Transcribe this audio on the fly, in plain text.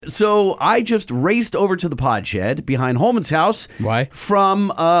So I just raced over to the pod shed behind Holman's house. Why?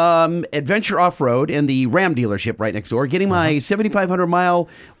 From Adventure Off-Road and the Ram dealership right next door, getting my 7,500-mile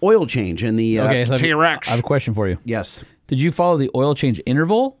oil change in the TRX. I have a question for you. Yes. Did you follow the oil change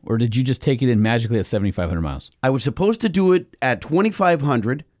interval, or did you just take it in magically at 7,500 miles? I was supposed to do it at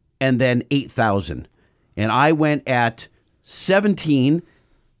 2,500 and then 8,000. And I went at 17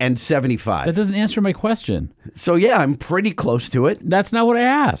 and 75. That doesn't answer my question. So, yeah, I'm pretty close to it. That's not what I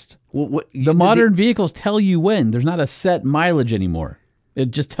asked. Well, the modern vehicles tell you when. There's not a set mileage anymore. It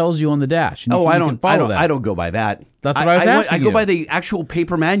just tells you on the dash. I don't go by that. That's what I was asking I go by the actual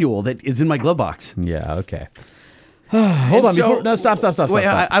paper manual that is in my glove box. Yeah, okay. Hold on. Stop. Wait,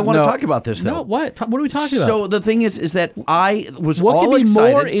 I want to talk about this, though. No, what? What are we talking about? So the thing is that I was what all could be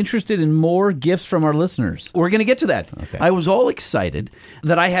excited. more interested in more gifts from our listeners? We're going to get to that. Okay. I was all excited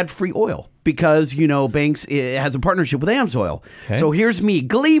that I had free oil because, Banks has a partnership with AMSOIL. Okay. So here's me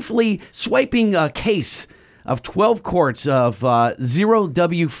gleefully swiping a case of 12 quarts of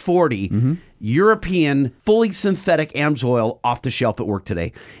 0W40 European fully synthetic AMSOIL off the shelf at work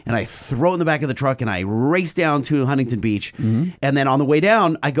today. And I throw it in the back of the truck and I race down to Huntington Beach. And then on the way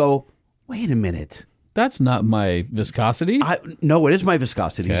down, I go, wait a minute. That's not my viscosity. No, it is my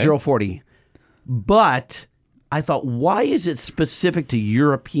viscosity, okay. 040. But I thought, why is it specific to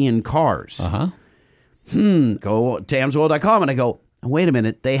European cars? Go to AMSOIL.com and I go, wait a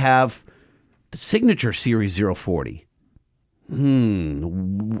minute, they have the Signature Series 040.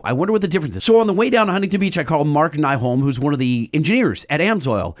 I wonder what the difference is. So on the way down to Huntington Beach, I call Mark Nyholm, who's one of the engineers at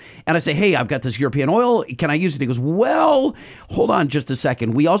AMSOIL. And I say, hey, I've got this European oil. Can I use it? He goes, well, hold on just a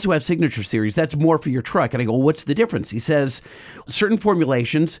second. We also have Signature Series. That's more for your truck. And I go, what's the difference? He says, certain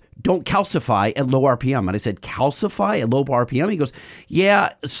formulations don't calcify at low RPM. And I said, calcify at low RPM? He goes,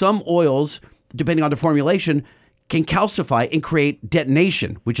 yeah, some oils, depending on the formulation, can calcify and create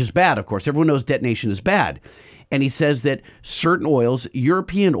detonation, which is bad, of course. Everyone knows detonation is bad. And he says that certain oils,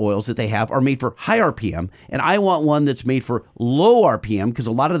 European oils that they have, are made for high RPM. And I want one that's made for low RPM because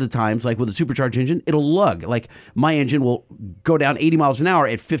a lot of the times, like with a supercharged engine, it'll lug. Like my engine will go down 80 miles an hour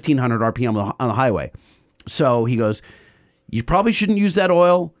at 1,500 RPM on the highway. So he goes, you probably shouldn't use that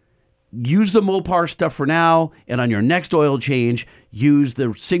oil. Use the Mopar stuff for now. And on your next oil change, use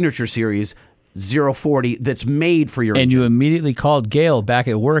the Signature Series 040 that's made for your engine. And you immediately called Gail back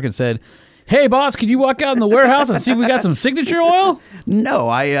at work and said, hey, boss, can you walk out in the warehouse and see if we got some Signature oil? No,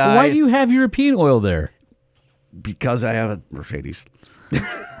 Why do you have European oil there? Because I have a Mercedes.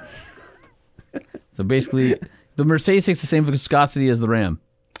 So basically, the Mercedes takes the same viscosity as the Ram.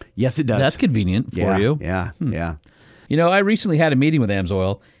 Yes, it does. That's convenient for you. Yeah. I recently had a meeting with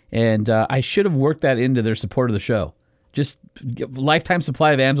AMSOIL, and I should have worked that into their support of the show. Just lifetime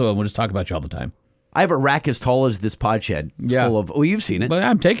supply of AMSOIL, and we'll just talk about you all the time. I have a rack as tall as this pod shed full of... Oh, you've seen it. But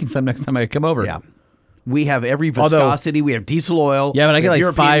I'm taking some next time I come over. Yeah. We have every viscosity. We have diesel oil. Yeah, but I get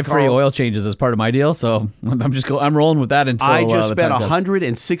like 5 free oil changes as part of my deal, so I'm rolling with that until I just spent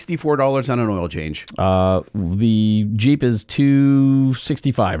 $164 on an oil change. The Jeep is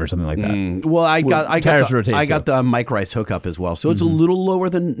 $265 or something like that. Well, I got the Mike Rice hookup as well, so it's a little lower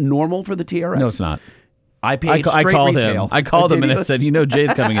than normal for the TRX. No, it's not. I paid straight retail. I called him and I said,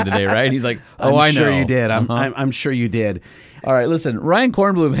 Jay's coming in today, right? He's like, I know. I'm sure you did. I'm sure you did. All right, listen. Ryan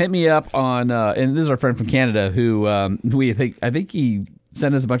Kornblum hit me up on, and this is our friend from Canada who I think he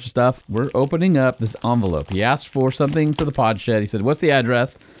sent us a bunch of stuff. We're opening up this envelope. He asked for something for the pod shed. He said, what's the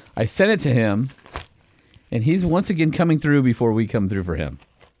address? I sent it to him, and he's once again coming through before we come through for him.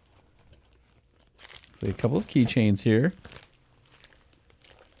 So a couple of keychains here.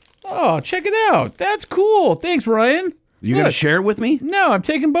 Oh, check it out. That's cool. Thanks, Ryan. You going to share it with me? No, I'm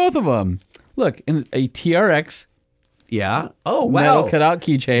taking both of them. Look, in a TRX. Yeah. Oh, wow. Metal cutout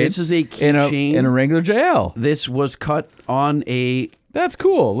keychain. This is a keychain. In a regular JL. This was cut on a... That's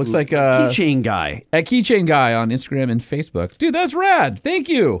cool. Looks like a... Keychain Guy. A Keychain Guy on Instagram and Facebook. Dude, that's rad. Thank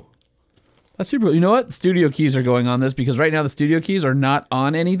you. That's super cool. You know what? Studio keys are going on this because right now the studio keys are not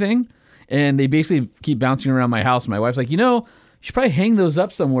on anything. And they basically keep bouncing around my house. My wife's like, you should probably hang those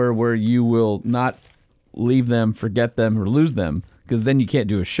up somewhere where you will not leave them, forget them, or lose them, because then you can't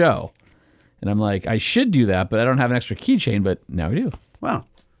do a show. And I'm like, I should do that, but I don't have an extra keychain, but now we do. Wow.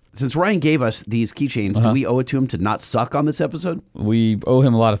 Since Ryan gave us these keychains, do we owe it to him to not suck on this episode? We owe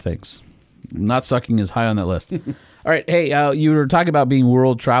him a lot of things. Not sucking is high on that list. All right. Hey, you were talking about being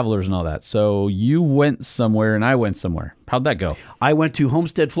world travelers and all that. So you went somewhere and I went somewhere. How'd that go? I went to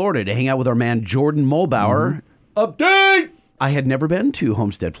Homestead, Florida to hang out with our man Jordan Mulbauer. Update! I had never been to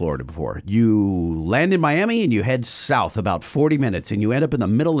Homestead, Florida before. You land in Miami and you head south about 40 minutes and you end up in the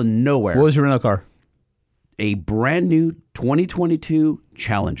middle of nowhere. What was your rental car? a brand new 2022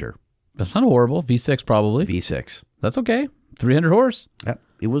 Challenger That's not horrible. V6 probably. V6. That's okay. 300 horse. Yep,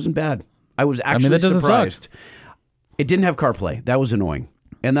 it wasn't bad. I was actually that doesn't surprised. It didn't have CarPlay. That was annoying.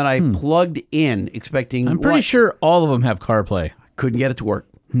 And then I plugged in expecting... I'm pretty sure all of them have CarPlay. Couldn't get it to work.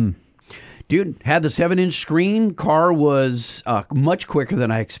 Dude, had the 7-inch screen. Car was much quicker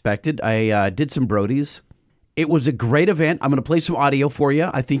than I expected. I did some Brodies. It was a great event. I'm going to play some audio for you.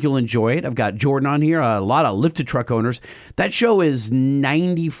 I think you'll enjoy it. I've got Jordan on here, a lot of lifted truck owners. That show is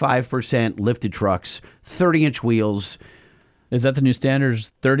 95% lifted trucks, 30-inch wheels. Is that the new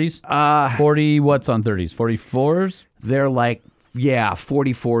standards? 30s? 40 what's on 30s? 44s? They're like,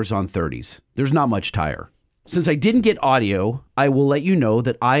 44s on 30s. There's not much tire. Since I didn't get audio, I will let you know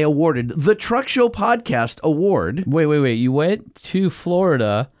that I awarded the Truck Show Podcast Award. Wait. You went to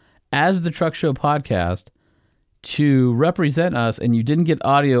Florida as the Truck Show Podcast to represent us, and you didn't get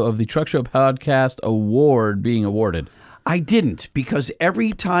audio of the Truck Show Podcast Award being awarded. I didn't, because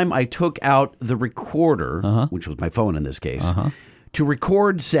every time I took out the recorder, which was my phone in this case, to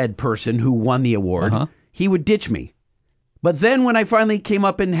record said person who won the award, he would ditch me. But then when I finally came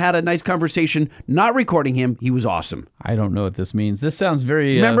up and had a nice conversation, not recording him, he was awesome. I don't know what this means. This sounds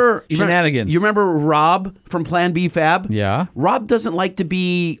very shenanigans. You remember Rob from Plan B Fab? Yeah. Rob doesn't like to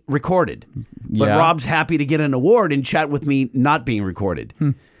be recorded, but Yeah. Rob's happy to get an award and chat with me not being recorded.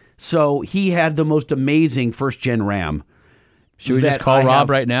 So he had the most amazing first-gen Ram. Should we just call Rob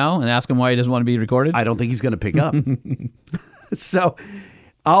right now and ask him why he doesn't want to be recorded? I don't think he's going to pick up. So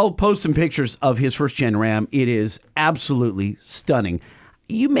I'll post some pictures of his first-gen Ram. It is absolutely stunning.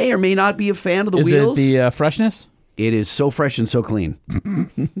 You may or may not be a fan of the wheels. Is it the freshness? It is so fresh and so clean.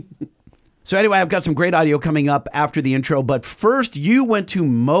 So anyway, I've got some great audio coming up after the intro. But first, you went to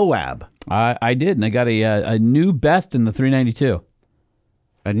Moab. I did, and I got a new best in the 392.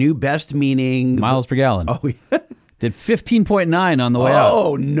 A new best meaning... Miles per gallon. Oh, yeah. Did 15.9 on the way out.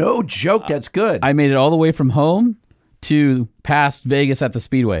 Oh, no joke. That's good. I made it all the way from home to past Vegas at the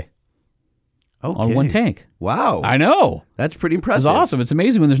Speedway. Okay. On one tank. Wow. I know. That's pretty It's impressive. awesome. It's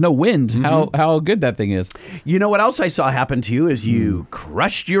amazing when there's no wind how good that thing is. You know what else I saw happen to you is you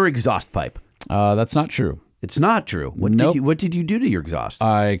crushed your exhaust pipe. That's not true. It's not true. Nope. What did you do to your exhaust?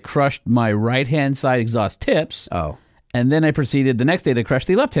 I crushed my right-hand side exhaust tips. Oh. And then I proceeded the next day to crush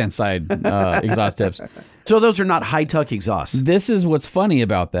the left-hand side exhaust tips. So those are not high-tuck exhausts. This is what's funny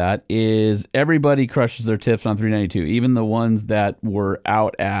about that is everybody crushes their tips on 392, even the ones that were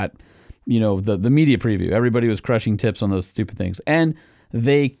out at, the media preview. Everybody was crushing tips on those stupid things. And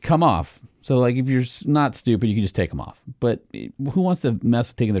they come off. So, like, if you're not stupid, you can just take them off. But who wants to mess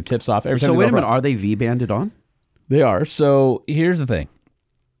with taking their tips off? Every time So they wait go a minute. wrong? Are they V-banded on? They are. So here's the thing.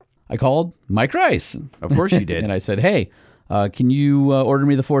 I called Mike Rice. Of course you did. And I said, hey, can you order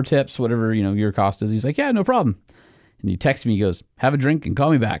me the 4 tips, whatever, your cost is? He's like, yeah, no problem. And he texted me, he goes, have a drink and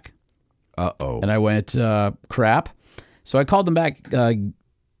call me back. Uh-oh. And I went, crap. So I called him back.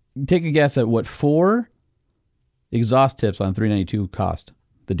 Take a guess at what 4 exhaust tips on 392 cost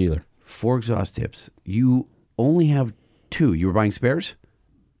the dealer. 4 exhaust tips. You only have 2. You were buying spares?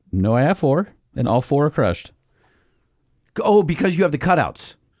 No, I have 4, and all 4 are crushed. Oh, because you have the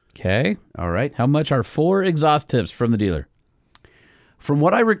cutouts. Okay. All right. How much are 4 exhaust tips from the dealer? From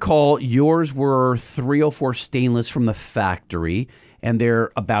what I recall, yours were 304 stainless from the factory, and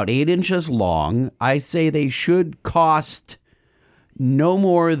they're about 8 inches long. I say they should cost no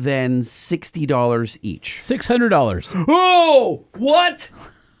more than $60 each. $600. Oh, what?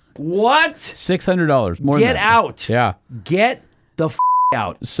 What? $600. More Get than that. out. Yeah. Get the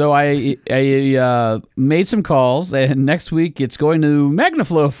out. So I made some calls, and next week it's going to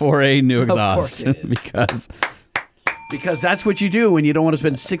MagnaFlow for a new exhaust. Of course it is. Because that's what you do when you don't want to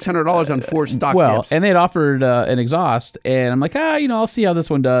spend $600 on 4 stock tips. and they had offered an exhaust, and I'm like, I'll see how this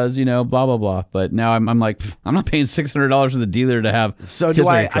one does, blah, blah, blah. But now I'm like, I'm not paying $600 to the dealer to have. So do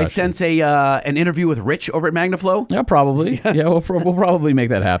I sense an interview with Rich over at MagnaFlow? Yeah, probably. Yeah, we'll probably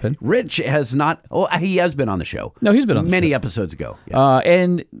make that happen. Rich has not. Oh, he has been on the show. No, he's been on the many show. episodes ago. Yeah.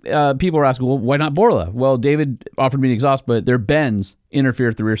 And people were asking, well, why not Borla? Well, David offered me an exhaust, but their bends interfere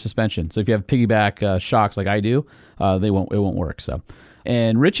with the rear suspension. So if you have piggyback shocks like I do, it won't work. So,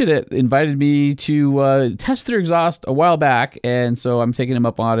 and Rich had invited me to test their exhaust a while back, and so I'm taking him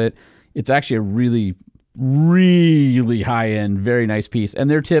up on it. It's actually a really, really high end, very nice piece, and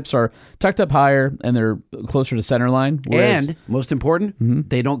their tips are tucked up higher and they're closer to center line. And most important,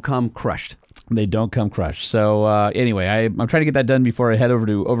 they don't come crushed. They don't come crushed. So anyway, I'm trying to get that done before I head over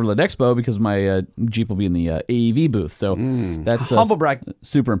to Overland Expo because my Jeep will be in the AEV booth. So that's humble brag.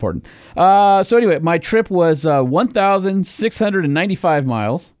 Super important. So anyway, my trip was 1,695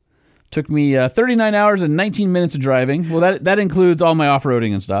 miles Took me 39 hours and 19 minutes of driving. Well, that includes all my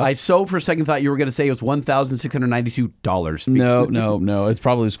off-roading and stuff. I so for a second thought you were going to say it was $1,692. No. It's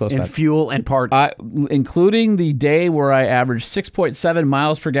probably as close to and that. Fuel and parts. Including the day where I averaged 6.7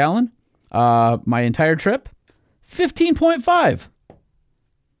 miles per gallon, my entire trip, 15.5.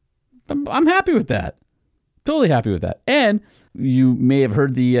 I'm happy with that. Totally happy with that. And you may have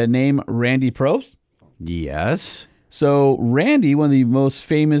heard the name Randy Probst. Yes. So Randy, one of the most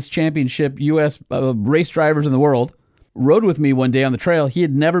famous championship U.S. Race drivers in the world, rode with me one day on the trail. He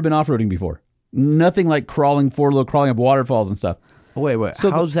had never been off-roading before. Nothing like crawling up waterfalls and stuff. Wait.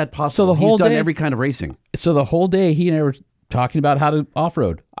 So how's that possible? So the whole He's done day, every kind of racing. So the whole day, he and I were talking about how to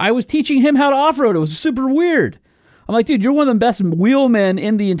off-road. I was teaching him how to off-road. It was super weird. I'm like, dude, you're one of the best wheelmen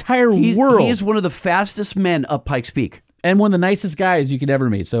in the entire world. He is one of the fastest men up Pikes Peak. And one of the nicest guys you could ever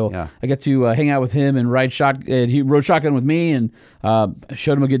meet. So Yeah. I got to hang out with him and ride shotgun. He rode shotgun with me and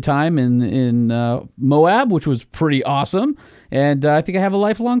showed him a good time in Moab, which was pretty awesome. And I think I have a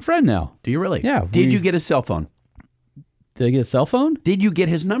lifelong friend now. Do you really? Yeah. Did you get his cell phone? Did I get a cell phone? Did you get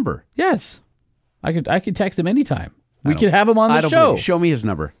his number? Yes. I could text him anytime. We could have him on the show. Show me his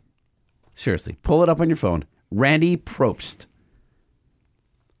number. Seriously. Pull it up on your phone. Randy Probst.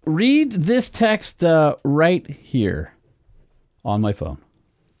 Read this text right here on my phone.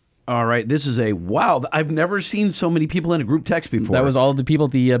 All right. This is wow. I've never seen so many people in a group text before. That was all the people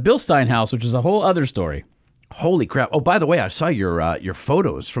at the Bilstein house, which is a whole other story. Holy crap. Oh, by the way, I saw your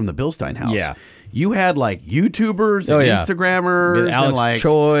photos from the Bilstein house. Yeah. You had like YouTubers and Instagrammers. We had Alex and like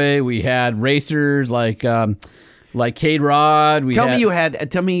Choi. We had racers like Cade Rod.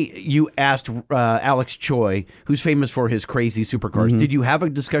 Tell me you asked Alex Choi, who's famous for his crazy supercars. Mm-hmm. Did you have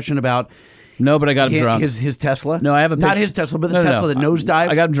a discussion about No, but I got him drunk. His Tesla? No, I have a picture. Not his Tesla, but the Tesla that nosedived?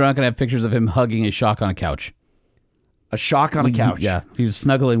 I got him drunk and I have pictures of him hugging a shock on a couch. A shock on a couch? Yeah, he was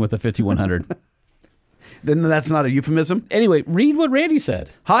snuggling with a 5100. Then that's not a euphemism? Anyway, read what Randy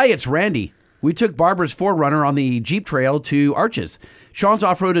said. Hi, it's Randy. We took Barbara's 4Runner on the Jeep Trail to Arches. Sean's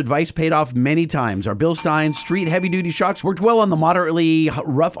off-road advice paid off many times. Our Bilstein street heavy-duty shocks worked well on the moderately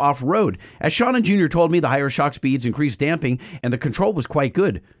rough off-road. As Sean and Junior told me, the higher shock speeds increased damping, and the control was quite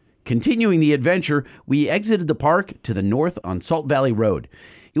good. Continuing the adventure, we exited the park to the north on Salt Valley Road.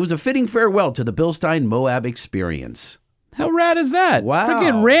 It was a fitting farewell to the Bilstein Moab experience. How rad is that? Wow.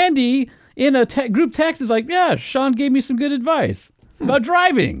 Freaking Randy in a group text is like, yeah, Sean gave me some good advice about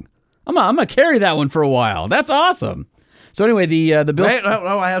driving. I'm gonna carry that one for a while. That's awesome. So anyway, the Bill. Wait,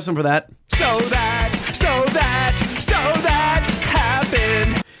 no, I have some for that. So that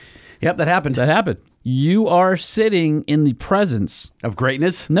happened. Yep, that happened. That happened. You are sitting in the presence Of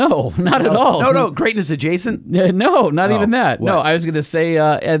greatness? No, not at all. No, greatness adjacent? No, not even that. what? No, I was going to say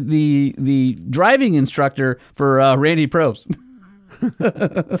the driving instructor for Randy Probst.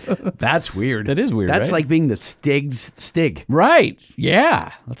 That's weird. That is weird, That's right? like being the Stig's Stig. Right.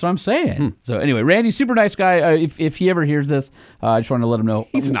 Yeah. That's what I'm saying. So anyway, Randy's super nice guy. If he ever hears this, I just want to let him know.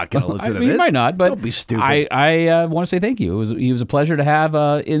 He's not going to listen to He this. might not, but Don't be stupid. I want to say thank you. He was a pleasure to have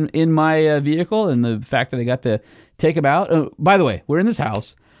in my vehicle, and the fact that I got to take him out. By the way, we're in this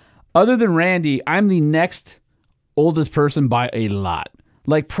house. Other than Randy, I'm the next oldest person by a lot.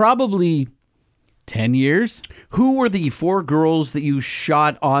 Like probably 10 years. Who were the 4 girls that you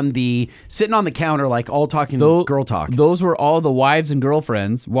shot sitting on the counter, like all talking girl talk? Those were all the wives and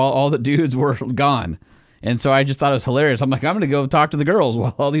girlfriends while all the dudes were gone. And so I just thought it was hilarious. I'm like, I'm going to go talk to the girls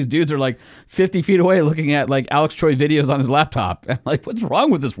while all these dudes are like 50 feet away looking at like Alex Choi videos on his laptop. I'm like, what's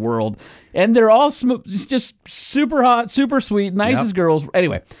wrong with this world? And they're all just super hot, super sweet, nicest girls.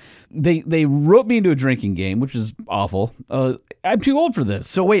 Anyway, they roped me into a drinking game, which is awful. I'm too old for this.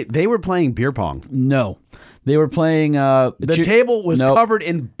 So wait, they were playing beer pong. No. They were playing... The table was covered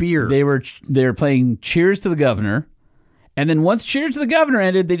in beer. They were playing Cheers to the Governor. And then once Cheers to the Governor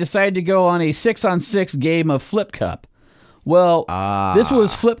ended, they decided to go on a 6-on-6 game of Flip Cup. Well, this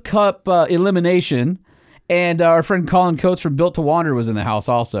was Flip Cup elimination. And our friend Colin Coates from Built to Wander was in the house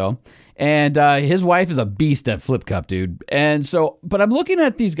also. And his wife is a beast at Flip Cup, dude. And so, but I'm looking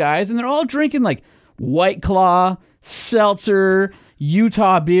at these guys, and they're all drinking like White Claw, seltzer,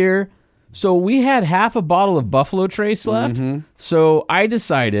 Utah beer. So we had half a bottle of Buffalo Trace left. So I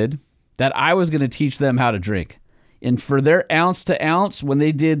decided that I was going to teach them how to drink. And for their ounce to ounce, when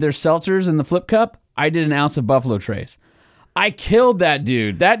they did their seltzers in the Flip Cup, I did an ounce of Buffalo Trace. I killed that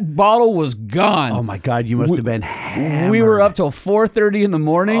dude. That bottle was gone. Oh my God, you must have been hammered. We were up till 4:30 in the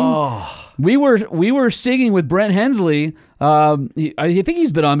morning. Oh. We were singing with Brent Hensley. I think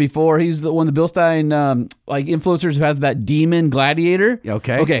he's been on before. He's one of the Bilstein like influencers who has that demon gladiator.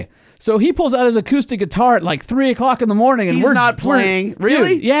 Okay. Okay. So he pulls out his acoustic guitar at like 3 o'clock in the morning. And He's not playing.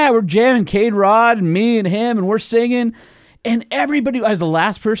 Really? Dude, yeah, we're jamming K-Rod and me and him, and we're singing. And everybody, I was the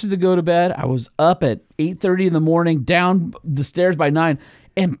last person to go to bed. I was up at 8:30 in the morning, down the stairs by 9.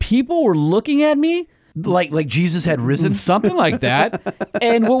 And people were looking at me. Like Jesus had risen? Something like that.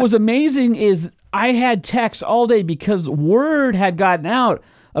 And what was amazing is I had texts all day because word had gotten out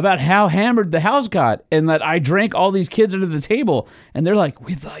about how hammered the house got and that I drank all these kids under the table. And they're like,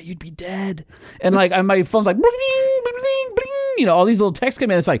 we thought you'd be dead. And like on my phone's like, bling, bling, bling, bling, all these little texts come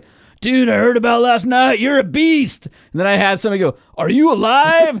in. It's like, dude, I heard about last night. You're a beast. And then I had somebody go, are you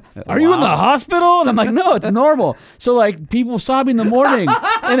alive? Are you in the hospital? And I'm like, no, it's normal. So like people saw me in the morning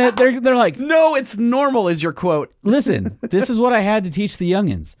and they're like, no, it's normal is your quote. Listen, this is what I had to teach the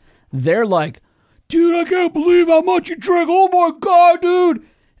youngins. They're like, dude, I can't believe how much you drank. Oh my God, dude.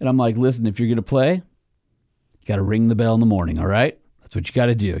 And I'm like, listen, if you're going to play, you got to ring the bell in the morning. All right. That's what you got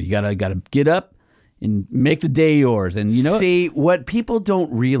to do. You got to get up and make the day yours. And you know, see, what people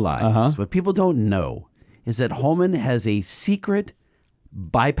don't realize, what people don't know is that Holman has a secret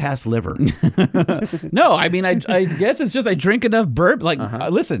bypass liver. No, I mean, I guess it's just I drink enough burp. Like,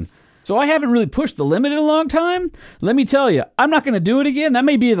 listen, so I haven't really pushed the limit in a long time. Let me tell you, I'm not going to do it again. That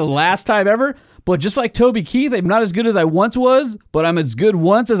may be the last time ever. But just like Toby Keith, I'm not as good as I once was, but I'm as good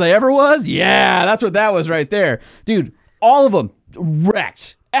once as I ever was. Yeah, that's what that was right there. Dude, all of them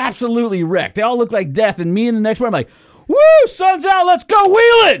wrecked. Absolutely wrecked. They all look like death. And me and the next one, I'm like, woo, sun's out, let's go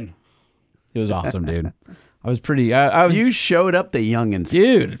wheeling. It was awesome, dude. I was pretty... I was, you showed up the youngins.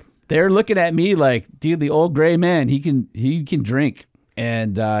 Dude, they're looking at me like, dude, the old gray man, he can drink.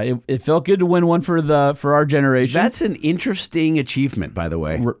 And it felt good to win one for our generation. That's an interesting achievement, by the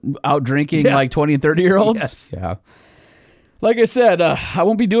way. We're out drinking like 20 and 30-year-olds? Yes. Yeah. Like I said, I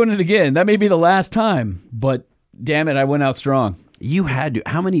won't be doing it again. That may be the last time. But damn it, I went out strong. You had to.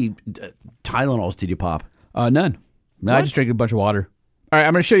 How many Tylenols did you pop? None. No, I just drank a bunch of water. All right,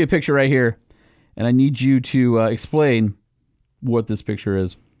 I'm going to show you a picture right here. And I need you to explain what this picture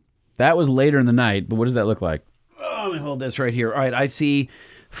is. That was later in the night, but what does that look like? Oh, let me hold this right here. All right, I see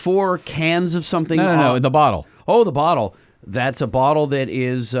 4 cans of something. No, the bottle. Oh, the bottle. That's a bottle that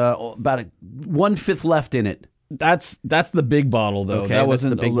is about 1/5 left in it. That's the big bottle, though. Okay, that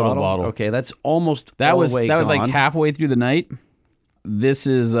wasn't the big a little bottle. Okay, that's almost that all was the way that was gone. like halfway through the night. This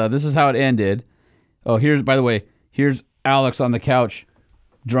is how it ended. Oh, by the way, here's Alex on the couch,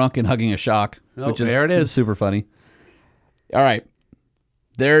 drunk and hugging a shock, which is there it is. Super funny. All right,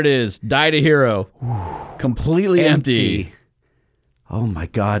 there it is. Died a hero. Completely empty. Oh my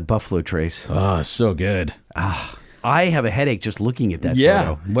God, Buffalo Trace. Oh, so good. I have a headache just looking at that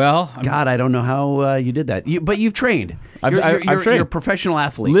Yeah. photo. Well, God, I don't know how you did that. But you've trained. I've trained. You're a professional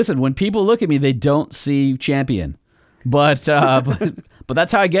athlete. Listen, when people look at me, they don't see champion. But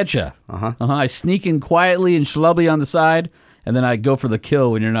that's how I get you. I sneak in quietly and schlubby on the side, and then I go for the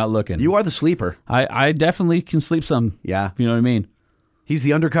kill when you're not looking. You are the sleeper. I definitely can sleep some. Yeah. You know what I mean? He's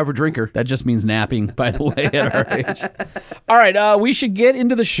the undercover drinker. That just means napping, by the way, at our age. All right, we should get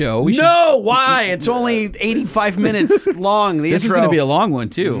into the show. Why? It's only 85 minutes long. This is going to be a long one,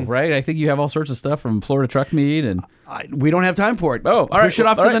 too, right? I think you have all sorts of stuff from Florida Truck Meet. And we don't have time for it. Oh, all right. Push it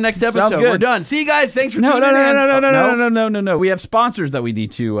off to the next episode. Sounds good. We're done. See you guys. Thanks for tuning in. No. We have sponsors that we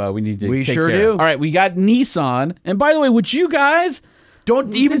need to We take sure care do. of. All right, we got Nissan. And by the way, would you guys...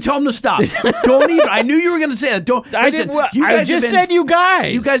 Don't even tell them to stop. Don't even. I knew you were going to say that. Don't. I listen, didn't. you I guys just have been- said you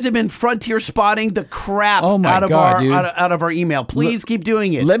guys. You guys have been frontier spotting the crap Oh my out of God, our dude. out of our email. Please keep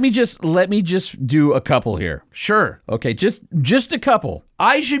doing it. Let me just do a couple here. Sure. Okay, just a couple.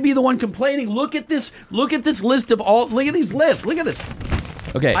 I should be the one complaining. Look at this. Look at this list of all. Look at these lists. Look at this.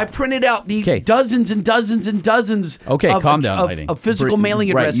 Okay. I printed out the Okay. dozens and dozens and dozens. Okay, of, calm down, of, Lighting. of physical mailing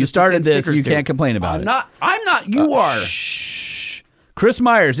Right, addresses. you started to send this. stickers You to. can't complain about it. I'm not. You are. Shh. Chris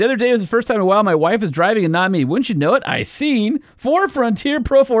Myers. The other day was the first time in a while my wife is driving and not me. Wouldn't you know it? I seen 4 Frontier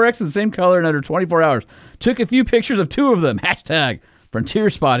Pro 4X in the same color in under 24 hours. Took a few pictures of 2 of them. Hashtag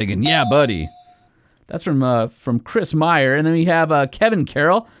Frontier spotting. And yeah, buddy. That's from Chris Meyer. And then we have Kevin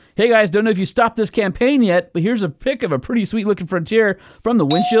Carroll. Hey guys, don't know if you stopped this campaign yet, but here's a pic of a pretty sweet looking Frontier from the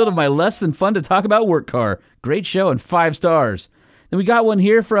windshield of my less than fun to talk about work car. Great show and 5 stars. Then we got one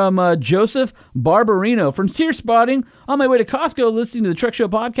here from Joseph Barbarino. Frontier spotting. On my way to Costco, listening to the Truck Show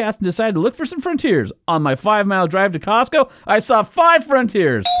podcast and decided to look for some Frontiers. On my 5-mile drive to Costco, I saw 5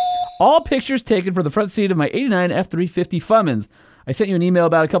 Frontiers. All pictures taken from the front seat of my 89 F350 Fummins. I sent you an email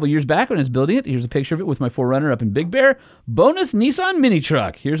about a couple years back when I was building it. Here's a picture of it with my 4Runner up in Big Bear. Bonus Nissan mini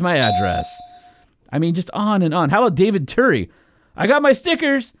truck. Here's my address. I mean, just on and on. How about David Turry? I got my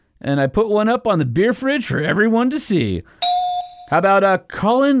stickers, and I put one up on the beer fridge for everyone to see. How about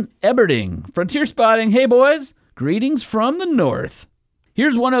Colin Eberding? Frontier spotting. Hey, boys. Greetings from the north.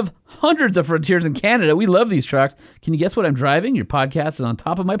 Here's one of hundreds of Frontiers in Canada. We love these trucks. Can you guess what I'm driving? Your podcast is on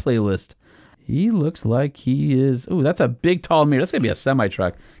top of my playlist. He looks like he is... Ooh, that's a big, tall mirror. That's going to be a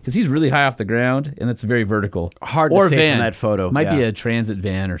semi-truck because he's really high off the ground, and it's very vertical. Hard or to say van. from that photo. Might be Yeah. a transit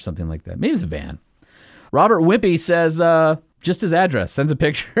van or something like that. Maybe it's a van. Robert Wimpy says... just his address. Sends a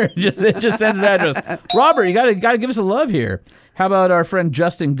picture. It just sends his address. Robert, you gotta give us a love here. How about our friend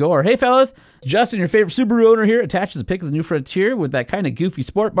Justin Gore? Hey, fellas. Justin, your favorite Subaru owner here, attaches a pic of the new Frontier with that kind of goofy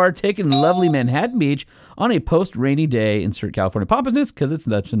sport bar taken in lovely Manhattan Beach on a post-rainy day. Insert California pompousness because it's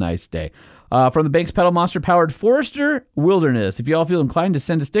such a nice day. From the Banks Pedal Monster-powered Forester Wilderness. If you all feel inclined to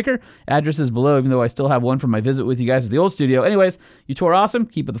send a sticker, address is below, even though I still have one from my visit with you guys at the old studio. Anyways, you tour awesome.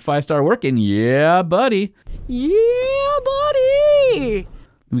 Keep up the 5-star work, and yeah, buddy. Yeah, buddy.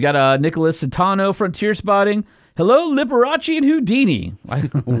 We got Nicholas Satano, Frontier spotting. Hello, Liberace and Houdini.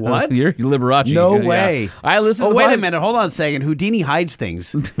 What? You're Liberace. No Yeah. way. I listen. Oh, to wait a minute. Hold on a second. Houdini hides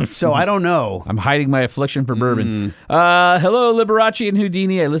things, so I don't know. I'm hiding my affliction for bourbon. Hello, Liberace and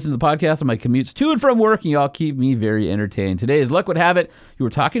Houdini. I listen to the podcast on my commutes to and from work, and y'all keep me very entertained. Today, as luck would have it, you were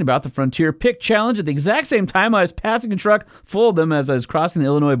talking about the Frontier Pick Challenge at the exact same time I was passing a truck full of them as I was crossing the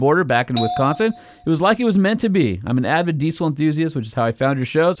Illinois border back into Wisconsin. It was like it was meant to be. I'm an avid diesel enthusiast, which is how I found your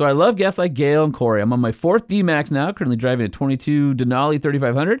show, so I love guests like Gail and Corey. I'm on my 4th D-Max now, currently driving a 22 Denali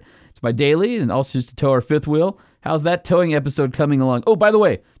 3500. It's my daily and also used to tow our 5th wheel. How's that towing episode coming along? Oh, by the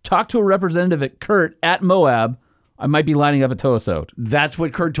way, talk to a representative at Kurt at Moab. I might be lining up a tow episode. That's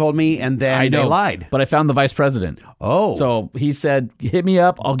what Kurt told me, and then I know, they lied. But I found the vice president. Oh. So he said, hit me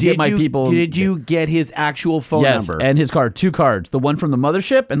up. I'll get my people. Did you get his actual phone Yes, number? and his card. 2 cards. The one from the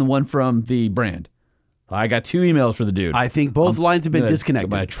mothership and the one from the brand. I got 2 emails for the dude. I think both lines have been I'm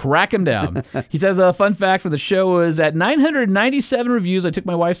disconnected. going to track him down. He says, a fun fact for the show is at 997 reviews, I took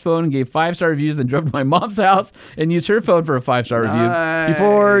my wife's phone and gave 5-star reviews, then drove to my mom's house and used her phone for a 5-star review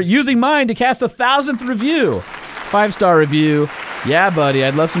before using mine to cast a 1,000th review. 5-star review. Yeah, buddy,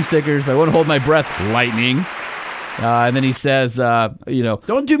 I'd love some stickers, but I won't hold my breath. Lightning. And then he says,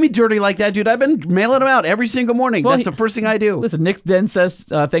 Don't do me dirty like that, dude. I've been mailing them out every single morning. Well, That's the first thing I do. Listen, Nick then says,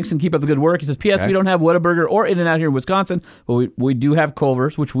 thanks and keep up the good work. He says, P.S. We don't have Whataburger or In-N-Out here in Wisconsin, but we do have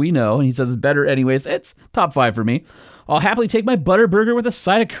Culver's, which we know. And he says it's better anyways. It's top 5 for me. I'll happily take my butter burger with a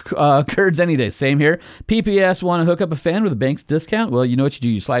side of curds any day. Same here. PPS, want to hook up a fan with a Banks discount? Well, you know what you do.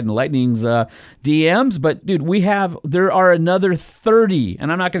 You slide into Lightning's DMs. But, dude, there are another 30,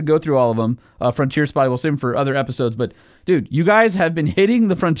 and I'm not going to go through all of them. Frontier Spotting, we'll save them for other episodes. But, dude, you guys have been hitting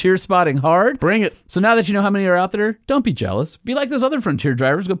the Frontier Spotting hard. Bring it. So now that you know how many are out there, don't be jealous. Be like those other Frontier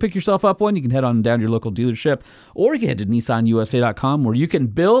drivers. Go pick yourself up one. You can head on down to your local dealership, or you can head to NissanUSA.com where you can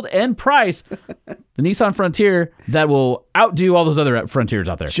build and price the Nissan Frontier that will outdo all those other Frontiers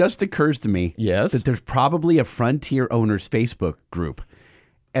out there. Just occurs to me Yes? that there's probably a Frontier owners Facebook group,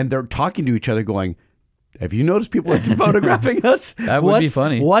 and they're talking to each other going, have you noticed people are photographing us? That would be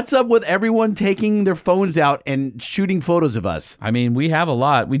funny. What's up with everyone taking their phones out and shooting photos of us? I mean, we have a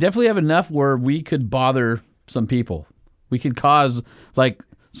lot. We definitely have enough where we could bother some people. We could cause,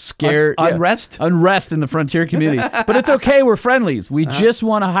 Unrest? Unrest in the Frontier community. But it's okay. We're friendlies. We just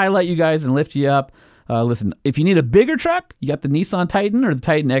want to highlight you guys and lift you up. Listen, if you need a bigger truck, you got the Nissan Titan or the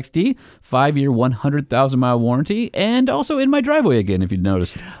Titan XD, 5-year, 100,000-mile warranty, and also in my driveway again, if you'd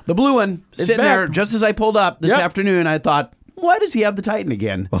noticed. The blue one, sitting back. there just as I pulled up this Yep. afternoon, I thought, why does he have the Titan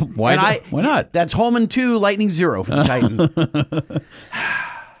again? Why not? That's Holman 2, Lightning 0 for the Titan.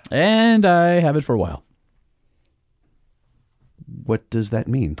 And I have it for a while. What does that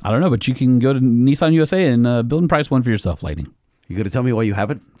mean? I don't know, but you can go to Nissan USA and build and price one for yourself, Lightning. You going to tell me why you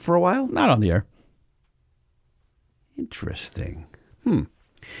have it for a while? Not on the air. Interesting.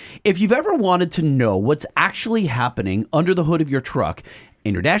 If you've ever wanted to know what's actually happening under the hood of your truck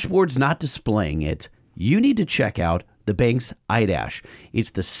and your dashboard's not displaying it, you need to check out the Banks iDash. It's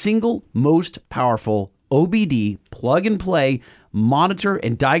the single most powerful OBD plug-and-play monitor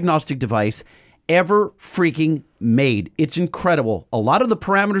and diagnostic device ever freaking made. It's incredible. A lot of the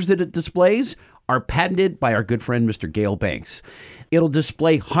parameters that it displays are patented by our good friend, Mr. Gale Banks. It'll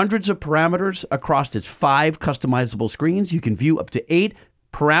display hundreds of parameters across its 5 customizable screens. You can view up to 8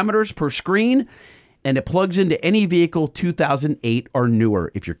 parameters per screen, and it plugs into any vehicle 2008 or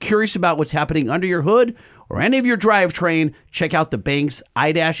newer. If you're curious about what's happening under your hood or any of your drivetrain, check out the Banks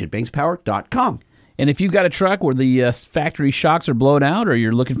iDash at bankspower.com. And if you've got a truck where the factory shocks are blown out, or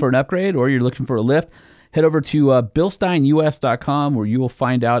you're looking for an upgrade, or you're looking for a lift, head over to BilsteinUS.com, where you will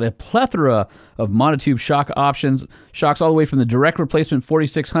find out a plethora of monotube shock options. Shocks all the way from the direct replacement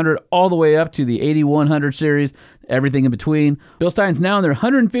 4600 all the way up to the 8100 series. everything in between. Bilstein's now in their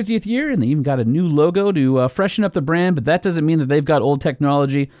 150th year, and they even got a new logo to freshen up the brand, but that doesn't mean that they've got old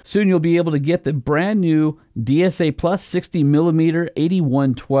technology. Soon you'll be able to get the brand new DSA Plus 60mm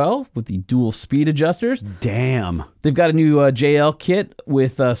 8112 with the dual speed adjusters. Damn. They've got a new JL kit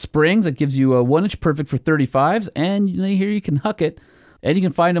with springs that gives you a 1-inch perfect for 35s, and here you can huck it. And you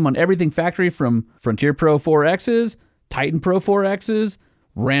can find them on everything factory from Frontier Pro 4Xs, Titan Pro 4Xs,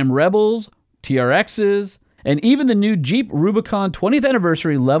 Ram Rebels, TRXs, and even the new Jeep Rubicon 20th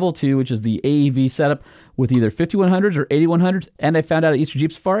Anniversary Level 2, which is the AEV setup with either 5100s or 8100s. And I found out at Easter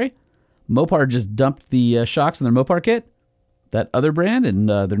Jeep Safari, Mopar just dumped the shocks in their Mopar kit, that other brand, and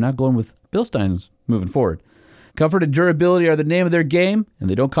they're not going with Bilstein's moving forward. Comfort and durability are the name of their game, and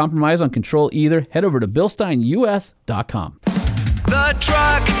they don't compromise on control either. Head over to BilsteinUS.com. The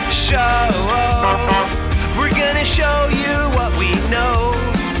Truck Show. We're gonna show you what we know.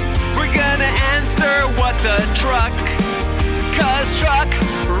 We're gonna answer what the truck, 'cause truck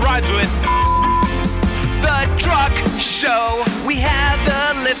rhymes with the Truck Show. We have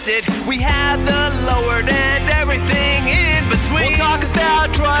the lifted, we have the lowered, and everything in between. We'll talk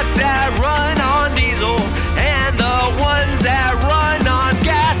about trucks that run on diesel and the ones that run on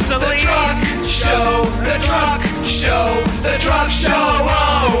gasoline. The Truck Show, the Truck Show, the Truck Show.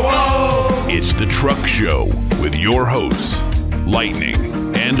 Oh, oh. It's the Truck Show with your hosts, Lightning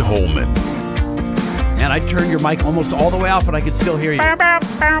and Holman. And I turned your mic almost all the way off, and I could still hear you. What do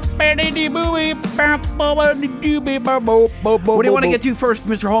you want to get to first,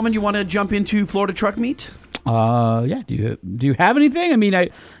 Mr. Holman? You want to jump into Florida Truck Meet? Yeah. Do you have anything? I mean,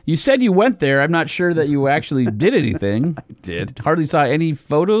 you said you went there. I'm not sure that you actually did anything. I did. Hardly saw any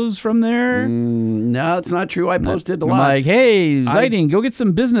photos from there. No, it's not true. I posted a lot. I'm like, hey, Lightning, go get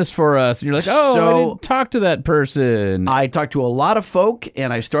some business for us. And you're like, I didn't talk to that person. I talked to a lot of folk,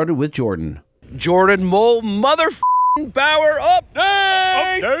 and I started with Jordan. Jordan Mole Power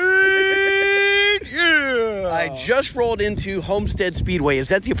Update! Yeah! I just rolled into Homestead Speedway. Is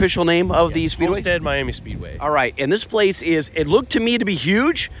that the official name of the Speedway? Homestead Miami Speedway. All right, and this place it looked to me to be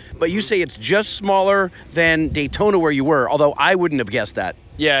huge, but you say it's just smaller than Daytona where you were, although I wouldn't have guessed that.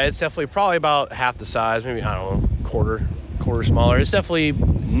 Yeah, it's definitely probably about half the size, maybe, I don't know, quarter smaller. It's definitely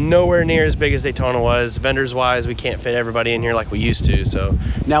nowhere near as big as Daytona was. Vendors-wise, we can't fit everybody in here like we used to, so.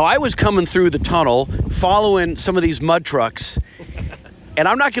 Now, I was coming through the tunnel, following some of these mud trucks, and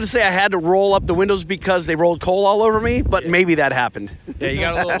I'm not going to say I had to roll up the windows because they rolled coal all over me, but maybe that happened. Yeah, you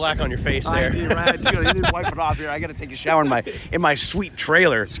got a little black on your face there. You need to wipe it off here. I got to take a shower in my sweet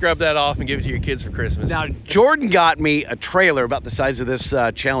trailer. Scrub that off and give it to your kids for Christmas. Now, Jordan got me a trailer about the size of this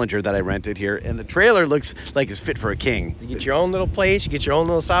Challenger that I rented here, and the trailer looks like it's fit for a king. You get your own little place, you get your own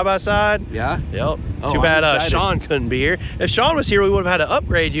little side-by-side. Yeah? Yep. Too bad Sean couldn't be here. If Sean was here, we would have had to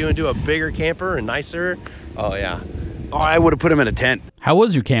upgrade you and do a bigger camper and nicer. Oh, yeah. Oh, I would have put him in a tent. How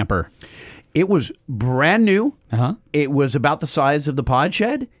was your camper? It was brand new. Uh-huh. It was about the size of the pod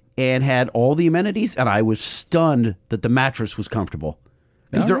shed and had all the amenities, and I was stunned that the mattress was comfortable.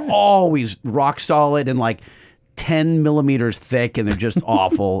 Because they're always rock solid and like 10 millimeters thick, and they're just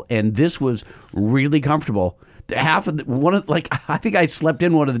awful. And this was really comfortable. I think I slept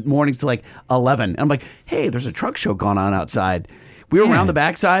in one of the mornings to like 11. And I'm like, hey, there's a truck show going on outside. We were around the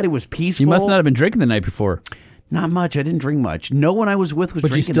backside. It was peaceful. You must not have been drinking the night before. Not much. I didn't drink much. No one I was with was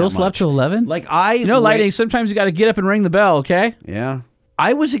drinking. But you still slept till 11? Lightning, sometimes you got to get up and ring the bell, okay? Yeah.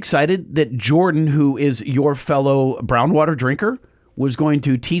 I was excited that Jordan, who is your fellow brown water drinker, was going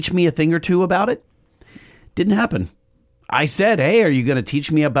to teach me a thing or two about it. Didn't happen. I said, hey, are you going to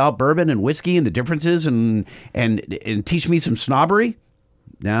teach me about bourbon and whiskey and the differences and teach me some snobbery?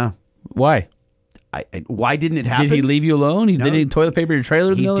 No. Why? Why didn't it happen? Did he leave you alone? He didn't toilet paper your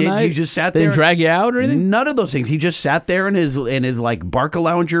trailer in the middle of the night? He just sat there. Didn't drag you out or anything? None of those things. He just sat there in his like Barca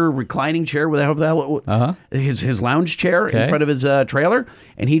Lounger reclining chair, whatever the hell, his lounge chair in front of his trailer,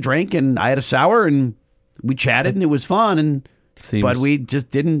 and he drank, and I had a sour, and we chatted, and it was fun, but we just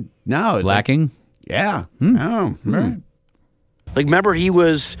didn't. No, it's lacking. Yeah. Oh, right. Like, remember, he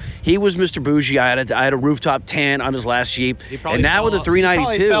was Mr. Bougie. I had a rooftop tent on his last Jeep, and now with a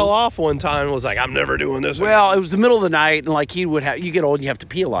 392, he fell off one time and was like, "I'm never doing this." Well, it was the middle of the night, and like you get old and you have to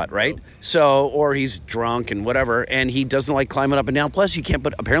pee a lot, right? So, or he's drunk and whatever, and he doesn't like climbing up and down. Plus,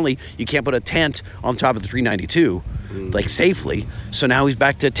 apparently you can't put a tent on top of the 392, like safely. So now he's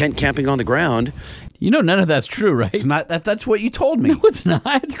back to tent camping on the ground. You know, none of that's true, right? It's not. That's what you told me. No, it's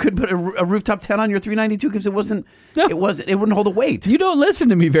not. You could put a rooftop tent on your 392 because it wasn't. No. It wouldn't hold the weight. You don't listen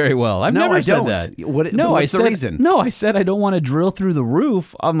to me very well. I've never said that. What's the reason? No, I said I don't want to drill through the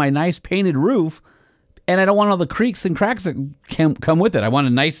roof of my nice painted roof and I don't want all the creaks and cracks that come with it. I want a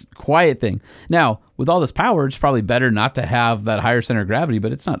nice, quiet thing. Now, with all this power, it's probably better not to have that higher center of gravity,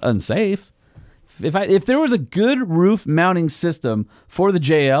 but it's not unsafe. If there was a good roof mounting system for the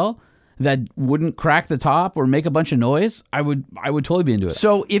JL that wouldn't crack the top or make a bunch of noise, I would totally be into it.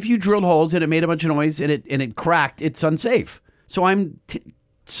 So if you drilled holes and it made a bunch of noise and it cracked, it's unsafe. So I'm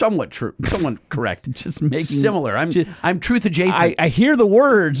somewhat correct. Just making similar. I'm truth adjacent. I hear the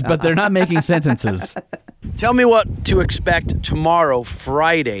words, but they're not making sentences. Tell me what to expect tomorrow,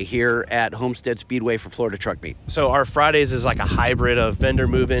 Friday, here at Homestead Speedway for Florida Truck Meet. So our Fridays is like a hybrid of vendor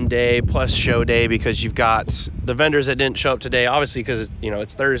move-in day plus show day, because you've got the vendors that didn't show up today, obviously because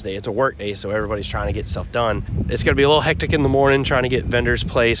it's Thursday, it's a work day, so everybody's trying to get stuff done. It's going to be a little hectic in the morning trying to get vendors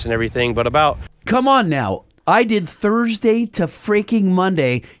placed and everything, but Come on now. I did Thursday to freaking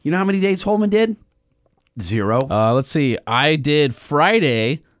Monday. You know how many days Holman did? 0. Let's see. I did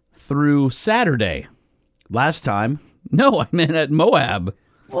Friday through Saturday. Last time. No, I meant at Moab.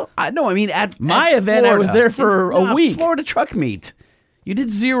 Well, at my event, Florida. I was there for a week. Florida Truck Meet. You did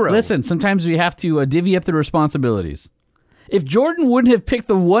 0. Listen, sometimes we have to divvy up the responsibilities. If Jordan wouldn't have picked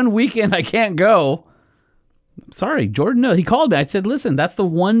the one weekend I can't go, sorry, Jordan, no, he called me. I said, listen, that's the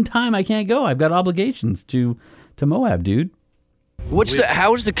one time I can't go. I've got obligations to Moab, dude.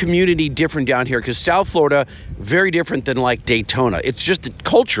 How is the community different down here? Because South Florida, very different than like Daytona. It's just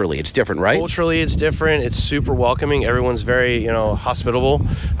culturally, it's different, right? Culturally, it's different. It's super welcoming. Everyone's very, hospitable.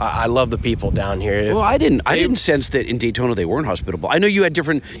 I love the people down here. Well, I didn't sense that in Daytona they weren't hospitable. I know you had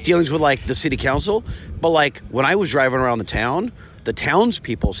different dealings with like the city council, but like when I was driving around the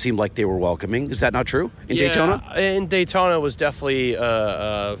townspeople seemed like they were welcoming. Is that not true in Daytona? In Daytona, it was definitely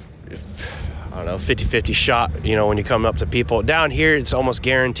 50-50 shot, when you come up to people. Down here, it's almost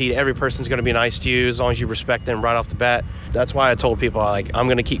guaranteed every person's going to be nice to you as long as you respect them right off the bat. That's why I told people, I'm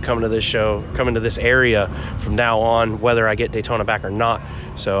going to keep coming to this show, coming to this area from now on, whether I get Daytona back or not.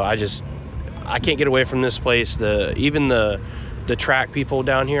 So I can't get away from this place. Even the track people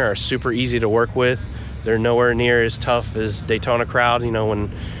down here are super easy to work with. They're nowhere near as tough as Daytona crowd.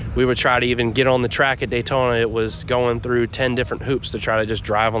 When we would try to even get on the track at Daytona, it was going through 10 different hoops to try to just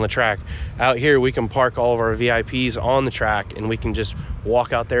drive on the track. Out here, we can park all of our VIPs on the track, and we can just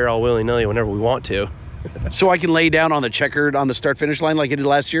walk out there all willy-nilly whenever we want to. So I can lay down on the checkered on the start-finish line like I did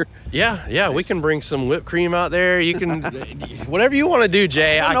last year? Yeah, nice. We can bring some whipped cream out there. You can, whatever you want to do,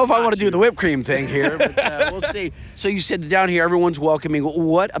 Jay. I don't know if I want to do the whipped cream thing here, but we'll see. So you said down here everyone's welcoming.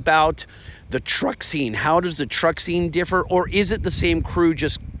 What about the truck scene? How does the truck scene differ, or is it the same crew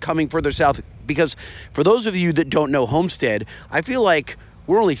just coming further south? Because for those of you that don't know Homestead, I feel like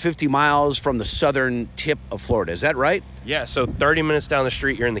we're only 50 miles from the southern tip of Florida. Is that right? Yeah, so 30 minutes down the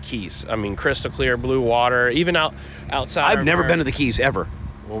street, you're in the Keys. I mean, crystal clear blue water, even outside. I've never been to the Keys ever.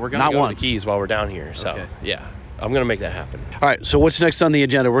 Well, we're going to go to the Keys while we're down here. So, Yeah, I'm going to make that happen. All right, so what's next on the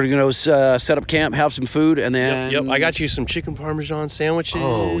agenda? We're going to set up camp, have some food, and then... Yep, I got you some chicken parmesan sandwiches.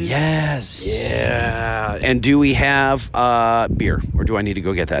 Oh, yes. Yeah. And do we have beer, or do I need to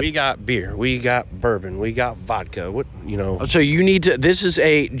go get that? We got beer. We got bourbon. We got vodka. So you need to... This is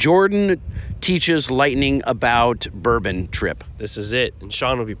a Jordan teaches Lightning about bourbon trip. This is it. And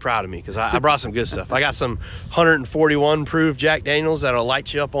Sean will be proud of me because I brought some good stuff. I got some 141 proof Jack Daniels that'll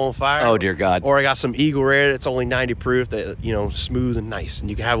light you up on fire. Oh, dear God. Or I got some Eagle Rare that's only 90 proof that, smooth and nice. And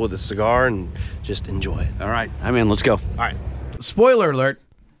you can have it with a cigar and just enjoy it. All right. I'm in. Let's go. All right. Spoiler alert.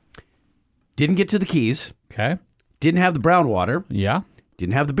 Didn't get to the Keys. Okay. Didn't have the brown water. Yeah.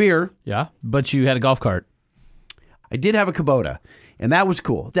 Didn't have the beer. Yeah. But you had a golf cart. I did have a Kubota, and that was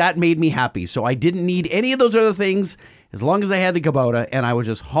cool. That made me happy. So I didn't need any of those other things as long as I had the Kubota, and I was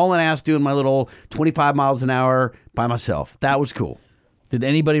just hauling ass doing my little 25 miles an hour by myself. That was cool. Did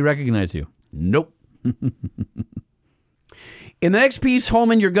anybody recognize you? Nope. In the next piece,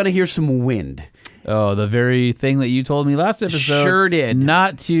 Holman, you're going to hear some wind. Oh, the very thing that you told me last episode. Sure did.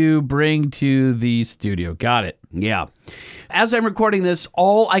 Not to bring to the studio. Got it. Yeah. As I'm recording this,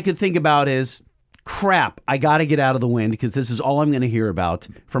 all I could think about is, crap, I got to get out of the wind because this is all I'm going to hear about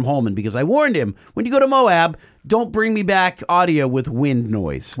from Holman, because I warned him, when you go to Moab, don't bring me back audio with wind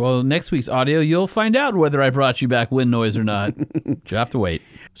noise. Well, next week's audio, you'll find out whether I brought you back wind noise or not. You have to wait.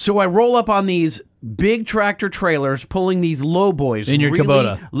 So I roll up on these big tractor trailers pulling these low boys. In your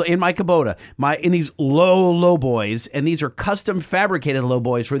Kubota. In my Kubota. In these low boys. And these are custom fabricated low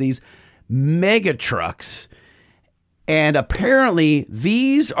boys for these mega trucks. And apparently,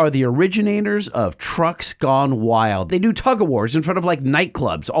 these are the originators of Trucks Gone Wild. They do tug-of-wars in front of like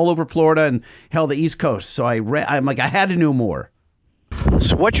nightclubs all over Florida and hell, the East Coast. So I'm like, I had to know more.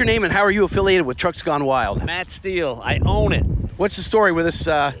 So what's your name and how are you affiliated with Trucks Gone Wild? Matt Steele. I own it. What's the story with this?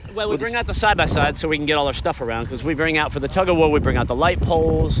 Well, we bring out the side-by-side so we can get all our stuff around, because we bring out, for the tug-of-war, we bring out the light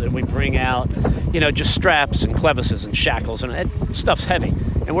poles, and we bring out, just straps and clevises and shackles, and stuff's heavy.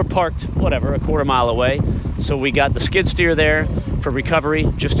 And we're parked, a quarter mile away. So we got the skid steer there for recovery,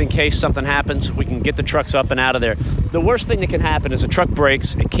 just in case something happens. We can get the trucks up and out of there. The worst thing that can happen is a truck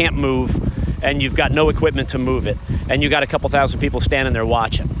breaks, it can't move, and you've got no equipment to move it. And you got a couple thousand people standing there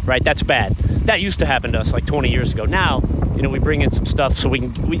watching, right? That's bad. That used to happen to us like 20 years ago. Now, we bring in some stuff so we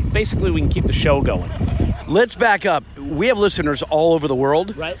can keep the show going. Let's back up. We have listeners all over the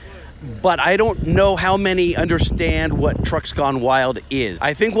world. Right. But I don't know how many understand what Trucks Gone Wild is.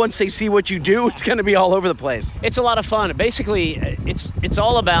 I think once they see what you do, it's going to be all over the place. It's a lot of fun. Basically, it's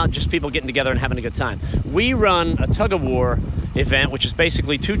all about just people getting together and having a good time. We run a tug-of-war event, which is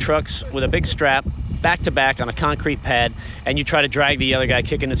basically 2 trucks with a big strap, back-to-back on a concrete pad, and you try to drag the other guy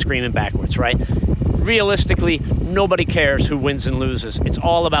kicking and screaming backwards, right? Realistically, nobody cares who wins and loses. It's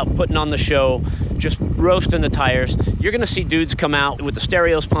all about putting on the show, just roasting the tires. You're going to see dudes come out with the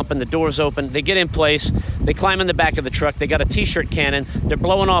stereos pumping, the doors open. They get in place. They climb in the back of the truck. They got a T-shirt cannon. They're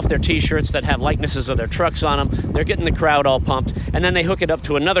blowing off their T-shirts that have likenesses of their trucks on them. They're getting the crowd all pumped. And then they hook it up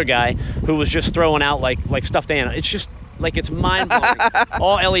to another guy who was just throwing out like stuffed animals. It's just... it's mind-blowing.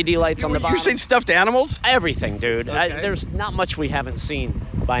 All LED lights on the bottom. You're saying stuffed animals? Everything, dude. Okay. There's not much we haven't seen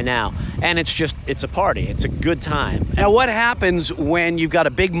by now. And it's a party. It's a good time. Now, what happens when you've got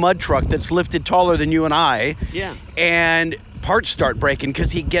a big mud truck that's lifted taller than you and I? Yeah. And parts start breaking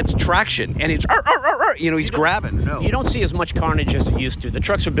because he gets traction and he's grabbing. No. You don't see as much carnage as you used to. The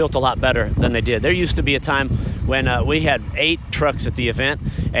trucks are built a lot better than they did. There used to be a time when we had 8 trucks at the event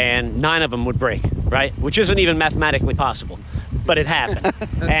and 9 of them would break, right? Which isn't even mathematically possible, but it happened.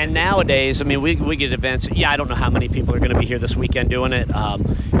 And nowadays, we get events. Yeah, I don't know how many people are going to be here this weekend doing it.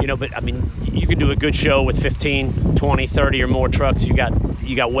 But you can do a good show with 15, 20, 30 or more trucks. You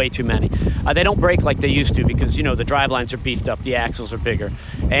got way too many. They don't break like they used to because the drive lines are beefed up, the axles are bigger,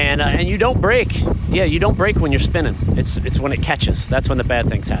 and you don't break. Yeah, you don't break when you're spinning. It's when it catches. That's when the bad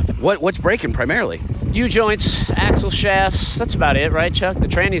things happen. What's breaking primarily? U-joints, axle shafts. That's about it, right, Chuck? The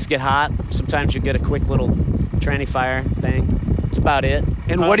trannies get hot. Sometimes you get a quick little tranny fire thing. That's about it.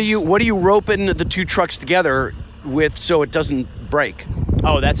 And what are you roping the 2 trucks together with so it doesn't break?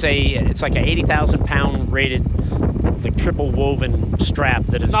 Oh, it's like a 80,000 pound rated, like triple woven strap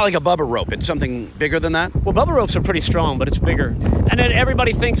that is not like a Bubba rope. It's something bigger than that. Well, Bubba ropes are pretty strong, but it's bigger. And then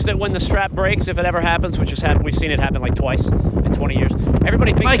everybody thinks that when the strap breaks, if it ever happens, which has happened, we've seen it happen like twice in 20 years.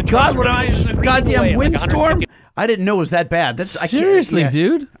 Everybody thinks. My God, what am I in a goddamn windstorm? I didn't know it was that bad. Seriously,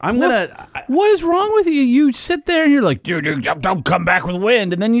 dude. What is wrong with you? You sit there and you're like, dude, don't come back with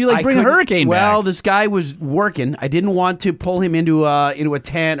wind, and then you bring a hurricane back. Well, this guy was working. I didn't want to pull him into a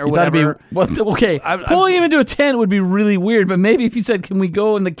tent or whatever. Pulling him into a tent would be really weird. But maybe if you said, "Can we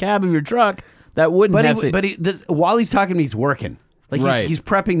go in the cab of your truck?" That wouldn't. While he's talking to me, he's working. He's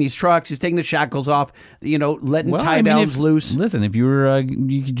prepping these trucks. He's taking the shackles off. Letting tie downs loose. Listen, if you were,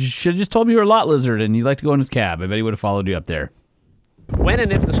 you should have just told me you were a lot lizard and you'd like to go in his cab. I bet he would have followed you up there. When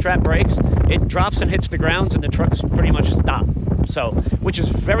and if the strap breaks, it drops and hits the grounds, and the trucks pretty much stop. So, which is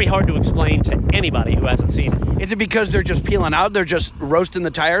very hard to explain to anybody who hasn't seen it. Is it because they're just peeling out? They're just roasting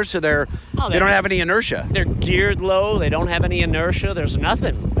the tires, so they don't have any inertia. They're geared low. They don't have any inertia. There's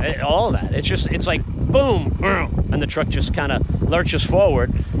nothing. All of that. It's like boom, and the truck just kind of lurches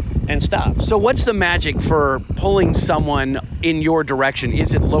forward and stops. So what's the magic for pulling someone in your direction?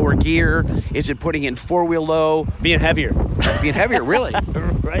 Is it lower gear? Is it putting in 4-wheel low? Being heavier. Being heavier, really?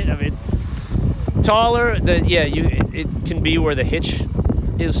 Right. Taller. It can be where the hitch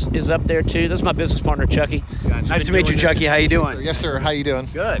is up there too. This is my business partner, Chucky. Nice to meet you, Chucky. How you doing? Yes, sir. How you doing?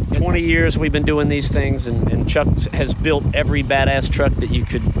 Good. 20 years we've been doing these things, and Chuck has built every badass truck that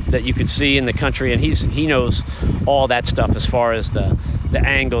you could see in the country, and he knows all that stuff as far as the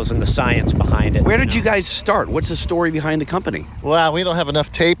angles and the science behind it. Where did you guys start? What's the story behind the company? Well, we don't have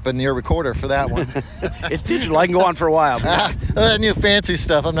enough tape in your recorder for that one. It's digital. I can go on for a while. That new fancy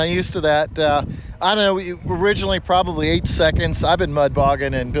stuff. I'm not used to that. I don't know. We originally probably 8 seconds. I've been mud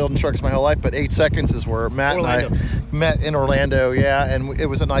bogging and building trucks my whole life, but 8 seconds is where Matt and I met in Orlando. Yeah, and it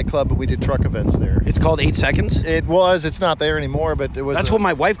was a nightclub, but we did truck events there. It's called 8 Seconds? It was. It's not there anymore, but it was. That's what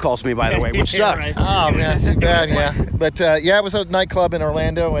my wife calls me, by the way, which sucks. Oh, man, that's too bad, yeah. But, it was a nightclub in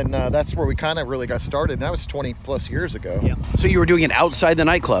Orlando, and that's where we kind of really got started. And that was 20-plus years ago. Yeah. So you were doing it outside the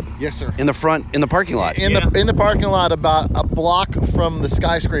nightclub? Yes, sir. In the front, in the parking lot? In the parking lot, about a block from the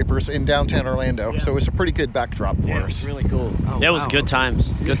skyscrapers in downtown Orlando. So it was a pretty good backdrop for Yeah, it us. was really cool. That was wow. good times.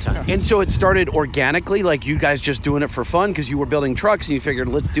 Good times. And so it started organically, like you guys just doing it for fun because you were building trucks and you figured,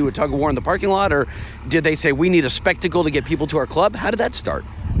 let's do a tug of war in the parking lot? Or did they say, we need a spectacle to get people to our club? How did that start?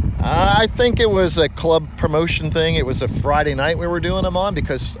 I think it was a club promotion thing. It was a Friday night we were doing them on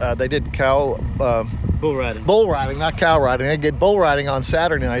because they did Bull riding. bull riding, not cow riding. They did bull riding on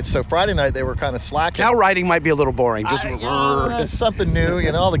Saturday night. So Friday night they were kind of slacking. Cow riding might be a little boring. Just It's something new,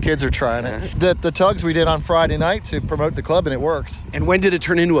 all the kids are trying it. The tugs we did on Friday night to promote the club, and it worked. And when did it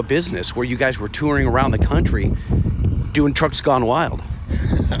turn into a business where you guys were touring around the country doing Trucks Gone Wild?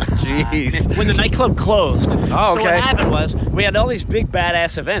 Jeez. When the nightclub closed. Oh, So what okay. happened was we had all these big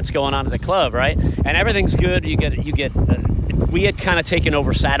badass events going on at the club, right? And everything's good. We had kind of taken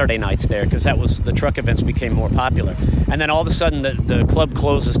over Saturday nights there because the truck events became more popular. And then all of a sudden the club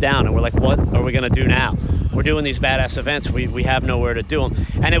closes down and we're like, what are we going to do now? We're doing these badass events. We have nowhere to do them.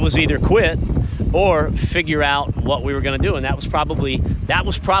 And it was either quit or figure out what we were going to do. And that was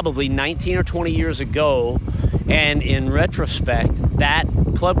probably 19 or 20 years ago. And in retrospect, that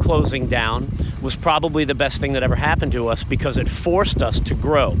club closing down was probably the best thing that ever happened to us because it forced us to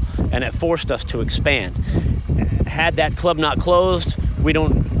grow and it forced us to expand. Had that club not closed,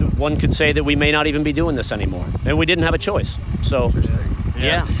 one could say that we may not even be doing this anymore. And we didn't have a choice. So,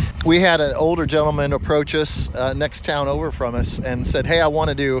 yeah. We had an older gentleman approach us next town over from us and said, hey, I want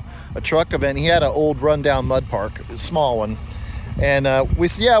to do a truck event. He had an old rundown mud park, a small one. And we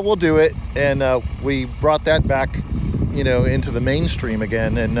said, yeah, we'll do it. And we brought that back, into the mainstream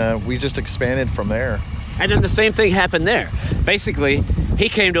again. And we just expanded from there. And then the same thing happened there. Basically, he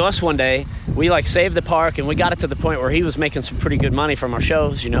came to us one day. We saved the park, and we got it to the point where he was making some pretty good money from our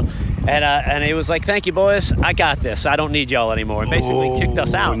shows, And he was like, "Thank you, boys. I got this. I don't need y'all anymore." And basically kicked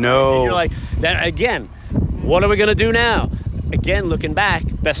us out. No. And you're like, then again, what are we gonna do now? Again, looking back,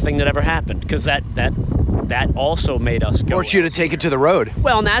 best thing that ever happened because that also made us go. Forced you to take it to the road.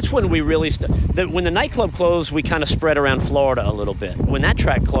 Well, and that's when we really when the nightclub closed, we kind of spread around Florida a little bit. When that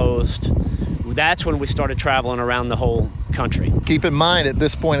track closed, that's when we started traveling around the whole country. Keep in mind, at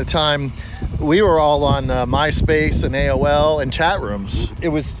this point in time, we were all on MySpace and AOL and chat rooms. It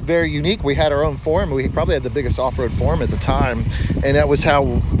was very unique. We had our own forum. We probably had the biggest off-road forum at the time, and that was how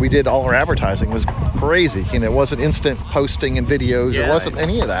we did all our advertising. It was crazy. It wasn't instant posting and videos. Yeah. It wasn't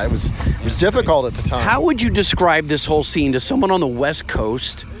any of that. It was difficult at the time. How would you describe this whole scene to someone on the West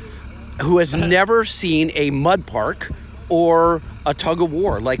Coast who has never seen a mud park or a tug of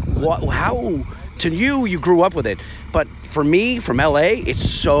war? How, to you grew up with it. But for me, from LA, it's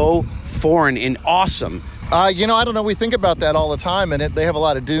so foreign and awesome. I don't know. We think about that all the time, and they have a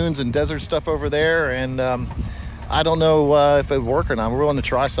lot of dunes and desert stuff over there, and I don't know if it would work or not. I'm willing to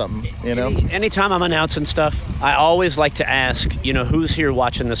try something, Anytime I'm announcing stuff, I always like to ask, who's here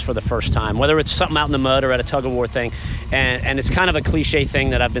watching this for the first time, whether it's something out in the mud or at a tug of war thing. And it's kind of a cliche thing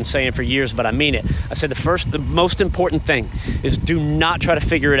that I've been saying for years, but I mean it. I said the most important thing is do not try to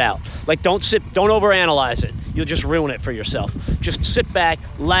figure it out. Don't overanalyze it. You'll just ruin it for yourself. Just sit back,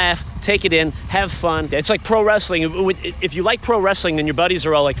 laugh, take it in, have fun. It's like pro wrestling. If you like pro wrestling, then your buddies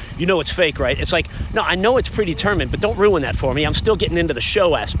are all like, it's fake, right? It's like, no, I know it's predetermined, but don't ruin that for me. I'm still getting into the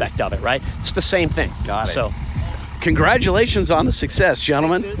show aspect of it, right? It's the same thing. Got it. So, Congratulations on the success,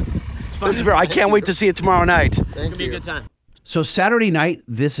 gentlemen. it's fun. I can't wait to see it tomorrow night. It's going to be a good time. So Saturday night,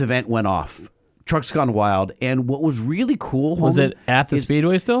 this event went off. Trucks Gone Wild. And what was really cool, Was Holman, it at the is-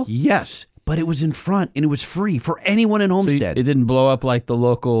 Speedway still? Yes. But it was in front, and it was free for anyone in So Homestead. it didn't blow up like the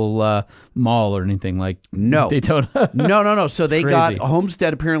local mall or anything like No. Daytona. No. So they got Crazy.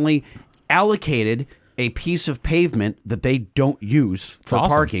 Homestead apparently allocated a piece of pavement that they don't use for Awesome.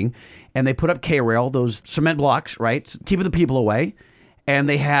 parking, and they put up K-rail, those cement blocks, right, keeping the people away. And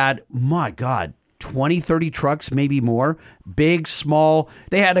they had, my God, 20, 30 trucks, maybe more, big, small.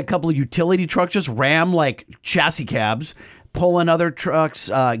 They had a couple of utility trucks, just Ram like chassis cabs, pulling other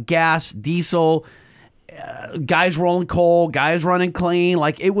trucks, gas, diesel, guys rolling coal, guys running clean.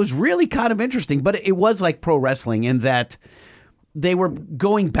 It was really kind of interesting, but it was like pro wrestling in that they were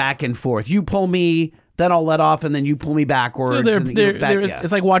going back and forth. You pull me, then I'll let off, and then you pull me backwards. So and you go back, yeah.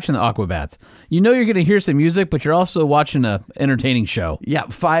 it's like watching the Aquabats. You're going to hear some music, but you're also watching a entertaining show. Yeah,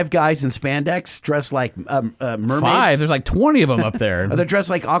 5 guys in spandex dressed like mermaids. 5? There's like 20 of them up there. They're dressed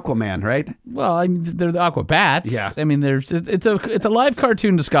like Aquaman, right? Well, they're the Aquabats. Yeah. It's a live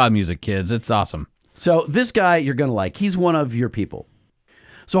cartoon to ska music, kids. It's awesome. So this guy you're going to like. He's one of your people.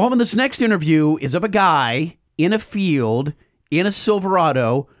 So Holman, this next interview is of a guy in a field in a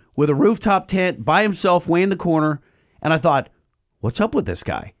Silverado with a rooftop tent by himself way in the corner. And I thought, what's up with this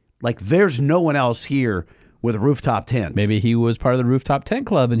guy? There's no one else here with a rooftop tent. Maybe he was part of the rooftop tent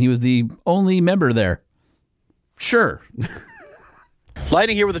club and he was the only member there. Sure.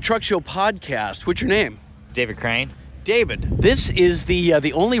 Lightning here with the Truck Show podcast. What's your name? David Crane. David. This is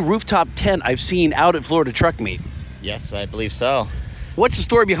the only rooftop tent I've seen out at Florida Truck Meet. Yes, I believe so. What's the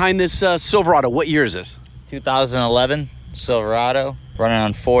story behind this Silverado? What year is this? 2011 Silverado, running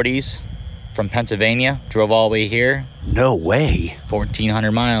on 40s from Pennsylvania. Drove all the way here. No way.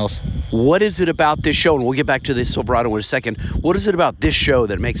 1,400 miles. What is it about this show? And we'll get back to this Silverado in a second. What is it about this show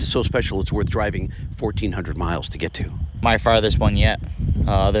that makes it so special it's worth driving 1,400 miles to get to? My farthest one yet.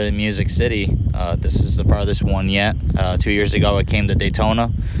 Other than Music City, this is the farthest one yet. 2 years ago, I came to Daytona,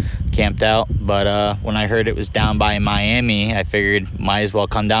 camped out. But when I heard it was down by Miami, I figured might as well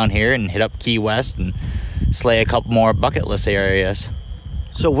come down here and hit up Key West and slay a couple more bucket list areas.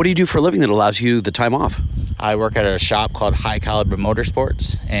 So what do you do for a living that allows you the time off? I work at a shop called High Caliber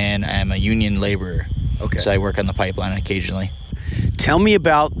Motorsports, and I'm a union laborer. Okay. So I work on the pipeline occasionally. Tell me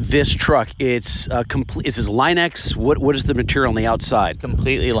about this truck. It's complete. Is this Line-X? What is the material on the outside?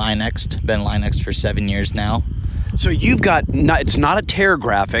 Completely Line-X'd. Been Line-X'd for 7 years now. So you've got, it's not a tear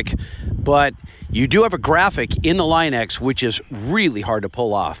graphic, but you do have a graphic in the Line-X, which is really hard to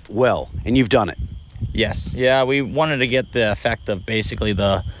pull off well, and you've done it. Yes. Yeah, we wanted to get the effect of basically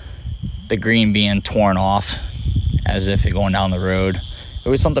the green being torn off as if it going down the road. It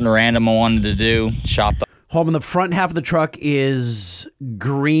was something random I wanted to do. Shop the Home in the front half of the truck is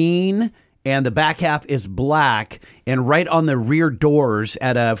green and the back half is black, and right on the rear doors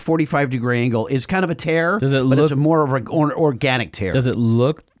at a 45-degree angle is kind of a tear, but it's more of an organic tear. Does it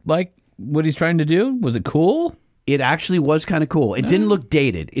look like what he's trying to do? Was it cool? It actually was kind of cool. It didn't look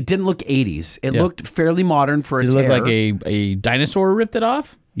dated. It didn't look 80s. It looked fairly modern for a tear. Did it look like a dinosaur ripped it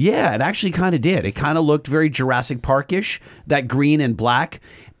off? Yeah, it actually kind of did. It kind of looked very Jurassic Park-ish, that green and black.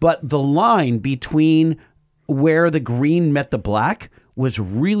 But the line between where the green met the black was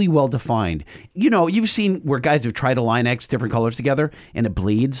really well defined. You know, you've seen where guys have tried to Line-X different colors together and it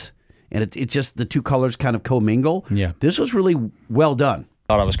bleeds and it just, the two colors kind of commingle. Yeah. This was really well done.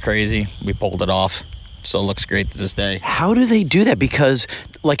 Thought I was crazy. We pulled it off. Still looks great to this day. How do they do that? Because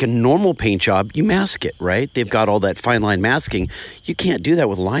like a normal paint job, you mask it, right? They've got all that fine line masking. You can't do that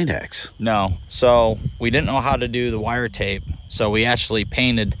with Line-X. No. So we didn't know how to do the wire tape. So we actually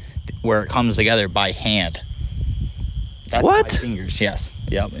painted where it comes together by hand. That's what? My fingers, yes.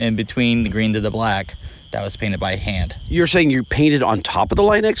 Yep. In between the green to the black, that was painted by hand. You're saying you painted on top of the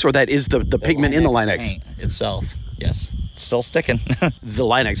Line-X, or that is the pigment in the Line-X? Paint itself, yes. It's still sticking. The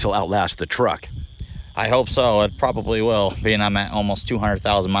Line-X will outlast the truck. I hope so. It probably will, being I'm at almost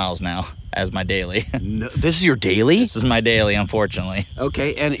 200,000 miles now as my daily. No, this is your daily? This is my daily, unfortunately.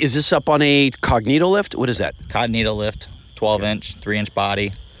 Okay, and is this up on a Cognito lift? What is that? Cognito lift, 12-inch, 3-inch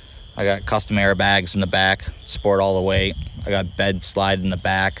body. I got custom airbags in the back, support all the weight. I got bed slide in the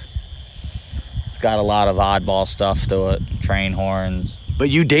back. It's got a lot of oddball stuff to it, train horns. But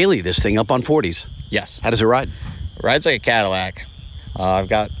you daily this thing up on 40s? Yes. How does it ride? Rides like a Cadillac. I've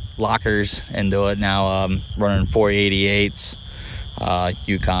got lockers into it now. Running 488s,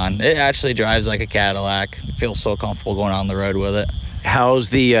 Yukon. It actually drives like a Cadillac. It feels so comfortable going on the road with it.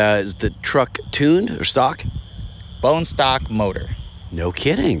 How's is the truck tuned or stock? Bone stock motor. No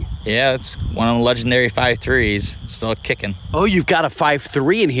kidding. Yeah, it's one of the legendary 5.3s. Still kicking. Oh, you've got a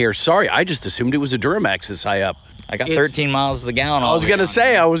 5.3 in here. Sorry, I just assumed it was a Duramax this high up. I got 13 miles to the gallon. I was going to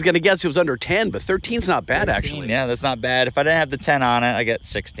say, I was going to guess it was under 10, but 13's not bad, 13, actually. Yeah, that's not bad. If I didn't have the 10 on it, I get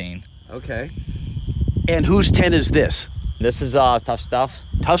 16. Okay. And whose 10 is this? This is Tough Stuff.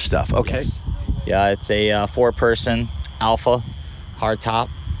 Tough Stuff, okay. Yes. Yeah, it's a 4-person Alpha hard top,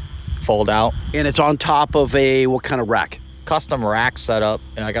 fold out. And it's on top of what kind of rack? Custom rack setup,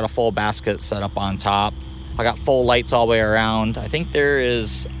 and I got a full basket set up on top. I got full lights all the way around. I think there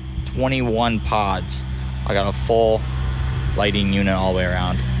is 21 pods. I got a full lighting unit all the way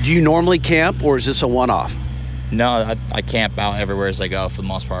around. Do you normally camp, or is this a one-off? No, I camp out everywhere as I go for the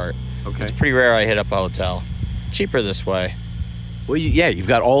most part. Okay. It's pretty rare I hit up a hotel. Cheaper this way. Well, you've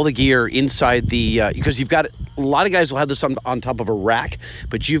got all the gear inside the, because you've got, a lot of guys will have this on top of a rack,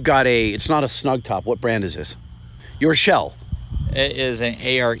 but you've got it's not a snug top. What brand is this? Your Shell. It is an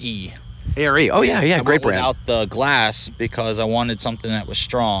ARE. ARE, oh yeah, great brand. Without the glass because I wanted something that was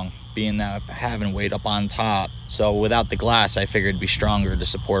strong, being that having weight up on top. So without the glass, I figured it'd be stronger to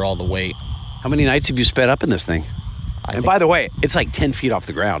support all the weight. How many nights have you spent up in this thing? And by the way, it's like 10 feet off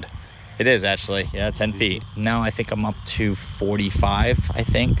the ground. It is actually, yeah, 10 feet. Now I think I'm up to 45, I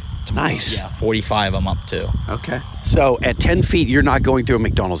think. Nice. Yeah, 45 I'm up to. Okay. So at 10 feet, you're not going through a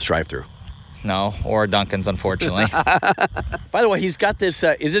McDonald's drive-thru. No, or Dunkin's, unfortunately. By the way, he's got this.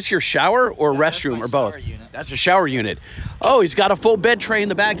 Is this your shower or restroom or both? That's a shower unit. Oh, he's got a full bed tray in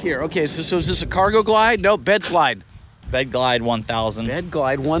the back here. Okay, so is this a cargo glide? No, bed slide. Bed Glide 1000. Bed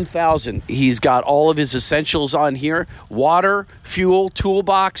Glide 1000. He's got all of his essentials on here. Water, fuel,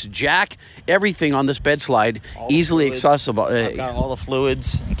 toolbox, jack, everything on this bed slide. Easily accessible. I've got all the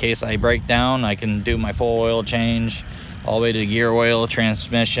fluids in case I break down. I can do my full oil change, all the way to gear oil,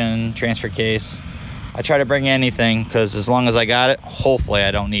 transmission, transfer case. I try to bring anything because as long as I got it, hopefully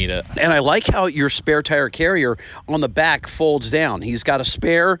I don't need it. And I like how your spare tire carrier on the back folds down. He's got a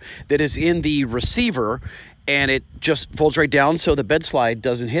spare that is in the receiver, and it just folds right down so the bed slide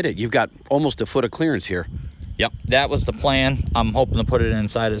doesn't hit it. You've got almost a foot of clearance here. Yep, that was the plan. I'm hoping to put it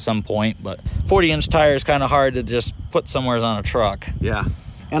inside at some point, but 40-inch tire is kind of hard to just put somewhere on a truck. Yeah.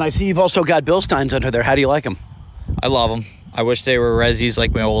 And I see you've also got Bilsteins under there. How do you like them? I love them. I wish they were Rezzies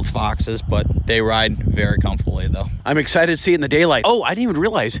like my old Foxes, but they ride very comfortably, though. I'm excited to see it in the daylight. Oh, I didn't even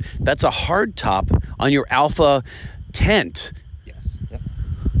realize that's a hard top on your Alpha tent. Yes. Yep.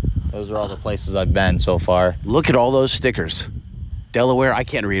 Those are all the places I've been so far. Look at all those stickers. Delaware, I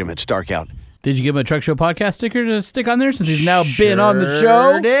can't read them. It's dark out. Did you give him a Truck Show podcast sticker to stick on there since he's now been on the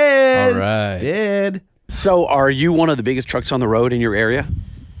show? Did. All right. Did. So are you one of the biggest trucks on the road in your area?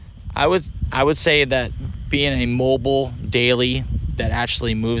 I would say that being a mobile daily that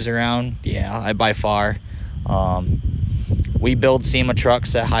actually moves around, yeah, I by far. We build SEMA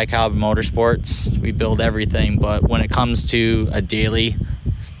trucks at High Caliber Motorsports. We build everything, but when it comes to a daily,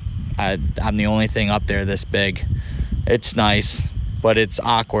 I'm the only thing up there this big. It's nice, but it's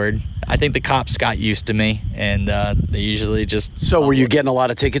awkward. I think the cops got used to me, and they usually just... So were you getting a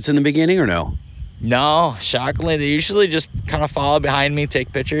lot of tickets in the beginning or no? No, shockingly, they usually just kind of follow behind me,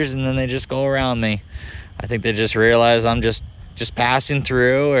 take pictures, and then they just go around me. I think they just realize I'm just passing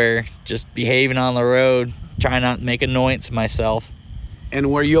through or just behaving on the road, trying not to make annoyance of myself.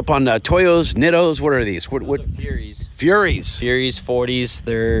 And were you up on Toyos, Nittos? What are these? What? Furies. Furies. Furies 40s.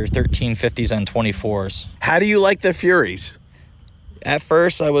 They're 1350s and 24s. How do you like the Furies? At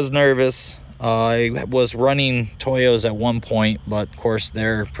first, I was nervous. I was running Toyos at one point, but of course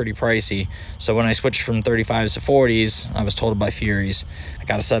they're pretty pricey. So when I switched from 35s to 40s, I was told to buy Furies. I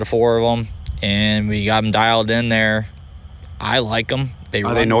got a set of 4 of them, and we got them dialed in there. I like them.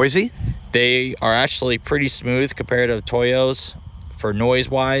 Are they noisy? They are actually pretty smooth compared to Toyos for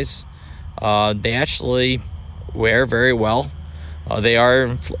noise-wise. They actually wear very well. They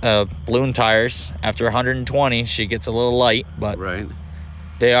are balloon tires. After 120, she gets a little light, but right.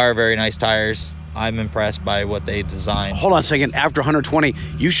 They are very nice tires. I'm impressed by what they designed. Hold on a second. After 120,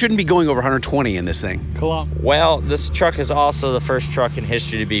 you shouldn't be going over 120 in this thing. Well, this truck is also the first truck in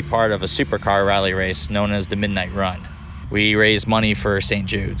history to be part of a supercar rally race known as the Midnight Run. We raise money for St.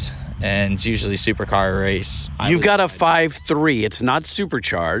 Jude's, and it's usually a supercar race. You've got a 5.3. It's not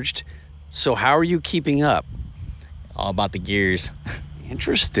supercharged. So how are you keeping up? All about the gears.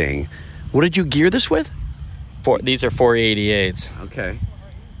 Interesting. What did you gear this with? These are 488s. Okay.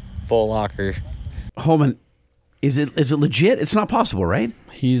 Full locker. Holman, is it legit? It's not possible, right?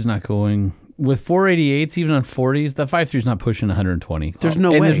 He's not going with 488s, even on 40s. The 5.3 is not pushing 120. There's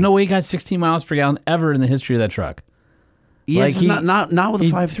no way. And there's no way he got 16 miles per gallon ever in the history of that truck. Yes, like not with a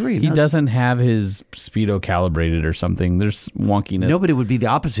 5.3. He doesn't have his speedo calibrated or something. There's wonkiness. Nobody would be the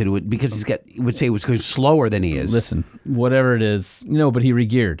opposite. It would, because he would say it was going slower than he is. Listen, whatever it is, but he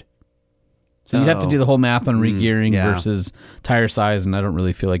regeared. So you'd have to do the whole math on regearing versus tire size, and I don't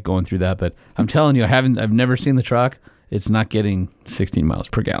really feel like going through that. But I'm telling you, I've never seen the truck. It's not getting 16 miles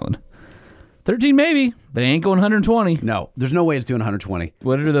per gallon. 13 maybe, but it ain't going 120. No, there's no way it's doing 120.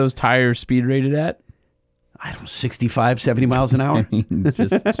 What are those tires speed rated at? I don't know, 65, 70 miles an hour. I mean,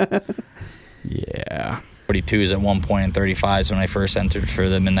 yeah. 42s at one point and 35s when I first entered for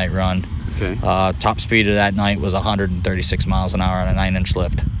the Midnight Run. Okay. Top speed of that night was 136 miles an hour on a 9-inch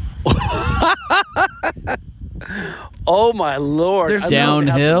lift. Oh my Lord! There's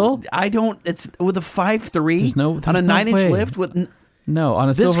downhill. It's with a 5.3 on a 9-inch lift with. No, on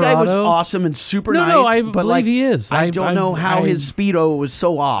a this Silverado. Guy was awesome and super nice. No, I but believe he is. I don't know how his speedo was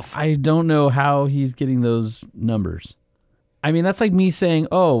so off. I don't know how he's getting those numbers. I mean, that's like me saying,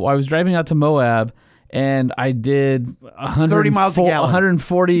 "Oh, I was driving out to Moab and I did 30 miles a gallon,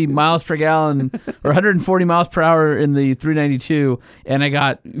 140 miles per gallon, or 140 miles per hour in the 392, and I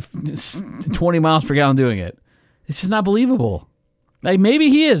got 20 miles per gallon doing it." It's just not believable. Like maybe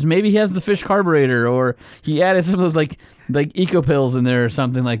he is. Maybe he has the fish carburetor, or he added some of those like eco pills in there or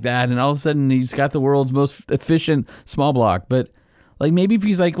something like that, and all of a sudden he's got the world's most efficient small block. But Like maybe if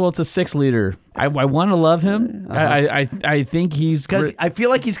he's like, well, it's a 6-liter. I want to love him. I think he's because I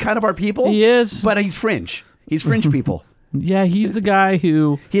feel like he's kind of our people. He is, but he's fringe. He's fringe people. Yeah, he's the guy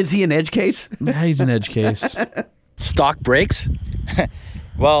who is he an edge case? Yeah, he's an edge case. Stock brakes.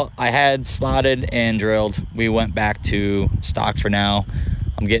 Well, I had slotted and drilled. We went back to stock for now.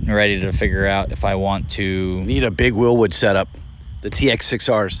 I'm getting ready to figure out if I want to need a big Willwood setup, the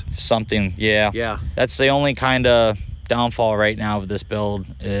TX6Rs. Something, yeah. Yeah. That's the only kind of downfall right now of this build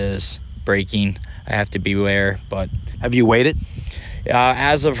is braking. I have to beware, but have you weighed it?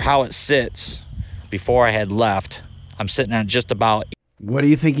 As of how it sits, before I had left, I'm sitting at just about. What do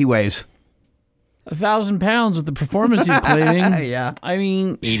you think he weighs? 1,000 pounds with the performance he's claiming. Yeah. I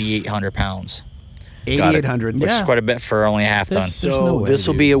mean, 8,800 pounds. 8,800. Which is quite a bit for only a half ton. So this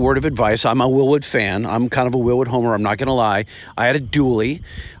will be a word of advice. I'm a Willwood fan. I'm kind of a Willwood homer. I'm not going to lie. I had a dually.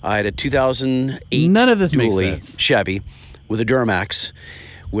 I had a 2008 None of this makes dually sense. Chevy with a Duramax,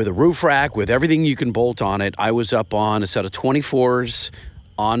 with a roof rack, with everything you can bolt on it. I was up on a set of 24s,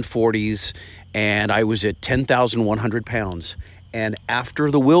 on 40s, and I was at 10,100 pounds. And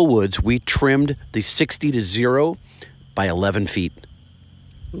after the Willwoods, we trimmed the 60 to 0 by 11 feet.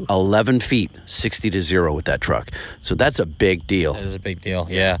 11 feet, 60 to 0 with that truck. So that's a big deal. That is a big deal,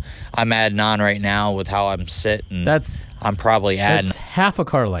 yeah. I'm adding on right now with how I'm sitting. That's I'm probably adding. That's half a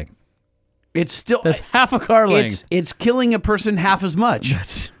car length. It's still That's half a car length. It's killing a person half as much.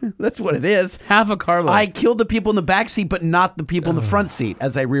 That's what it is. Half a car length. I killed the people in the back seat, but not the people in the front seat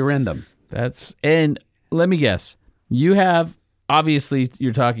as I rear end them. And let me guess. You have, obviously,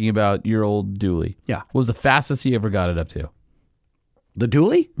 you're talking about your old dually. Yeah. What was the fastest you ever got it up to? The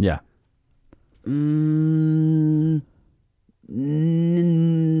dually? Yeah. Low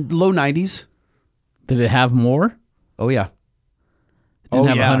 90s. Did it have more? Oh, yeah. It didn't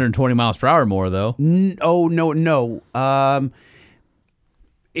have 120 miles per hour more, though. No.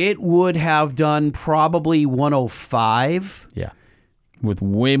 It would have done probably 105. Yeah. With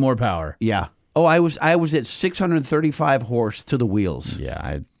way more power. Yeah. Oh, I was at 635 horse to the wheels.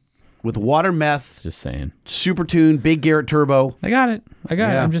 Yeah, with water meth. Just saying. Super tuned, big Garrett turbo. I got it.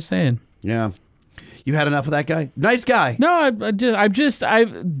 I'm just saying. Yeah. You had enough of that guy? Nice guy. No, I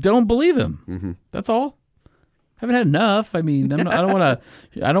don't believe him. Mm-hmm. That's all. Haven't had enough. I mean, I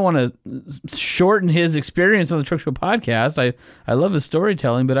don't want to shorten his experience on the Truck Show podcast. I love his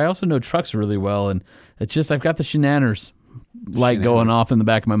storytelling, but I also know trucks really well, and it's just I've got the shenanigans light going off in the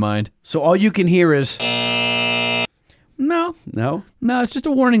back of my mind. So all you can hear is no, it's just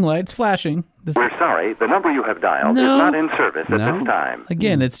a warning light. It's flashing. We're sorry, the number you have dialed is not in service at this time.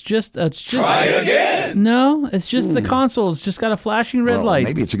 Again, it's just Try again. No, it's just the console. It's just got a flashing red light.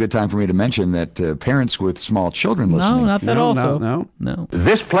 Maybe it's a good time for me to mention that parents with small children listening. No, not that also. No.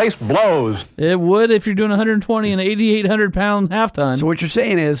 This place blows. It would if you're doing 120 and 8,800 pound half ton. So what you're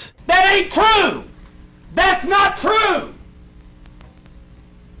saying is that ain't true. That's not true.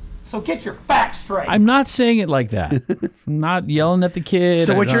 So get your facts straight. I'm not saying it like that. I'm not yelling at the kid.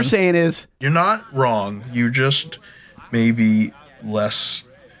 So what you're saying is you're not wrong. You just maybe less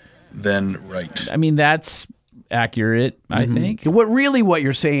than right. I mean, that's accurate, I think. What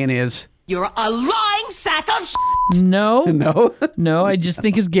you're saying is You're a lying sack of shit. No. No, I just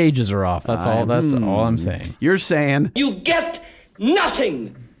think his gauges are off. That's all. That's all I'm saying. You're saying You get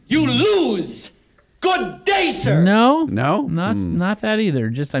nothing. You lose. Good day, sir. No, not that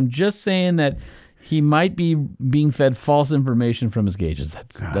either. I'm just saying that he might be being fed false information from his gauges.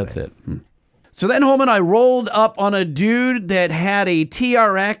 That's it. So then Holman and I rolled up on a dude that had a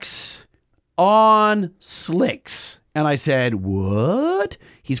TRX on slicks. And I said, what?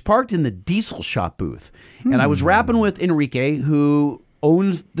 He's parked in the diesel shop booth. And I was rapping with Enrique, who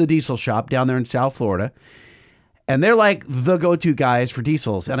owns the diesel shop down there in South Florida. And they're like the go-to guys for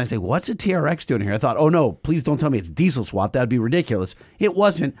diesels. And I say, what's a TRX doing here? I thought, oh no, please don't tell me it's diesel swap. That'd be ridiculous. It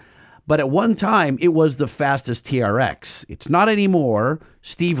wasn't. But at one time, it was the fastest TRX. It's not anymore.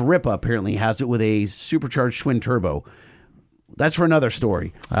 Steve Ripa apparently has it with a supercharged twin turbo. That's for another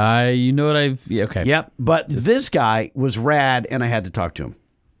story. Okay. Yep. But this guy was rad, and I had to talk to him.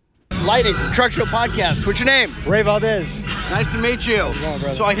 Lightning from Truck Show Podcast. What's your name? Ray Valdez. Nice to meet you.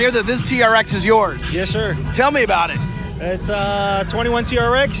 Brother. So I hear that this TRX is yours. Yes, sir. Tell me about it. It's 21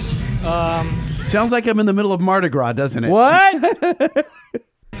 TRX. Sounds like I'm in the middle of Mardi Gras, doesn't it? What?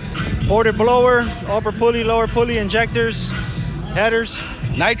 Border blower, upper pulley, lower pulley, injectors, headers.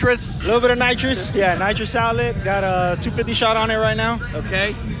 Nitrous? A little bit of nitrous. Yeah, nitrous outlet. Got a 250 shot on it right now.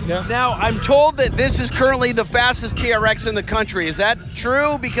 Okay. Yeah. Now, I'm told that this is currently the fastest TRX in the country. Is that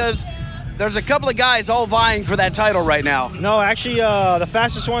true? Because there's a couple of guys all vying for that title right now. No, actually, the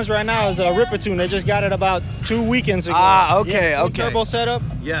fastest ones right now is Rippertune. They just got it about 2 weekends ago. Okay, yeah, okay. Turbo setup.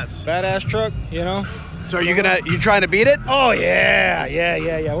 Yes. Badass truck, you know. So are you trying to beat it? Oh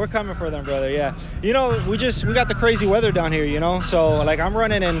yeah. We're coming for them, brother. Yeah. You know, we got the crazy weather down here, you know. So like I'm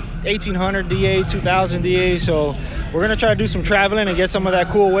running in 1800 DA, 2000 DA. So we're gonna try to do some traveling and get some of that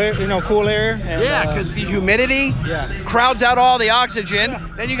cool air, cool air. And, yeah, because the humidity crowds out all the oxygen.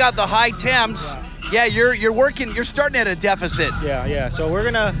 Then you got the high temps. Yeah, you're working. You're starting at a deficit. Yeah. So we're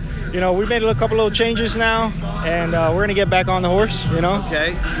gonna, we made a couple little changes now, and we're gonna get back on the horse.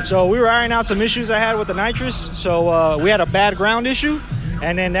 Okay. So we were ironing out some issues I had with the nitrous. So we had a bad ground issue,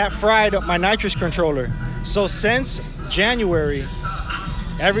 and then that fried up my nitrous controller. So since January,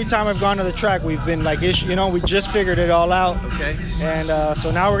 every time I've gone to the track, we've been like, we just figured it all out. Okay. And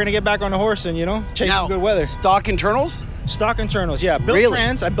so now we're gonna get back on the horse and chase some good weather. Stock internals. Stock internals, yeah. Built really?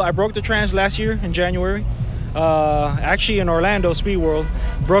 trans. I broke the trans last year in January. Actually in Orlando Speed World.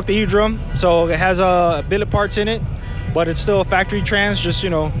 Broke the E-drum, so it has billet parts in it, but it's still a factory trans, just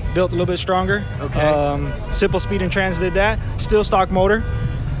built a little bit stronger. Okay. Simple Speed and Trans did that. Still stock motor.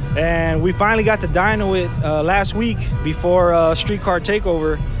 And we finally got to dyno it last week before Streetcar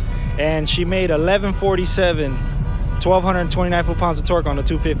Takeover, and she made 1147. 1,229 foot-pounds of torque on the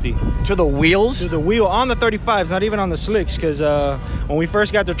 250. To the wheels? To the wheel on the 35s, not even on the slicks, because when we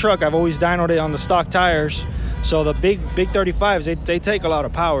first got the truck, I've always dynoed it on the stock tires. So the big 35s, they take a lot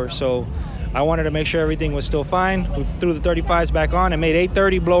of power. So I wanted to make sure everything was still fine. We threw the 35s back on and made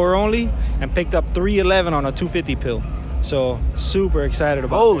 830 blower only and picked up 311 on a 250 pill. So super excited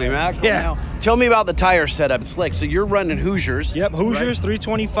about Holy that. mackerel. Yeah. Now, tell me about the tire setup. It's slick. So you're running Hoosiers. Yep, Hoosiers, right?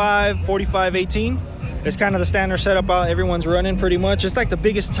 325, 45, 18. It's kind of the standard setup everyone's running pretty much. It's like the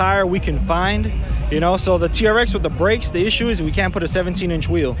biggest tire we can find, So the TRX with the brakes, the issue is we can't put a 17-inch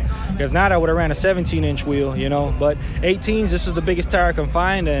wheel. Because not I would have ran a 17-inch wheel, But 18s, this is the biggest tire I can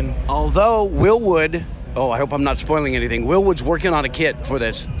find. And although Willwood, I hope I'm not spoiling anything. Willwood's working on a kit for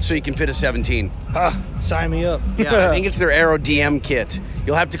this so you can fit a 17. Sign me up. Yeah, I think it's their Aero DM kit.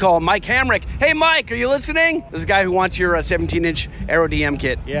 You'll have to call Mike Hamrick. Hey, Mike, are you listening? This is a guy who wants your 17-inch Aero DM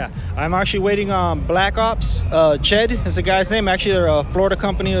kit. Yeah, I'm actually waiting on Black Ops. Ched is the guy's name. Actually, they're a Florida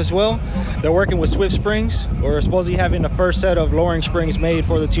company as well. They're working with Swift Springs. We're supposedly having the first set of lowering springs made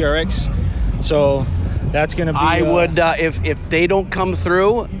for the TRX. So that's going to be... I would, if they don't come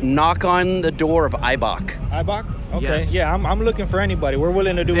through, knock on the door of IBOC. IBOC? Okay. Yes. Yeah, I'm looking for anybody. We're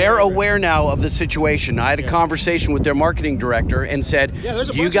willing to do. They're aware now of the situation. I had a conversation with their marketing director and said,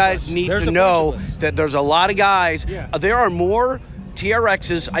 you guys need to know that there's a lot of guys. Yeah. There are more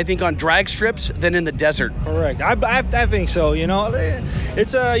TRXs, I think, on drag strips than in the desert. Correct. I think so.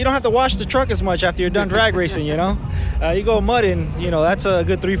 It's you don't have to wash the truck as much after you're done drag racing. You go mudding. That's a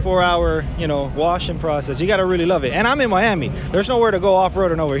good 3-4 hour washing process. You got to really love it. And I'm in Miami. There's nowhere to go off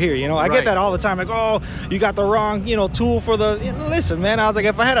roading over here. I get that all the time. Like, oh, you got the wrong tool for the. Listen, man. I was like,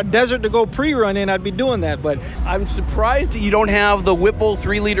 if I had a desert to go pre-run in, I'd be doing that. But I'm surprised that you don't have the Whipple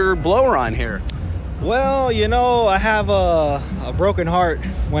 3-liter blower on here. Well, I have a broken heart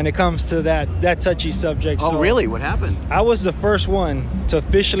when it comes to that touchy subject. Oh, really? What happened? I was the first one to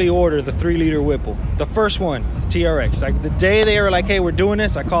officially order the 3-liter Whipple. The first one, TRX. Like the day they were like, hey, we're doing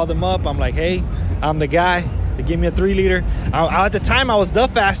this, I called them up. I'm like, hey, I'm the guy. They give me a 3-liter. At the time, I was the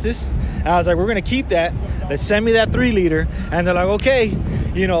fastest. And I was like, we're going to keep that. Let's send me that 3-liter. And they're like, okay,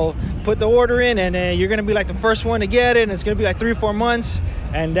 put the order in, and you're going to be like the first one to get it, and it's going to be like 3 or 4 months.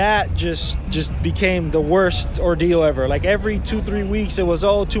 And that just became the worst ordeal ever. Like every 2-3 weeks, it was,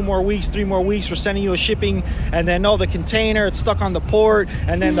 2 more weeks, 3 more weeks, we're sending you a shipping. And then, the container, it's stuck on the port,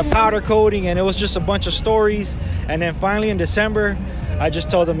 and then the powder coating, and it was just a bunch of stories. And then finally in December, I just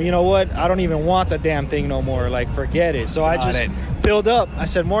told them, you know what? I don't even want the damn thing no more. Like, forget it. So I just filled up. I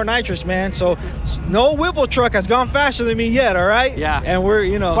said, more nitrous, man. So no Whipple truck has gone faster than me yet, all right? Yeah. And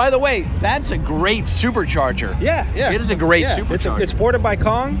we're, By the way, that's a great supercharger. Yeah. It is a great supercharger. It's ported by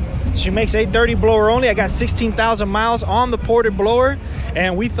Kong. She makes 830 blower only. I got 16,000 miles on the ported blower.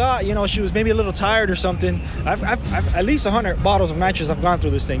 And we thought, she was maybe a little tired or something. I've at least 100 bottles of nitrous I've gone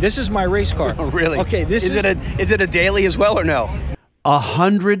through this thing. This is my race car. Oh, really? Okay, is it a daily as well or no?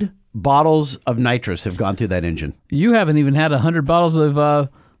 100 bottles of nitrous have gone through that engine. You haven't even had 100 bottles of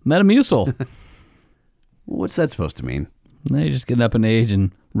Metamucil. What's that supposed to mean? You're just getting up in age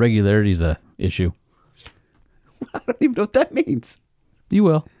and regularity's a issue. I don't even know what that means. You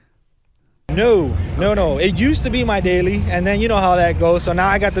will. No. It used to be my daily, and then you know how that goes. So now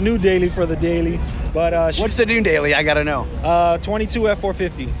I got the new daily for the daily. But what's the new daily? I gotta know. 22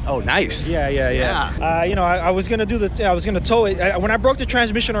 F450. Oh, nice. Yeah. I was gonna I was gonna tow it. When I broke the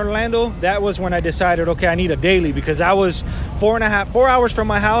transmission in Orlando, that was when I decided, okay, I need a daily, because I was 4 hours from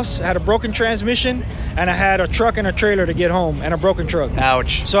my house. I had a broken transmission, and I had a truck and a trailer to get home, and a broken truck.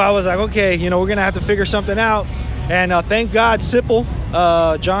 Ouch. So I was like, okay, we're gonna have to figure something out. And thank God, Sipple,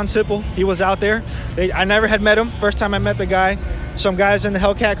 John Sipple, he was out there. I never had met him. First time I met the guy. Some guys in the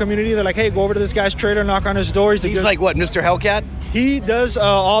Hellcat community, they're like, hey, go over to this guy's trailer, knock on his door. He's like what, Mr. Hellcat? He does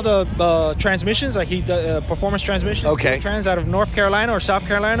all the transmissions, like he does performance transmissions. Okay. Trans out of North Carolina or South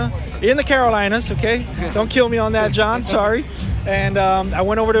Carolina. In the Carolinas, okay? Don't kill me on that, John. Sorry. And I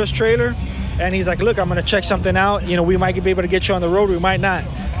went over to his trailer, and he's like, look, I'm going to check something out. We might be able to get you on the road. We might not.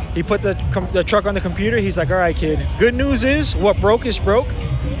 He put the truck on the computer. He's like, all right, kid. Good news is what broke is broke,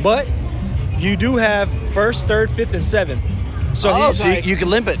 but you do have 1st, 3rd, 5th, and 7th. So, you can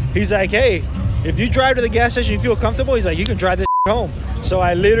limp it. He's like, hey, if you drive to the gas station, you feel comfortable. He's like, you can drive this home. So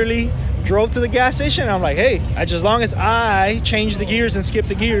I literally drove to the gas station. And I'm like, hey, as long as I change the gears and skip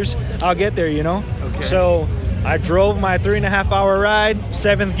the gears, I'll get there, Okay. So I drove my 3.5-hour ride,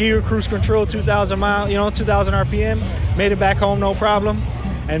 7th gear, cruise control, 2,000 miles, 2,000 RPM, made it back home, no problem.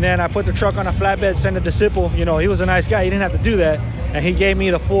 And then I put the truck on a flatbed, sent it to Sipple. He was a nice guy. He didn't have to do that. And he gave me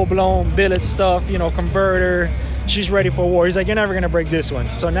the full-blown billet stuff, converter. She's ready for war. He's like, you're never going to break this one.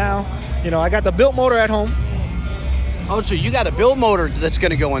 So now, I got the built motor at home. Oh, so you got a built motor that's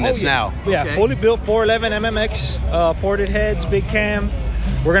going to go in this now. Yeah, okay. Fully built 411 MMX, ported heads, big cam.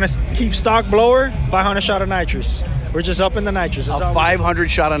 We're going to keep stock blower, 500 shot of nitrous. We're just upping the nitrous. A 500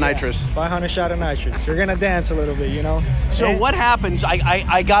 shot of nitrous. 500 shot of nitrous. You're going to dance a little bit, So what happens?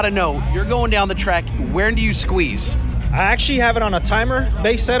 I got to know. You're going down the track. Where do you squeeze? I actually have it on a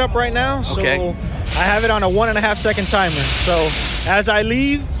timer-based setup right now. So I have it on a 1.5 second timer. So as I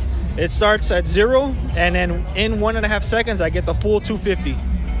leave, it starts at 0, and then in 1.5 seconds, I get the full 250.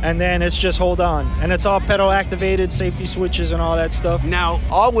 And then it's just hold on. And it's all pedal activated, safety switches and all that stuff. Now,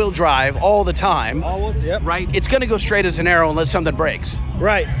 all-wheel drive all the time. All-wheel, yep. Right? It's going to go straight as an arrow unless something breaks.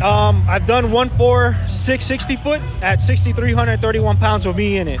 Right. I've done 1.4 660 foot at 6,331 pounds with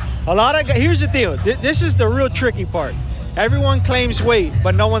me in it. Here's the deal. This is the real tricky part. Everyone claims weight,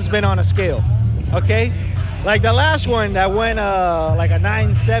 but no one's been on a scale. Okay? Like the last one that went like a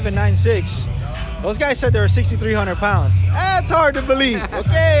 9.7, 9.6. Those guys said they were 6,300 pounds. That's hard to believe,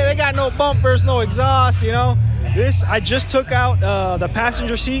 okay? They got no bumpers, no exhaust, This, I just took out the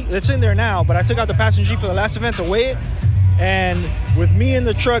passenger seat. It's in there now, but I took out the passenger seat for the last event to weigh it. And with me in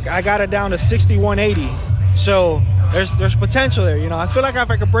the truck, I got it down to 6,180. So there's potential there, I feel like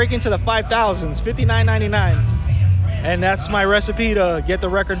if I could break into the 5,000s, 59.99. And that's my recipe to get the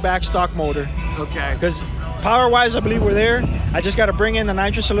record back stock motor. Okay. Because power-wise, I believe we're there. I just got to bring in the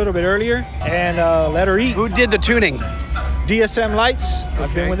nitrous a little bit earlier and let her eat. Who did the tuning? DSM Lights.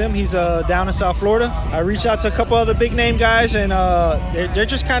 I've been with him. He's down in South Florida. I reached out to a couple other big-name guys, and they're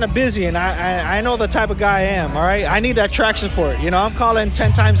just kind of busy, and I know the type of guy I am, all right? I need that track support. I'm calling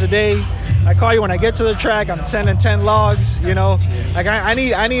 10 times a day. I call you when I get to the track. I'm sending 10 logs, Like, I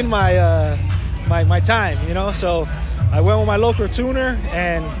need my time, So I went with my local tuner,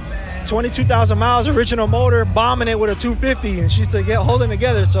 and 22,000 miles, original motor, bombing it with a 250, and she's holding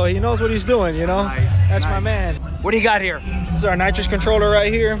together, so he knows what he's doing, Nice, That's my man. What do you got here? This is our nitrous controller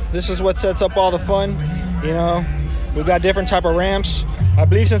right here. This is what sets up all the fun, We've got different type of ramps. I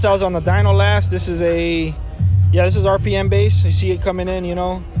believe since I was on the dyno last, this is RPM base. You see it coming in,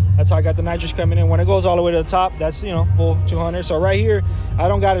 That's how I got the nitrous coming in. When it goes all the way to the top, that's, full 200. So right here, I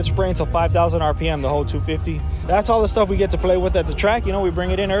don't got it spraying until 5,000 RPM, the whole 250. That's all the stuff we get to play with at the track. We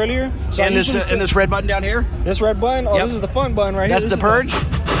bring it in earlier. So and this red button down here? This red button? Oh, This is the fun button right here. That's the purge?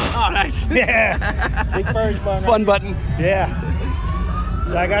 Oh, nice. Yeah. Big purge button. Fun button. Yeah.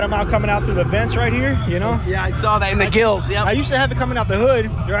 So I got them out coming out through the vents right here, Yeah, I saw that in the gills. Yep. I used to have it coming out the hood,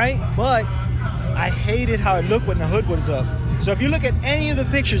 right? But I hated how it looked when the hood was up. So if you look at any of the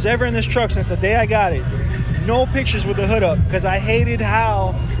pictures ever in this truck since the day I got it, no pictures with the hood up, because I hated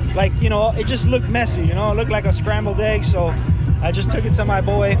how, it just looked messy, It looked like a scrambled egg. So I just took it to my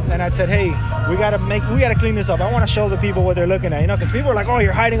boy and I said, hey, we gotta clean this up. I want to show the people what they're looking at, because people are like, oh,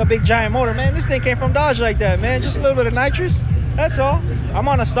 you're hiding a big giant motor. Man, this thing came from Dodge like that, man. Just a little bit of nitrous. That's all. I'm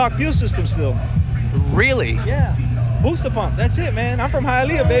on a stock fuel system still. Really? Yeah. Booster pump. That's it, man. I'm from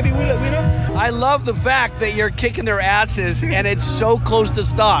Hialeah, baby. We know. I love the fact that you're kicking their asses and it's so close to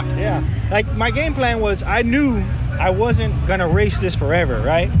stock. Yeah. Like, my game plan was I knew I wasn't going to race this forever,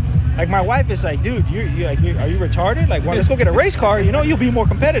 right? Like my wife is like, dude, are you retarded? Like, well, let's go get a race car. You know, you'll be more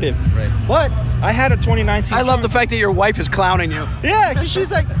competitive. Right. But I had a 2019. I love the fact that your wife is clowning you. Yeah, because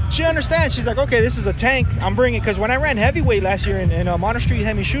she's like, she understands. She's like, okay, this is a tank. I'm bringing, because when I ran heavyweight last year in Modern Street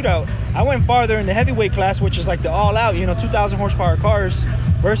Hemi Shootout, I went farther in the heavyweight class, which is like the all-out, 2,000 horsepower cars,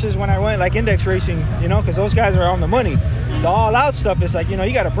 versus when I went like index racing, because those guys are on the money. The all-out stuff is like, you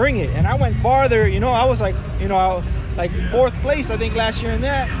got to bring it. And I went farther. I was like, like 4th place, I think, last year in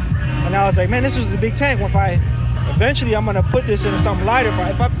that. And I was like, man, this was the big tank. Eventually I'm gonna put this into something lighter.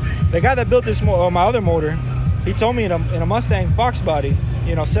 The guy that built this my other motor, he told me in a Mustang Fox body,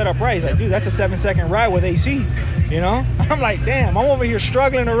 set up right. He's like, dude, that's a 7-second ride with AC. I'm like, damn, I'm over here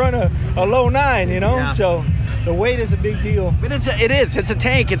struggling to run a low 9. Yeah. So the weight is a big deal. But it's a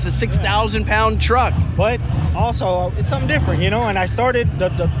tank. It's a 6,000 pound truck. But also it's something different, And I started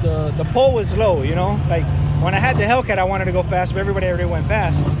the pole was low, like. When I had the Hellcat, I wanted to go fast, but everybody already went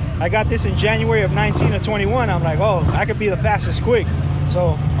fast. I got this in January of 19 or 21. I'm like, oh, I could be the fastest quick.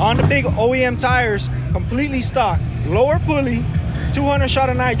 So on the big OEM tires, completely stock, lower pulley, 200 shot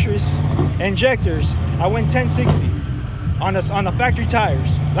of nitrous, injectors, I went 1060 on the factory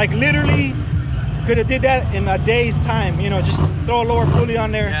tires. Like literally could have did that in a day's time, just throw a lower pulley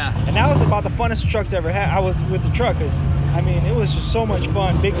on there. Yeah. And that was about the funnest trucks I ever had. I was with the truck because, it was just so much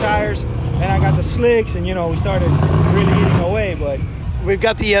fun. Big tires. And I got the slicks, and we started really eating away. But we've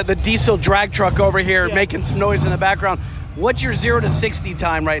got the diesel drag truck over here making some noise in the background. What's your 0 to 60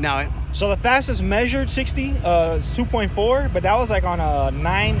 time right now? So the fastest measured 60 is 2.4, but that was like on a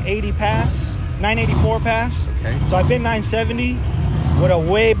 984 pass. Okay. So I've been 970 with a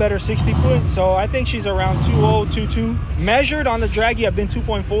way better 60 foot. So I think she's around 2.0, 2.2. Measured on the draggy, I've been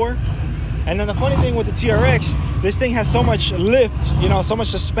 2.4. And then the funny thing with the TRX, this thing has so much lift, so much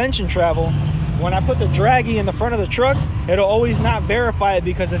suspension travel. When I put the draggy in the front of the truck, it'll always not verify it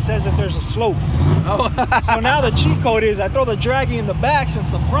because it says that there's a slope. Oh. So now the cheat code is I throw the draggy in the back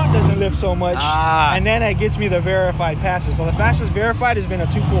since the front doesn't lift so much, and then it gets me the verified passes. So the fastest verified has been a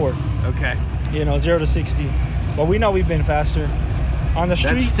 2.4. Okay. 0 to 60. But we know we've been faster. On the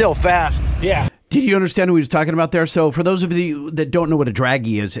street. That's still fast. Yeah. Did you understand what he was talking about there? So for those of you that don't know what a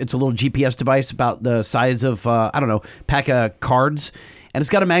draggy is, it's a little GPS device about the size of, pack of cards. And it's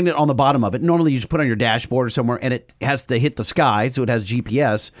got a magnet on the bottom of it. Normally you just put it on your dashboard or somewhere, and it has to hit the sky, so it has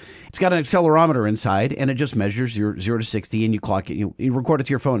GPS. It's got an accelerometer inside, and it just measures your 0 to 60, and you clock it, you record it to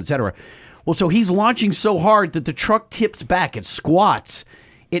your phone, etc. Well, so he's launching so hard that the truck tips back. It squats.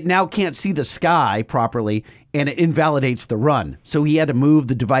 It now can't see the sky properly, and it invalidates the run. So he had to move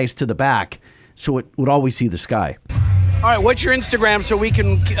the device to the back so it would always see the sky. All right, what's your Instagram so we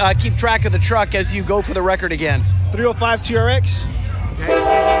can keep track of the truck as you go for the record again? 305 TRX. Okay.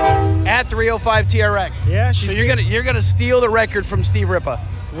 At 305 TRX. Yeah, so you're gonna steal the record from Steve Ripa.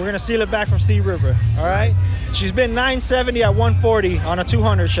 We're gonna steal it back from Steve Ripa. All right. She's been 970 at 140 on a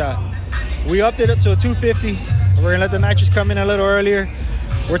 200 shot. We upped it up to a 250. We're gonna let the nitrous come in a little earlier.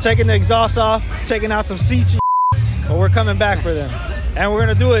 We're taking the exhaust off, taking out some seats, but we're coming back for them. And we're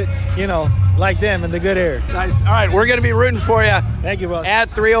going to do it, like them in the good air. Nice. All right, we're going to be rooting for you. Thank you, boss. At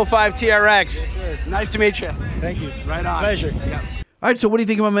 305 TRX. Sure. Nice to meet you. Thank you. Right on. Pleasure. Yeah. All right, so what do you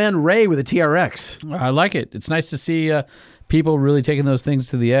think of my man Ray with a TRX? I like it. It's nice to see people really taking those things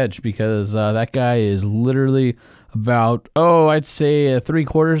to the edge because that guy is literally about, I'd say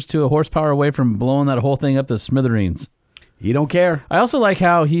 3/4 to a horsepower away from blowing that whole thing up to smithereens. You don't care. I also like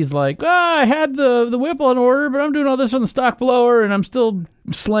how he's like, I had the Whipple in order, but I'm doing all this on the stock blower, and I'm still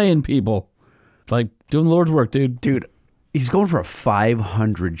slaying people. It's like doing the Lord's work, dude. Dude, he's going for a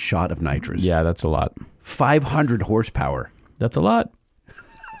 500 shot of nitrous. Yeah, that's a lot. 500 horsepower. That's a lot.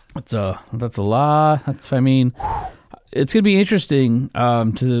 That's a lot. It's going to be interesting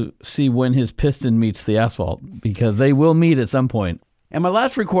to see when his piston meets the asphalt, because they will meet at some point. And my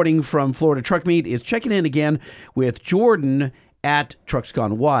last recording from Florida Truck Meet is checking in again with Jordan at Trucks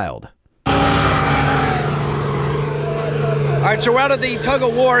Gone Wild. All right, so we're out at the tug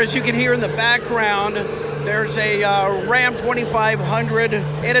of war. As you can hear in the background, there's a Ram 2500,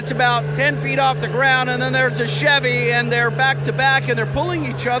 and it's about 10 feet off the ground, and then there's a Chevy, and they're back to back, and they're pulling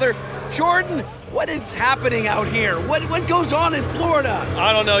each other. Jordan, what is happening out here? What goes on in Florida?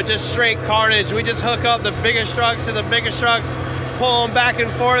 I don't know, just straight carnage. We just hook up the biggest trucks to the biggest trucks, pull them back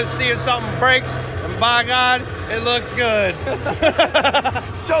and forth, see if something breaks, and by God, it looks good.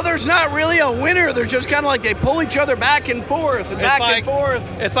 So there's not really a winner. They're just kind of like they pull each other back and forth and and forth.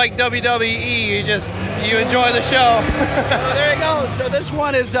 It's like WWE. You enjoy the show. Oh, there you go. So this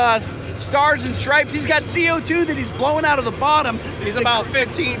one is Stars and Stripes. He's got CO2 that he's blowing out of the bottom. He's about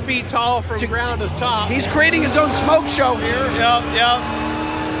 15 feet tall from ground to top. He's creating his own smoke show here. Yep.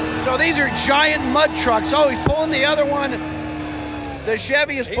 So these are giant mud trucks. Oh, he's pulling the other one. The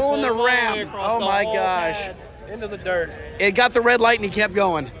Chevy is pulling the Ram. Oh my gosh. Into the dirt. It got the red light and he kept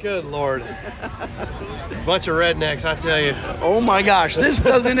going. Good Lord. Bunch of rednecks, I tell you. Oh my gosh, this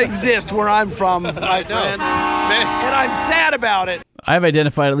doesn't exist where I'm from, my friend. And I'm sad about it. I've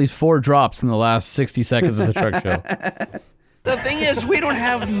identified at least 4 drops in the last 60 seconds of the truck show. The thing is, we don't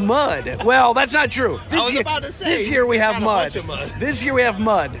have mud. Well, that's not true. This year we have mud. This year we have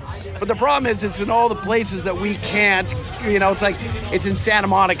mud. But the problem is, it's in all the places that we can't. You know, it's like it's in Santa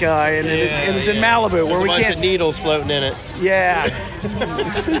Monica and it's in Malibu where we can't. There's a bunch of needles floating in it. Yeah.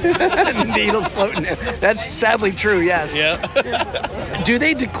 Needles floating in it. That's sadly true, yes. Yeah. Do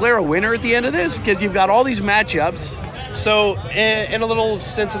they declare a winner at the end of this? Because you've got all these matchups. So, in a little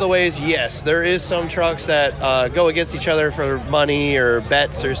sense of the ways, yes, there is some trucks that go against each other for money or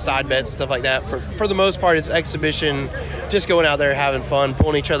bets or side bets, stuff like that. For the most part, it's exhibition, just going out there having fun,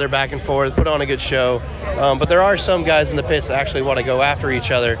 pulling each other back and forth, put on a good show. But there are some guys in the pits that actually want to go after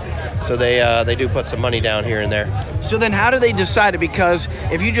each other, so they do put some money down here and there. So then how do they decide it? Because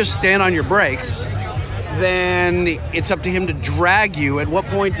if you just stand on your brakes, then it's up to him to drag you. At what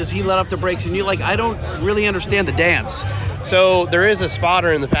point does he let off the brakes? And you're like, I don't really understand the dance. So there is a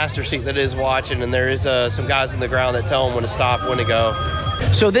spotter in the passenger seat that is watching, and there is some guys on the ground that tell him when to stop, when to go.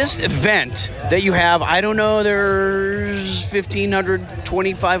 So this event that you have, I don't know, there's 1,500,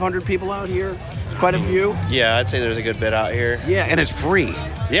 2,500 people out here. Quite a few. Yeah, I'd say there's a good bit out here. Yeah, and it's free.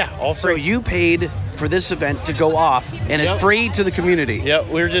 Yeah, all free. So you paid for this event to go off, and it's free to the community. Yep,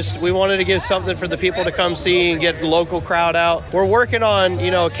 we wanted to give something for the people to come see and get the local crowd out. We're working on,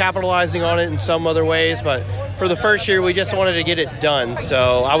 capitalizing on it in some other ways, but for the first year, we just wanted to get it done.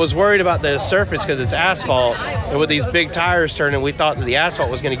 So I was worried about the surface because it's asphalt, and with these big tires turning, we thought that the asphalt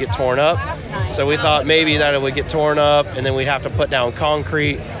was going to get torn up. So we thought maybe that it would get torn up, and then we'd have to put down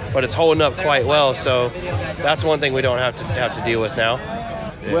concrete, but it's holding up quite well. So that's one thing we don't have to deal with now.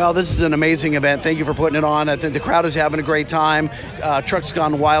 Well, this is an amazing event. Thank you for putting it on. I think the crowd is having a great time. Trucks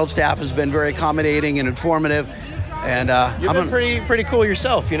Gone Wild staff has been very accommodating and informative. And you've been pretty cool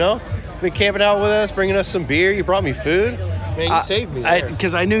yourself, Been camping out with us, bringing us some beer. You brought me food. Man, you saved me there.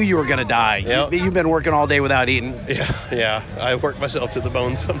 Because I knew you were going to die. Yep. You've been working all day without eating. Yeah. I work myself to the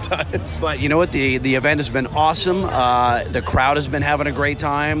bone sometimes. But you know what? The event has been awesome. The crowd has been having a great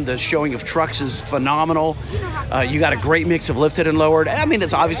time. The showing of trucks is phenomenal. You got a great mix of lifted and lowered. I mean,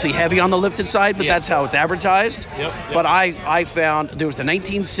 it's obviously heavy on the lifted side, but that's how it's advertised. Yep. But I found there was a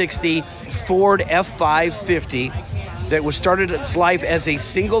 1960 Ford F550 that was started its life as a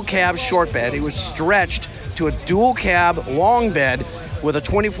single cab short bed. It was stretched to a dual cab long bed with a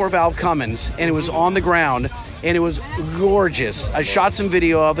 24 valve Cummins, and it was on the ground, and it was gorgeous. I shot some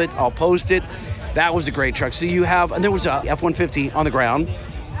video of it. I'll post it. That was a great truck. So and there was a F-150 on the ground.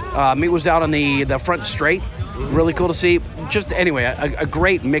 It was out on the front straight. Really cool to see. Just anyway, a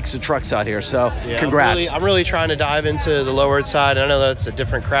great mix of trucks out here. So congrats. I'm really trying to dive into the lowered side. I know that's a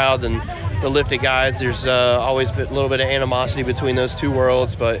different crowd than the lifted guys. There's always a little bit of animosity between those two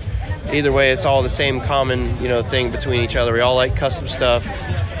worlds, but either way, it's all the same common, thing between each other. We all like custom stuff.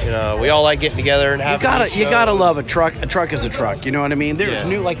 We all like getting together and having You gotta love a truck. A truck is a truck. You know what I mean? There's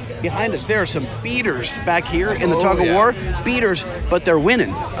new, like behind us, there are some beaters back here in the tug of war. Beaters, but they're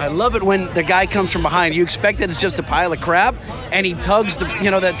winning. I love it when the guy comes from behind. You expect that it's just a pile of crap, and he tugs that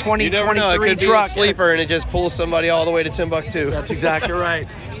 2023 it could truck. Be a sleeper, and it just pulls somebody all the way to Timbuktu. That's exactly right.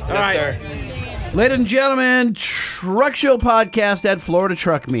 Yes, sir. Ladies and gentlemen, Truck Show Podcast at Florida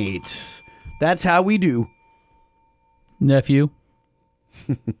Truck Meet. That's how we do. Nephew.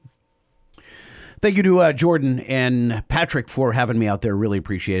 Thank you to Jordan and Patrick for having me out there. Really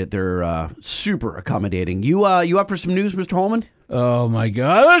appreciate it. They're super accommodating. You up for some news, Mr. Holman? Oh, my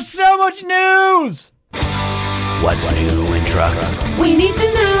God. There's so much news. What's new in trucks? We need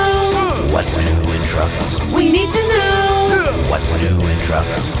to know. What's new in trucks? We need to know. What's new in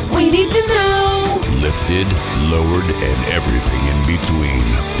trucks? We need to know. Lifted, lowered, and everything in between.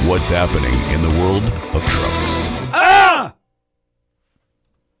 What's happening in the world of trucks? Ah!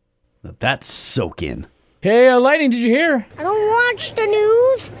 Let that soak in. Hey, Lightning, did you hear? I don't watch the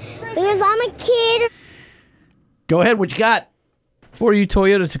news because I'm a kid. Go ahead, what you got? For you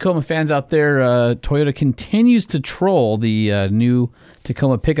Toyota Tacoma fans out there, Toyota continues to troll the new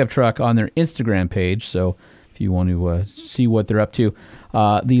Tacoma pickup truck on their Instagram page. So if you want to see what they're up to,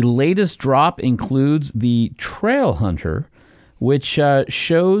 the latest drop includes the Trail Hunter, which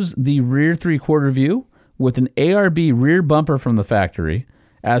shows the rear three-quarter view with an ARB rear bumper from the factory,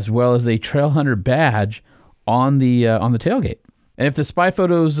 as well as a Trail Hunter badge on the tailgate. And if the spy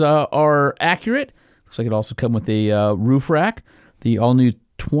photos are accurate, looks like it also come with a roof rack. The all-new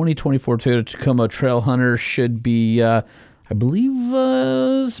 2024 Toyota Tacoma Trail Hunter should be, I believe,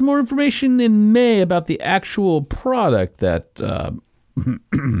 some more information in May about the actual product that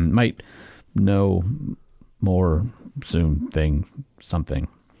might know more soon something.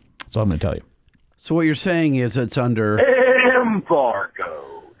 That's all I'm going to tell you. So what you're saying is it's under embargo.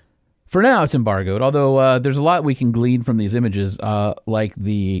 For now, it's embargoed, although there's a lot we can glean from these images, like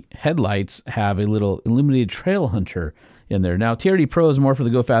the headlights have a little illuminated Trail Hunter in there. Now, TRD Pro is more for the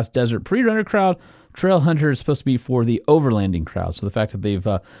Go Fast Desert Pre-Runner crowd. Trail Hunter is supposed to be for the overlanding crowd. So the fact that they've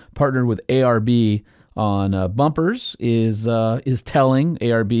partnered with ARB on bumpers is telling.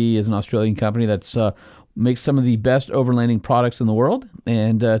 ARB is an Australian company that's makes some of the best overlanding products in the world,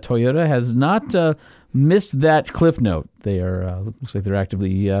 and Toyota has not missed that cliff note. They are looks like they're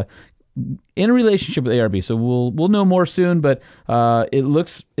actively in a relationship with ARB. So we'll know more soon, but it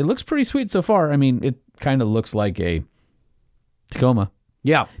looks pretty sweet so far. I mean, it kind of looks like a Tacoma.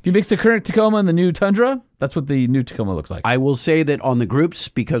 Yeah. If you mix the current Tacoma and the new Tundra, that's what the new Tacoma looks like. I will say that on the groups,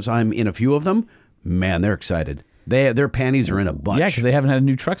 because I'm in a few of them, man, they're excited. Their panties are in a bunch. Yeah, because they haven't had a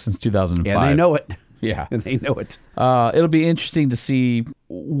new truck since 2005. Yeah, they know it. Yeah. And they know it. It'll be interesting to see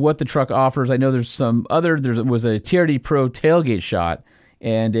what the truck offers. I know there was a TRD Pro tailgate shot,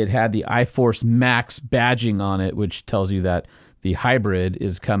 and it had the iForce Max badging on it, which tells you that the hybrid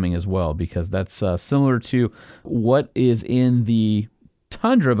is coming as well, because that's similar to what is in the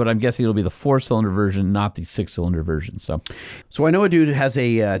Tundra, but I'm guessing it'll be the 4-cylinder version, not the 6-cylinder version. So I know a dude who has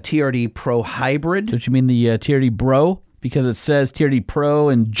a TRD Pro hybrid. Don't you mean the TRD Bro? Because it says TRD Pro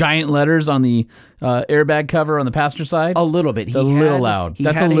in giant letters on the airbag cover on the passenger side? A little bit. It's a little loud.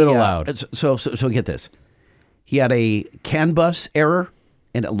 That's a little loud. So get this. He had a CAN bus error,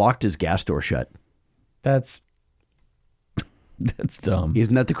 and it locked his gas door shut. That's dumb.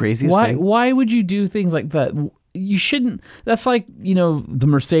 Isn't that the craziest thing? Why would you do things like that? You shouldn't. That's like, the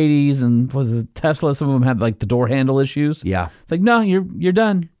Mercedes and was it Tesla? Some of them had like the door handle issues. Yeah. It's like, no, you're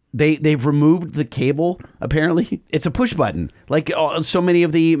done. They've removed the cable, apparently. It's a push button. Like so many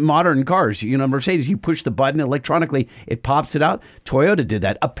of the modern cars, Mercedes, you push the button electronically, it pops it out. Toyota did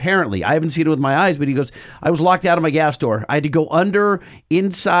that, apparently. I haven't seen it with my eyes, but he goes, I was locked out of my gas door. I had to go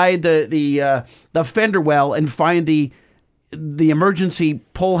inside the fender well and find the emergency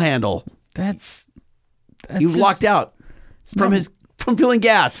pull handle. That's he was locked out from filling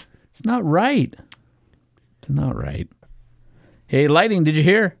gas. It's not right. It's not right. Hey, Lightning, did you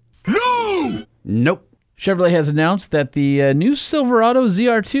hear? No! Nope. Chevrolet has announced that the new Silverado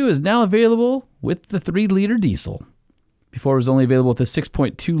ZR2 is now available with the 3-liter diesel. Before it was only available with the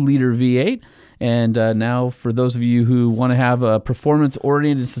 6.2-liter V8. And now for those of you who want to have a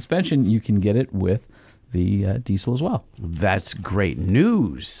performance-oriented suspension, you can get it with the diesel as well. That's great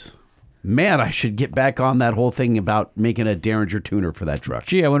news. Man, I should get back on that whole thing about making a Derringer tuner for that truck.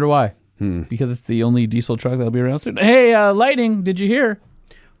 Gee, I wonder why. Because it's the only diesel truck that'll be around soon. Hey, Lightning, did you hear?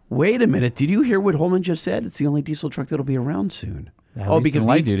 Wait a minute. Did you hear what Holman just said? It's the only diesel truck that'll be around soon. Because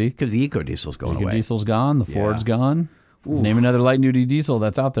light duty. Because the Eco Diesel's going away. The Diesel's gone. The Ford's gone. Ooh. Name another light duty diesel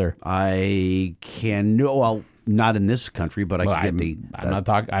that's out there. I can know. Well, not in this country, but I can get I'm not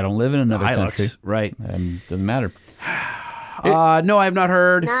talking. I don't live in another country. Right. Doesn't matter. No, I have not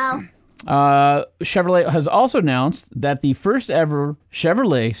heard. No. Chevrolet has also announced that the first ever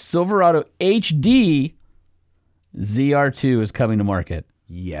Chevrolet Silverado HD ZR2 is coming to market.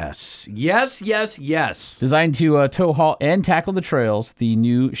 Yes. Designed to tow, haul, and tackle the trails, the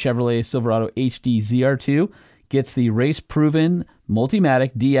new Chevrolet Silverado HD ZR2 gets the race-proven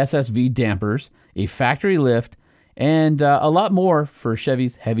Multimatic DSSV dampers, a factory lift, and a lot more for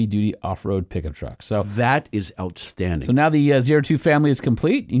Chevy's heavy-duty off-road pickup truck. So that is outstanding. So now the ZR2 family is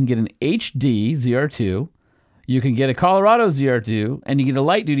complete. You can get an HD ZR2, you can get a Colorado ZR2, and you get a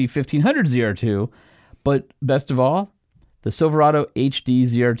light-duty 1500 ZR2. But best of all, the Silverado HD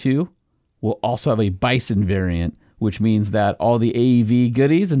ZR2 will also have a Bison variant, which means that all the AEV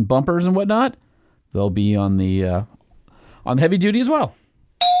goodies and bumpers and whatnot, they'll be on the heavy-duty as well.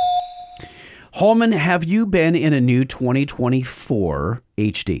 Holman, have you been in a new 2024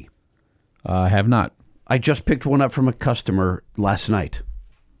 HD? I have not. I just picked one up from a customer last night.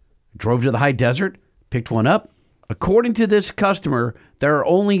 Drove to the high desert, picked one up. According to this customer, there are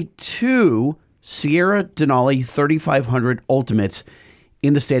only 2 Sierra Denali 3500 Ultimates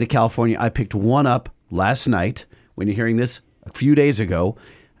in the state of California. I picked one up last night, when you're hearing this, a few days ago,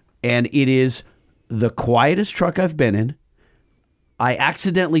 and it is the quietest truck I've been in. I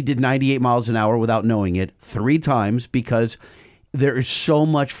accidentally did 98 miles an hour without knowing it 3 times because there is so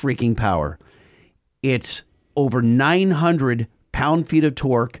much freaking power. It's over 900 pound-feet of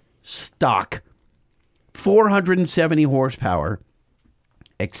torque, stock, 470 horsepower,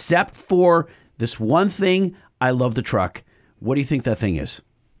 except for this one thing. I love the truck. What do you think that thing is?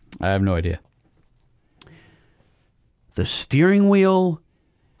 I have no idea. The steering wheel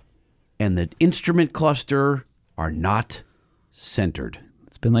and the instrument cluster are not centered.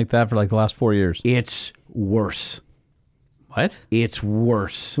 It's been like that for like the last 4 years. It's worse. What? It's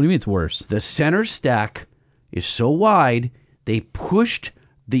worse. What do you mean it's worse? The center stack is so wide, they pushed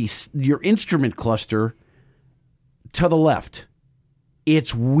your instrument cluster to the left.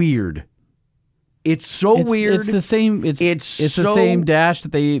 It's weird. It's so weird. It's the same. It's the same dash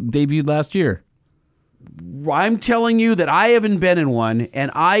that they debuted last year. I'm telling you that I haven't been in one,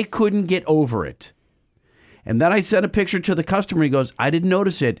 and I couldn't get over it. And then I sent a picture to the customer. He goes, "I didn't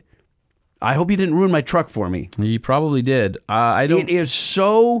notice it. I hope you didn't ruin my truck for me." You probably did. I don't. It is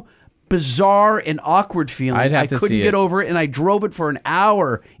so bizarre and awkward feeling. I couldn't get over it, and I drove it for an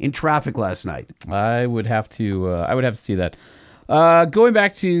hour in traffic last night. I would have to see that. Going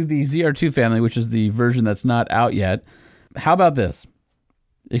back to the ZR2 family, which is the version that's not out yet. How about this?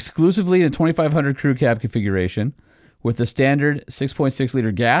 Exclusively in a 2500 crew cab configuration with the standard 6.6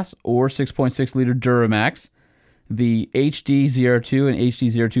 liter gas or 6.6 liter Duramax, the HD ZR2 and HD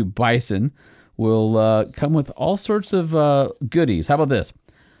ZR2 Bison will come with all sorts of goodies. How about this?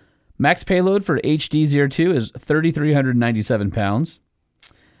 Max payload for HD ZR2 is 3,397 pounds.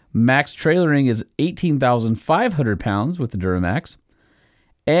 Max trailering is 18,500 pounds with the Duramax.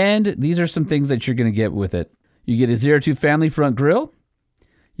 And these are some things that you're going to get with it. You get a ZR2 family front grille.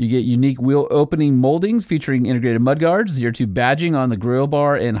 You get unique wheel opening moldings featuring integrated mudguards, ZR2 badging on the grille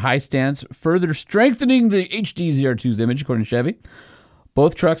bar and high stance, further strengthening the HD ZR2's image, according to Chevy.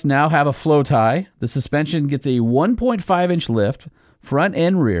 Both trucks now have a flow tie. The suspension gets a 1.5-inch lift, front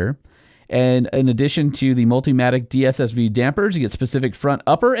and rear. And in addition to the Multimatic DSSV dampers, you get specific front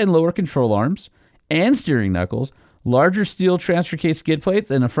upper and lower control arms and steering knuckles, larger steel transfer case skid plates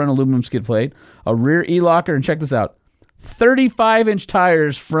and a front aluminum skid plate, a rear E-locker, and check this out, 35-inch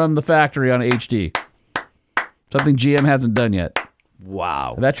tires from the factory on HD. Something GM hasn't done yet.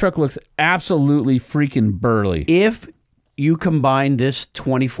 Wow. That truck looks absolutely freaking burly. If you combine this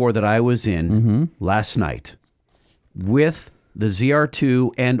 24 that I was in last night with the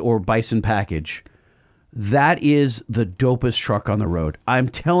ZR2 and or Bison package, that is the dopest truck on the road. I'm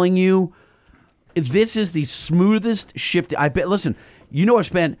telling you, this is the smoothest shift. I bet. Listen, you know I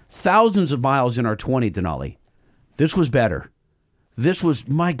spent thousands of miles in our 20 Denali. This was better. This was,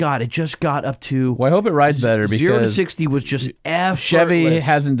 my God, it just got up to... Well, I hope it rides better because 0 to 60 was just effortless. Chevy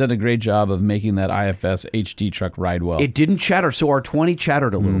hasn't done a great job of making that IFS HD truck ride well. It didn't chatter, so our 20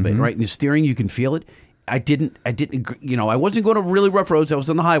 chattered a little bit, right? In the steering, you can feel it. I didn't, I wasn't going to really rough roads. I was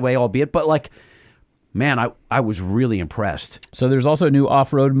on the highway, albeit, but like, man, I was really impressed. So there's also a new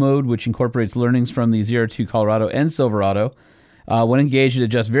off-road mode, which incorporates learnings from the ZR2 Colorado and Silverado. When engaged, it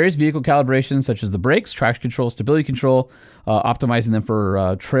adjusts various vehicle calibrations, such as the brakes, traction control, stability control, optimizing them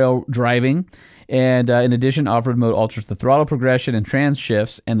for trail driving. And in addition, off-road mode alters the throttle progression and trans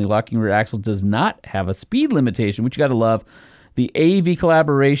shifts, and the locking rear axle does not have a speed limitation, which you got to love. The AEV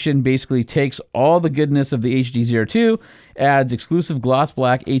collaboration basically takes all the goodness of the HD ZR2, adds exclusive gloss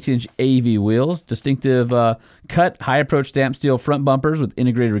black 18-inch AEV wheels, distinctive cut high approach stamp steel front bumpers with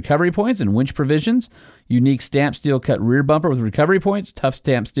integrated recovery points and winch provisions, unique stamp steel cut rear bumper with recovery points, tough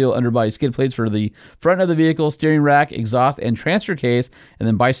stamp steel underbody skid plates for the front of the vehicle, steering rack, exhaust, and transfer case. And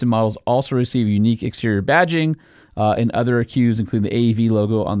then Bison models also receive unique exterior badging and other cues, including the AEV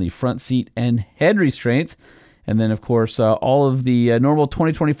logo on the front seat and head restraints. And then, of course, all of the normal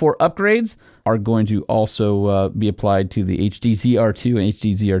 2024 upgrades are going to also be applied to the HD ZR2 and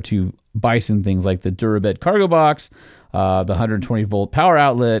HD ZR2 Bison, things like the Durabed cargo box, the 120-volt power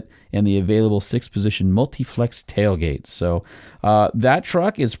outlet, and the available 6-position multi-flex tailgate. So that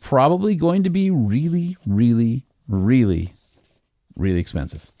truck is probably going to be really, really, really, really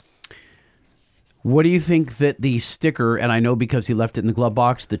expensive. What do you think that the sticker, and I know because he left it in the glove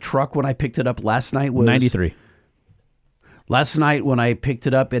box, the truck when I picked it up last night was... 93. Last night when I picked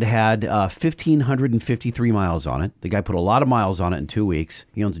it up, it had 1,553 miles on it. The guy put a lot of miles on it in 2 weeks.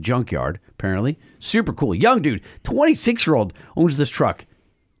 He owns a junkyard, apparently. Super cool. Young dude, 26-year-old, owns this truck.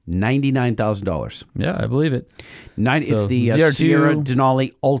 $99,000. Yeah, I believe it. It's the ZR2, Sierra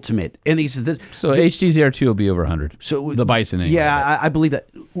Denali Ultimate. And he says so HD ZR2 will be over 100. So the Bison. Anyway. Yeah, I believe that.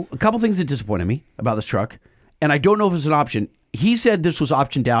 A couple things that disappointed me about this truck, and I don't know if it's an option. He said this was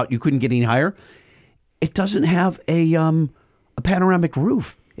optioned out. You couldn't get any higher. It doesn't have a panoramic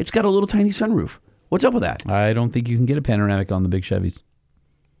roof. It's got a little tiny sunroof. What's up with that? I don't think you can get a panoramic on the big Chevys.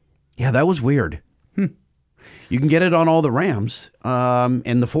 Yeah, that was weird. You can get it on all the Rams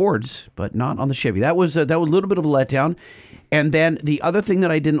and the Fords, but not on the Chevy. That was a little bit of a letdown. And then the other thing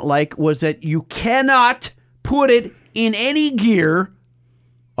that I didn't like was that you cannot put it in any gear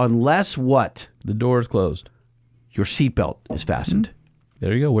unless what? The door is closed. Your seatbelt is fastened.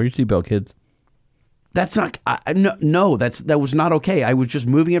 There you go. Wear your seatbelt, kids. That's not, that was not okay. I was just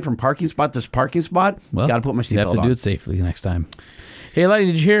moving it from parking spot to parking spot. Well, got to put my seatbelt on. You have to do it safely next time. Hey, Lighty,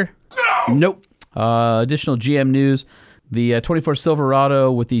 did you hear? Nope. Additional GM news. The 24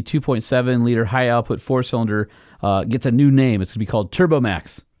 Silverado with the 2.7 liter high output 4-cylinder gets a new name. It's going to be called Turbo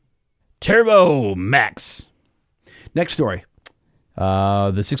Max. Turbo Max. Next story.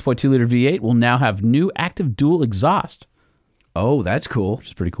 The 6.2 liter V8 will now have new active dual exhaust. Oh, that's cool. Which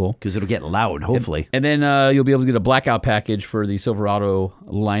is pretty cool. Because it'll get loud, hopefully. And then you'll be able to get a blackout package for the Silverado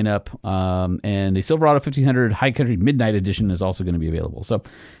lineup. And the Silverado 1500 High Country Midnight Edition is also going to be available. So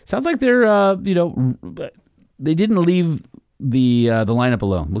sounds like they're, they didn't leave the lineup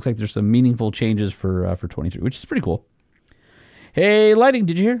alone. Looks like there's some meaningful changes for 23, which is pretty cool. Hey, Lighting,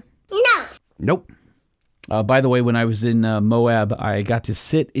 did you hear? No. Nope. By the way, when I was in Moab, I got to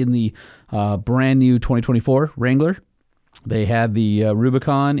sit in the brand new 2024 Wrangler. They had the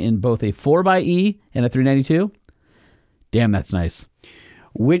Rubicon in both a 4xe and a 392. Damn, that's nice.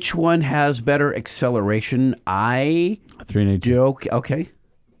 Which one has better acceleration? 392. Okay.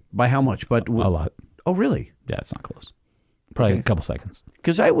 By how much? But a lot. Oh, really? Yeah, it's not close. Probably a couple seconds.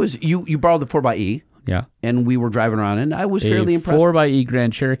 Because you borrowed the 4xe. Yeah. And we were driving around, and I was fairly impressed. 4xe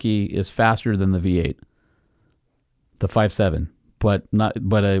Grand Cherokee is faster than the V8, the 5.7,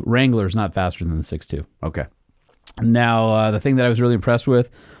 but a Wrangler is not faster than the 6.2. Okay. Now, the thing that I was really impressed with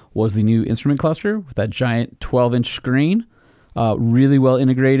was the new instrument cluster with that giant 12-inch screen. Really well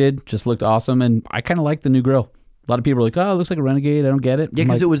integrated, just looked awesome, and I kind of like the new grill. A lot of people are like, "Oh, it looks like a Renegade." I don't get it. Yeah,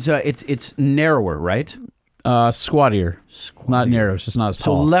 because it was it's narrower, right? Squattier, not narrow. It's just not as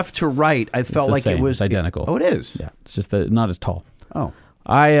tall. So left to right, I felt like same. it was It's identical. Oh, it is. Yeah, it's just not as tall. Oh,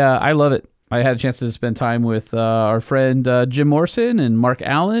 I love it. I had a chance to spend time with our friend Jim Morrison and Mark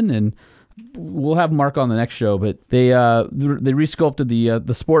Allen, and we'll have Mark on the next show. But they resculpted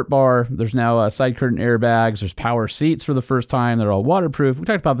the sport bar. There's now side curtain airbags. There's power seats for the first time. They're all waterproof. We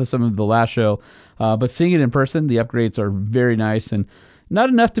talked about this some of the last show, but seeing it in person, the upgrades are very nice and not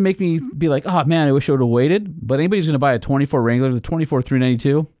enough to make me be like, oh man, I wish I would have waited. But anybody's going to buy a 24 Wrangler, the 24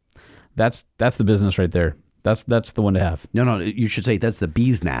 392, that's the business right there. That's the one to have. No, you should say that's the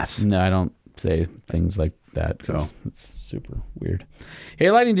bee's nest. No, I don't say things like that because it's super weird.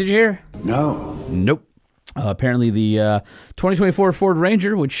 Hey, Lightning, did you hear? No. Nope. Apparently, the 2024 Ford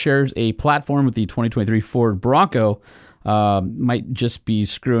Ranger, which shares a platform with the 2023 Ford Bronco, might just be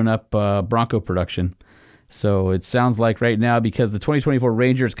screwing up Bronco production. So it sounds like right now, because the 2024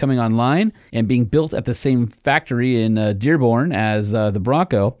 Ranger is coming online and being built at the same factory in Dearborn as the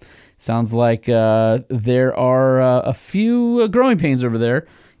Bronco, sounds like there are a few growing pains over there,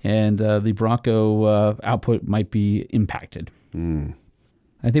 and the Bronco output might be impacted.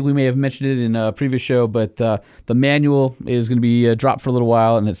 I think we may have mentioned it in a previous show, but the manual is going to be dropped for a little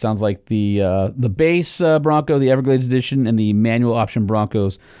while, and it sounds like the base Bronco, the Everglades edition, and the manual option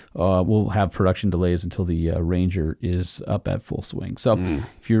Broncos will have production delays until the Ranger is up at full swing. So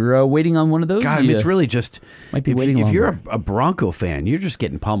if you're waiting on one of those, God, it's really just might be waiting. If you're a Bronco fan, you're just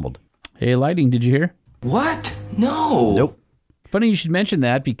getting pummeled. Hey, Lighting, did you hear? What? No. Nope. Funny you should mention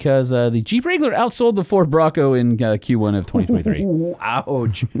that because the Jeep Wrangler outsold the Ford Bronco in Q1 of 2023. Ooh,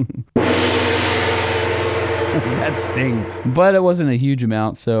 ouch. That stings. But it wasn't a huge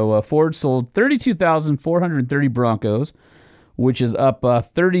amount. So Ford sold 32,430 Broncos, which is up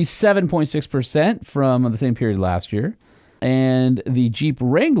 37.6% from the same period last year. And the Jeep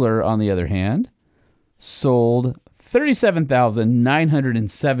Wrangler, on the other hand, sold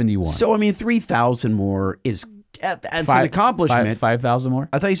 37,971. So, 3,000 more is... That's an accomplishment. 5,000 more?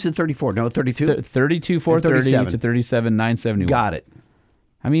 I thought you said 34. No, 32? 32,430 to 37,971. Got it.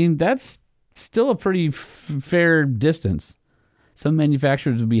 That's still a pretty fair distance. Some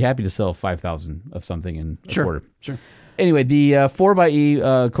manufacturers would be happy to sell 5,000 of something in a quarter. Sure. Anyway, the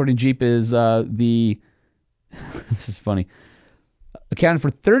 4xe, according to Jeep, is this is funny, accounted for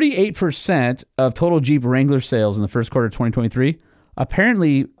 38% of total Jeep Wrangler sales in the first quarter of 2023.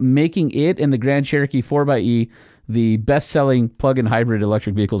 Apparently making it and the Grand Cherokee 4xe the best-selling plug-in hybrid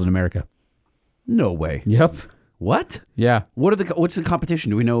electric vehicles in America. No way. Yep. What? Yeah. What's the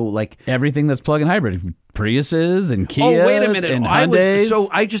competition? Do we know, everything that's plug-in hybrid? Priuses and Kias. Oh, wait a minute. And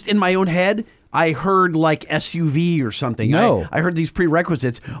I just, in my own head, I heard SUV or something. No. I heard these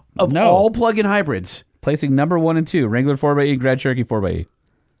prerequisites of all plug-in hybrids. Placing number 1 and 2, Wrangler 4xe, Grand Cherokee 4xe.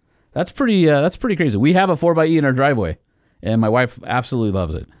 That's pretty crazy. We have a 4xe in our driveway. And my wife absolutely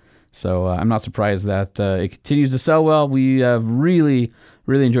loves it. So I'm not surprised that it continues to sell well. We have really,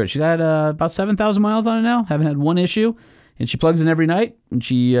 really enjoyed it. She's had about 7,000 miles on it now. Haven't had one issue. And she plugs in every night. And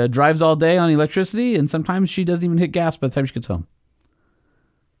she drives all day on electricity. And sometimes she doesn't even hit gas by the time she gets home.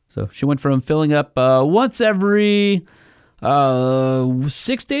 So she went from filling up once every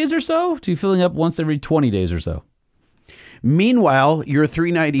 6 days or so to filling up once every 20 days or so. Meanwhile, your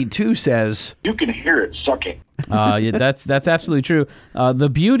 392 says... You can hear it sucking. Yeah, that's absolutely true. The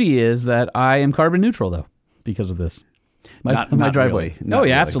beauty is that I am carbon neutral, though, because of this. My driveway. Really. Not yeah,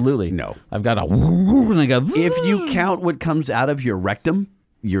 really. absolutely. No. I've got a... And I go... If you count what comes out of your rectum,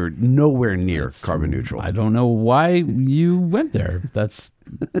 you're nowhere near carbon neutral. I don't know why you went there. That's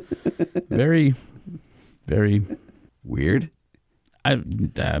very, very... Weird.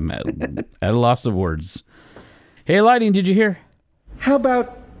 I'm at a loss of words. Hey, Lighting, did you hear? How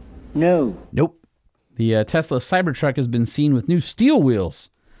about no? Nope. The Tesla Cybertruck has been seen with new steel wheels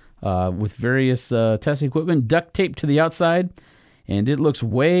with various test equipment duct taped to the outside, and it looks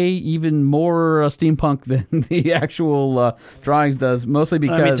way even more steampunk than the actual drawings does, mostly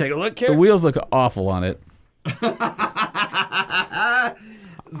because Let me take a look here. The wheels look awful on it.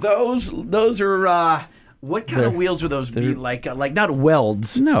 Those are... What kind of wheels are those? Like not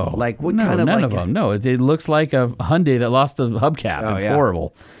welds? No. Like what no, kind of? None like of them. No, it looks like a Hyundai that lost a hubcap. Oh, It's yeah.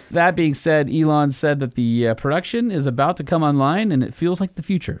 horrible. That being said, Elon said that the production is about to come online, and it feels like the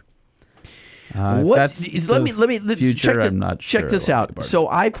future. Let me future, check, I'm not sure check this I like out. the part. So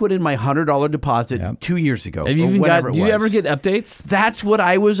I put in my $100 deposit 2 years ago. Have you or even whenever got? it Do you was. ever get updates? That's what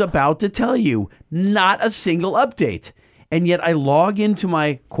I was about to tell you. Not a single update. And yet I log into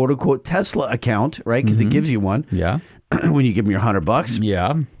my quote unquote Tesla account, right? Because it gives you one. Yeah. When you give me your $100.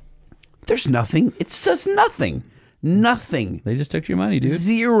 Yeah. There's nothing. It says nothing. Nothing. They just took your money, dude.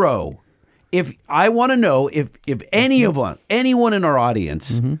 Zero. If I want to know if anyone in our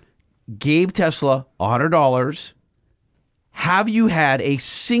audience gave Tesla $100, have you had a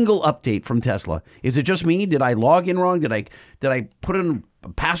single update from Tesla? Is it just me? Did I log in wrong? Did I put in a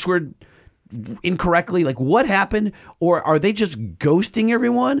password incorrectly? Like what happened? Or are they just ghosting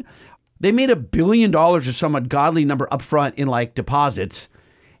everyone? They made $1 billion or some ungodly number up front in like deposits,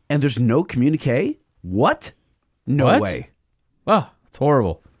 and there's no communique? What? No What? way. Oh, it's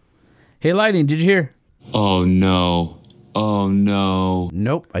horrible. Hey, Lighting, did you hear? Oh, no. Oh, no.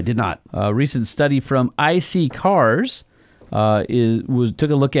 Nope, I did not. A recent study from IC Cars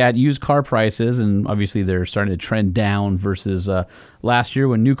took a look at used car prices, and obviously they're starting to trend down versus last year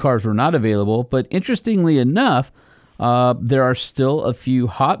when new cars were not available. But interestingly enough, there are still a few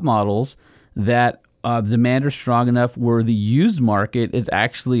hot models that demand are strong enough where the used market is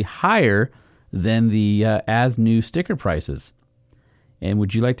actually higher than the as-new sticker prices. And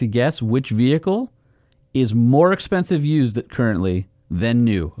would you like to guess which vehicle is more expensive used currently than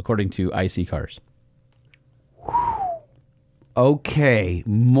new, according to IC Cars? Okay,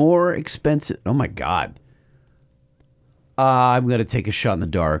 more expensive. Oh my God. I'm going to take a shot in the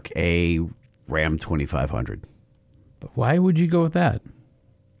dark. A Ram 2500. But why would you go with that?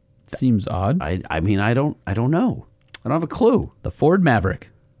 Seems odd. I mean, I don't know. I don't have a clue. The Ford Maverick.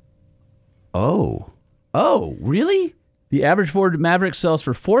 Oh, really? The average Ford Maverick sells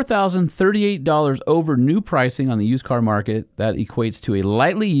for $4,038 over new pricing on the used car market. That equates to a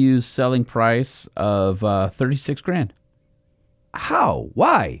lightly used selling price of $36,000. How?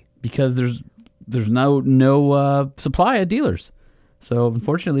 Why? Because there's no supply at dealers. So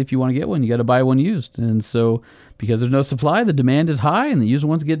unfortunately, if you want to get one, you got to buy one used. And so because there's no supply, the demand is high, and the used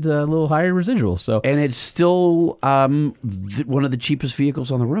ones get a little higher residual. So and it's still one of the cheapest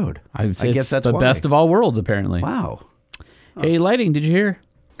vehicles on the road. I would say guess it's that's the why. best of all worlds, apparently. Wow. Hey, Lighting, did you hear?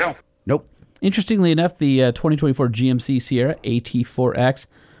 No. Nope. Interestingly enough, the 2024 GMC Sierra AT4X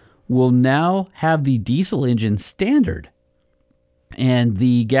will now have the diesel engine standard. And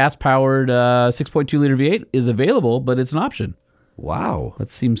the gas-powered 6.2-liter V8 is available, but it's an option. Wow. That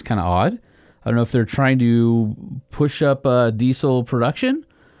seems kind of odd. I don't know if they're trying to push up diesel production,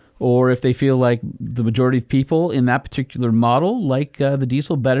 or if they feel like the majority of people in that particular model like the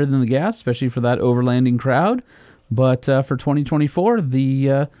diesel better than the gas, especially for that overlanding crowd. But for 2024,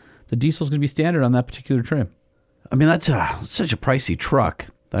 the diesel is going to be standard on that particular trim. I mean, that's such a pricey truck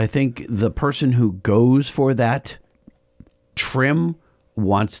that I think the person who goes for that trim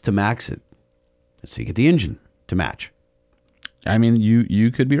wants to max it. So you get the engine to match. I mean,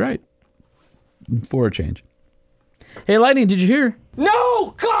 you could be right for a change. Hey, Lightning, did you hear?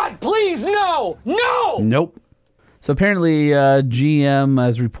 No! God, please, no! No! Nope. So apparently GM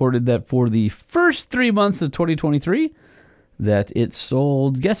has reported that for the first 3 months of 2023 that it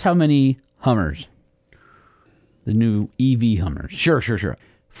sold, guess how many Hummers? The new EV Hummers. Sure.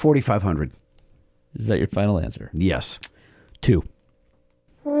 $4,500. Is that your final answer? Yes. 2.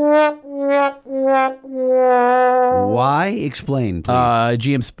 Why? Explain, please.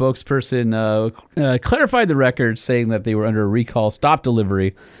 GM spokesperson clarified the record, saying that they were under a recall, stopped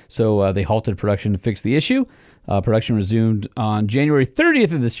delivery, so they halted production to fix the issue. Production resumed on January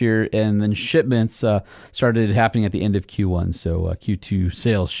 30th of this year, and then shipments started happening at the end of Q1. So Q2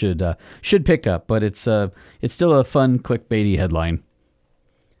 sales should pick up, but it's still a fun clickbaity headline.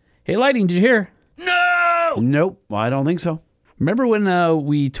 Hey, Lightning, did you hear? No. Nope. Well, I don't think so. Remember when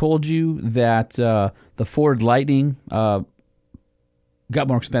we told you that the Ford Lightning got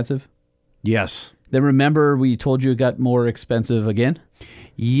more expensive? Yes. Then remember we told you it got more expensive again?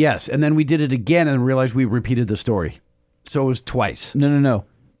 Yes, and then we did it again and realized we repeated the story. So it was twice. No.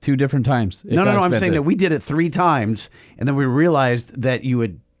 2 different times. No. I'm saying that we did it 3 times, and then we realized that you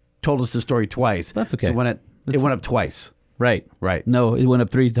had told us the story twice. That's okay. So when it went up twice. Right. No, it went up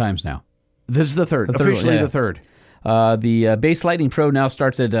 3 times now. This is the third. Officially the third. The base Lightning Pro now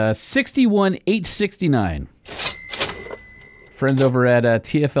starts at $61,869. Friends over at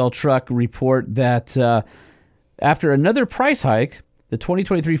TFL Truck report that after another price hike, the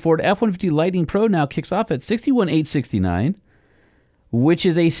 2023 Ford F-150 Lightning Pro now kicks off at $61,869, which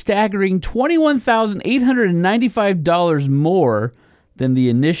is a staggering $21,895 more than the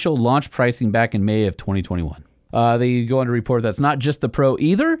initial launch pricing back in May of 2021. They go on to report that's not just the Pro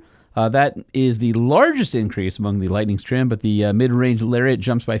either. That is the largest increase among the Lightning's trim, but the mid-range Lariat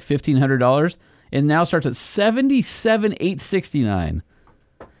jumps by $1,500 and now starts at $77,869.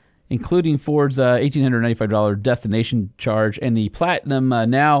 Including Ford's $1,895 destination charge, and the Platinum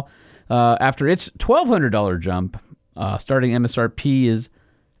now, after its $1,200 jump, starting MSRP is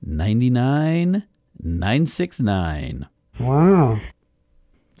 $99,969. Wow.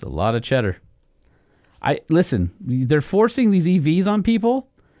 It's a lot of cheddar. Listen, they're forcing these EVs on people,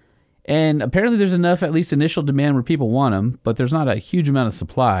 and apparently there's enough, at least initial demand where people want them, but there's not a huge amount of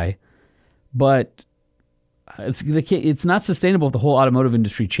supply. But it's not sustainable if the whole automotive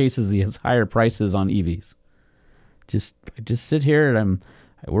industry chases these higher prices on EVs. I just sit here and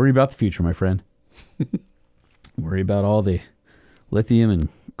I worry about the future, my friend. Worry about all the lithium and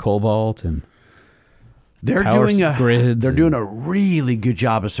cobalt and they're doing a really good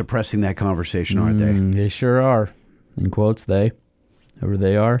job of suppressing that conversation, aren't they? They sure are. In quotes, they, whoever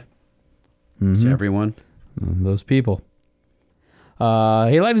they are. It's everyone. Those people.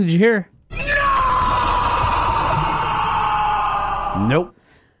 Hey, Lightning, did you hear? Nope.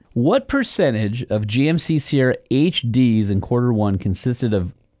 What percentage of GMC Sierra HDs in Q1 consisted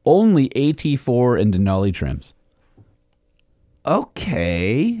of only AT4 and Denali trims?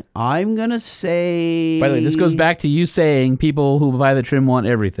 Okay, I'm going to say... By the way, this goes back to you saying people who buy the trim want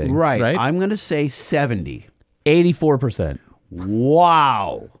everything. Right? I'm going to say 70. 84%.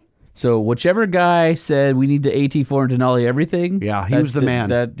 Wow. So whichever guy said we need to AT4 and Denali everything... Yeah, he was the man.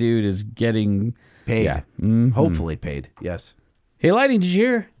 That dude is getting... Paid. Yeah. Hopefully paid, yes. Hey, Lightning, did you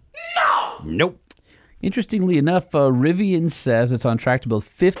hear? Nope. Interestingly enough, Rivian says it's on track to build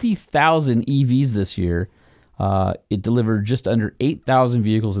 50,000 EVs this year. It delivered just under 8,000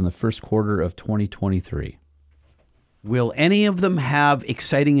 vehicles in the first quarter of 2023. Will any of them have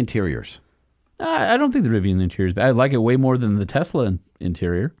exciting interiors? I don't think the Rivian interior is bad. I like it way more than the Tesla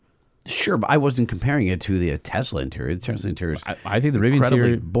interior. Sure, but I wasn't comparing it to the Tesla interior. The Tesla interior is I think the Rivian incredibly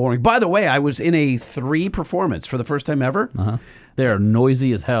interior boring. By the way, I was in a 3 Performance for the first time ever. They are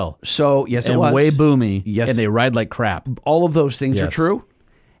noisy as hell. So, yes, it and was. way boomy. Yes. And they ride like crap. All of those things are true.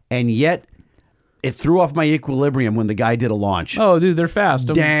 And yet, it threw off my equilibrium when the guy did a launch. Oh, dude, they're fast.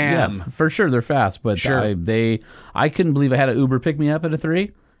 Damn. Yeah, for sure, they're fast. But Sure. I couldn't believe I had an Uber pick me up at a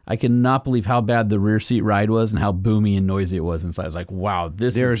 3. I cannot believe how bad the rear seat ride was and how boomy and noisy it was inside. I was like, wow,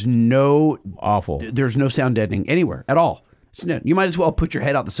 There's no awful. There's no sound deadening anywhere at all. You might as well put your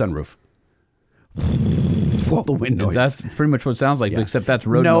head out the sunroof. All the wind noise. That's pretty much what it sounds like, except that's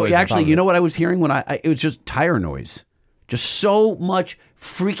road noise. No, actually, you know what I was hearing when it was just tire noise. Just so much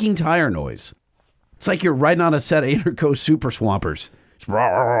freaking tire noise. It's like you're riding on a set of Interco Super Swampers.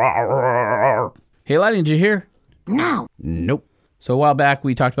 Hey, Lightning, did you hear? No. Nope. So a while back,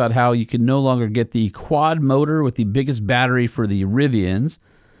 we talked about how you could no longer get the quad motor with the biggest battery for the Rivians.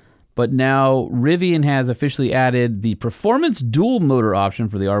 But now Rivian has officially added the performance dual motor option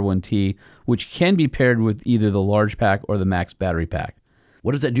for the R1T, which can be paired with either the large pack or the max battery pack.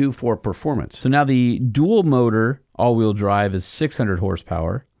 What does that do for performance? So now the dual motor all-wheel drive is 600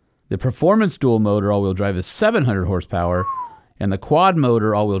 horsepower. The performance dual motor all-wheel drive is 700 horsepower. And the quad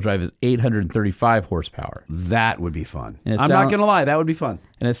motor all-wheel drive is 835 horsepower. That would be fun. I'm not going to lie, that would be fun.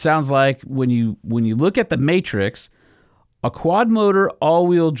 And it sounds like when you look at the matrix, A quad motor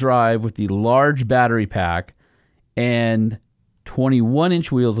all-wheel drive with the large battery pack and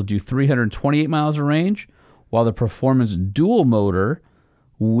 21-inch wheels will do 328 miles of range, while the performance dual motor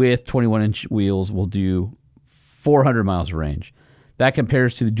with 21-inch wheels will do 400 miles of range. That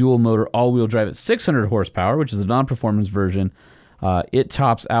compares to the dual motor all-wheel drive at 600 horsepower, which is the non-performance version. It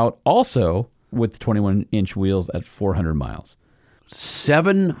tops out also with the 21-inch wheels at 400 miles.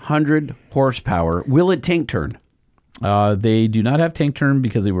 700 horsepower. Will it tank turn? They do not have tank turn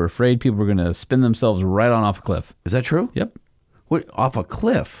because they were afraid people were going to spin themselves right on off a cliff. Is that true? Yep. What, off a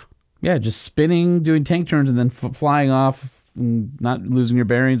cliff? Yeah, just spinning, doing tank turns, and then flying off, and not losing your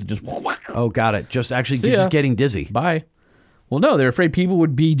bearings. Just oh, got it. Just actually just getting dizzy. Bye. Well, no, they're afraid people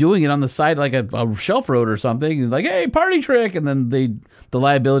would be doing it on the side like a shelf road or something, like, hey, party trick, and then the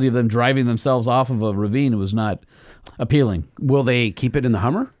liability of them driving themselves off of a ravine was not appealing. Will they keep it in the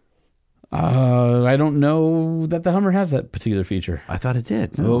Hummer? I don't know that the Hummer has that particular feature. I thought it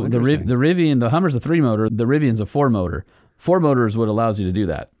did. Oh, the Rivian, the Hummer's a 3-motor. The Rivian's a 4-motor. 4-motor is what allows you to do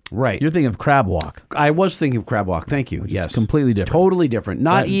that. Right. You're thinking of crab walk. I was thinking of crab walk. Thank you. Yes. It's completely different. Totally different.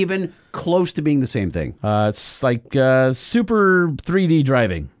 Not even close to being the same thing. It's like super 3D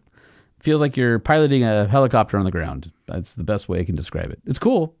driving. Feels like you're piloting a helicopter on the ground. That's the best way I can describe it. It's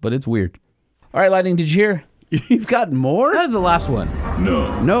cool, but it's weird. All right, Lightning, did you hear? You've got more? The last one.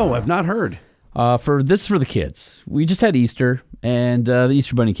 No, I've not heard. For the kids. We just had Easter, and the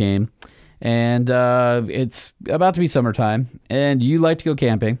Easter Bunny came, and it's about to be summertime, and you like to go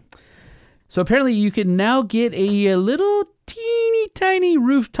camping. So apparently you can now get a little teeny tiny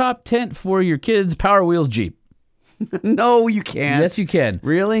rooftop tent for your kids' Power Wheels Jeep. No, you can't. Yes, you can.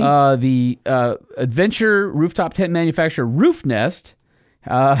 Really? The adventure rooftop tent manufacturer Roof Nest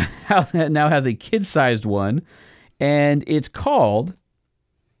now has a kid-sized one, and it's called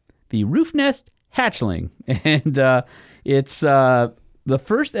the Roof Nest Hatchling. And it's the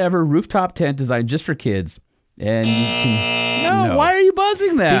first ever rooftop tent designed just for kids. And you can... No, why are you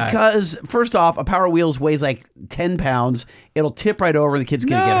buzzing that? Because, first off, a Power Wheels weighs like 10 pounds. It'll tip right over and the kid's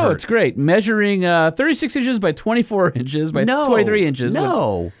going to get hurt. No, it's great. Measuring 36 inches by 24 inches by 23 inches.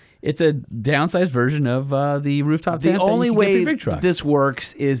 No. It's a downsized version of the rooftop tent. The only way big truck. this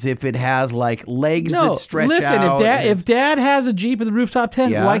works is if it has like legs that stretch Listen, out. if Dad has a Jeep with a rooftop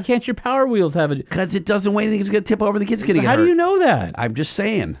tent, why can't your Power Wheels have it? Because it doesn't weigh anything. It's going to tip over and the kid's going to get hurt. How do you know that? I'm just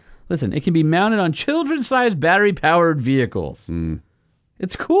saying. Listen, it can be mounted on children-sized battery-powered vehicles.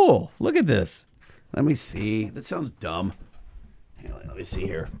 It's cool. Look at this. Let me see. That sounds dumb. Hang on, let me see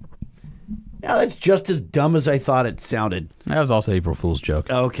here. Yeah, that's just as dumb as I thought it sounded. That was also April Fool's joke.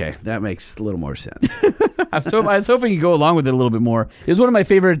 Okay, that makes a little more sense. I was hoping you'd go along with it a little bit more. It was one of my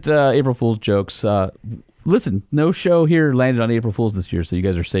favorite April Fool's jokes. Listen, no show here landed on April Fool's this year, so you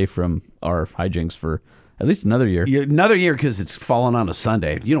guys are safe from our hijinks for at least another year. Yeah, another year because it's fallen on a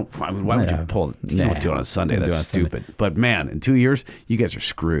Sunday. You don't. I mean, why would you pull it? You don't do it on a Sunday. That's stupid. But man, in 2 years, you guys are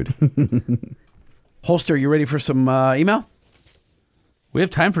screwed. Holster, you ready for some email? We have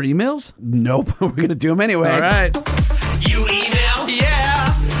time for emails? Nope. We're going to do them anyway. All right. You email,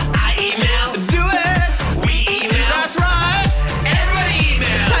 yeah. I email, do it. We email, that's right. Everybody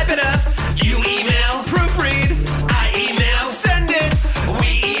email, type it up. You email, proofread. I email, send it. We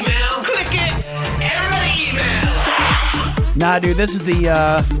email, click it. Everybody email. Nah, dude, this is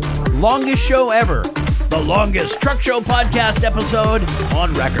the longest show ever. The longest Truck Show podcast episode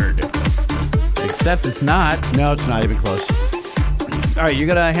on record. Except it's not. No, it's not even close. All right, you're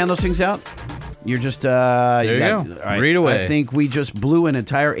going to hand those things out? You're just... there you go. All right. Read away. I think we just blew an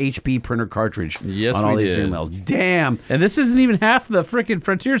entire HP printer cartridge on all these emails. Damn. And this isn't even half the freaking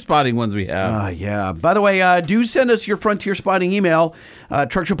Frontier Spotting ones we have. Yeah. By the way, do send us your Frontier Spotting email,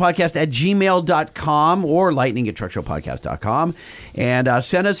 truckshowpodcast@gmail.com or lightning@truckshowpodcast.com. And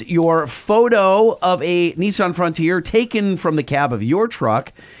send us your photo of a Nissan Frontier taken from the cab of your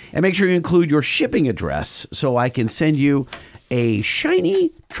truck. And make sure you include your shipping address so I can send you a shiny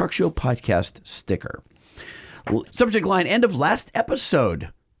Truck Show Podcast sticker. Subject line, end of last episode,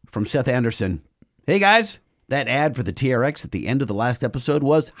 from Seth Anderson. Hey guys, that ad for the TRX at the end of the last episode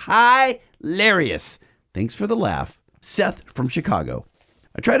was hilarious. Thanks for the laugh. Seth from Chicago.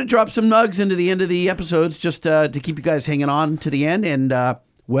 I try to drop some nugs into the end of the episodes just to keep you guys hanging on to the end. And,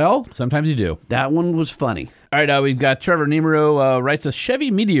 well, sometimes you do. That one was funny. All right, we've got Trevor Nemero writes a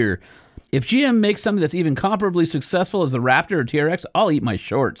Chevy Meteor. If GM makes something that's even comparably successful as the Raptor or TRX, I'll eat my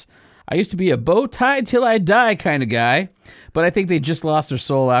shorts. I used to be a bow tie till I die kind of guy, but I think they just lost their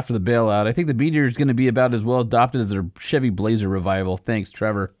soul after the bailout. I think the Meteor is going to be about as well adopted as their Chevy Blazer revival. Thanks,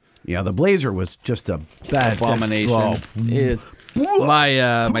 Trevor. Yeah, the Blazer was just a bad abomination.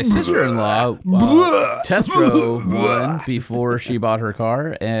 My sister-in-law test drove one before she bought her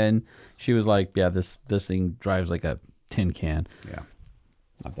car, and she was like, "Yeah, this thing drives like a tin can." Yeah,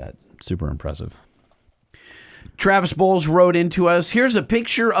 not bad. Super impressive. Travis Bowles wrote into us, here's a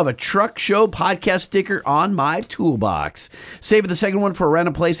picture of a Truck Show podcast sticker on my toolbox. Saving the second one for a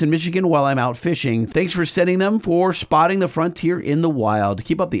random place in Michigan while I'm out fishing. Thanks for sending them for spotting the frontier in the wild.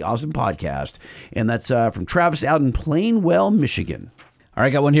 Keep up the awesome podcast. And that's from Travis out in Plainwell, Michigan. All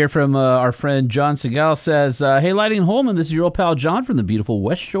right, got one here from our friend John Segal. Says, hey, Lighting and Holman, this is your old pal John from the beautiful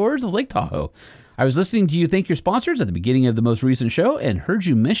West Shores of Lake Tahoe. I was listening to you thank your sponsors at the beginning of the most recent show and heard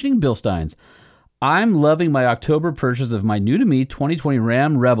you mentioning Bilsteins. I'm loving my October purchase of my new-to-me 2020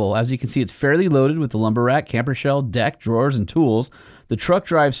 Ram Rebel. As you can see, it's fairly loaded with the lumber rack, camper shell, deck, drawers, and tools. The truck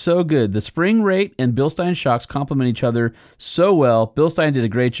drives so good. The spring rate and Bilstein shocks complement each other so well. Bilstein did a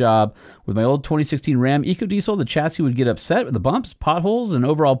great job. With my old 2016 Ram EcoDiesel, the chassis would get upset with the bumps, potholes, and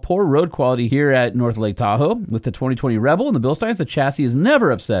overall poor road quality here at North Lake Tahoe. With the 2020 Rebel and the Bilsteins, the chassis is never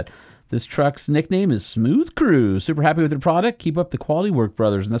upset. This truck's nickname is Smooth Cruise. Super happy with their product. Keep up the quality work,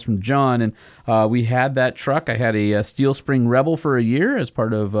 brothers. And that's from John. And we had that truck. I had a Steel Spring Rebel for a year as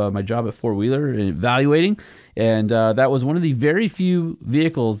part of my job at Four Wheeler evaluating. And that was one of the very few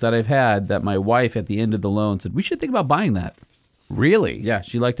vehicles that I've had that my wife at the end of the loan said, we should think about buying that. Really? Yeah,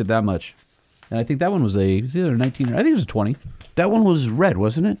 she liked it that much. And I think that one was either 19 or I think it was a 20. That one was red,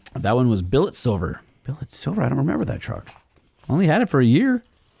 wasn't it? That one was billet silver. Billet silver? I don't remember that truck. Only had it for a year.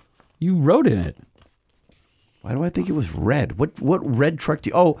 You rode in it. Why do I think it was red? What red truck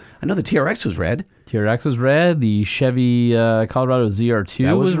do you... Oh, I know the TRX was red. TRX was red. The Chevy Colorado ZR2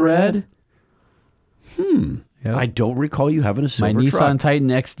 that was red. Yep. I don't recall you having a silver My truck. Nissan Titan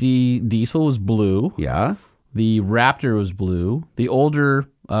XD diesel was blue. Yeah. The Raptor was blue. The older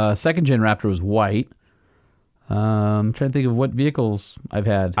second-gen Raptor was white. I'm trying to think of what vehicles I've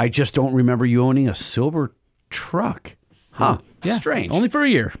had. I just don't remember you owning a silver truck. Huh. Yeah, strange. Only for a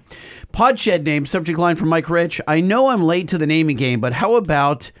year. Podshed name, subject line from Mike Rich. I know I'm late to the naming game, but how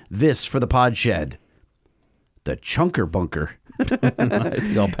about this for the Podshed? The Chunker Bunker.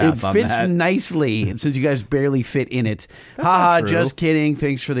 I'll pass on it fits that. nicely since you guys barely fit in it. Haha, just kidding.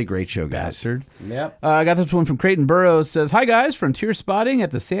 Thanks for the great show, guys. Bastard. Yep. I got this one from Creighton Burrows. Says, hi, guys. Frontier spotting at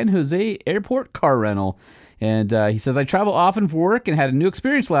the San Jose Airport car rental. And he says, I travel often for work and had a new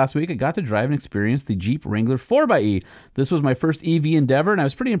experience last week. I got to drive and experience the Jeep Wrangler 4xe. This was my first EV endeavor, and I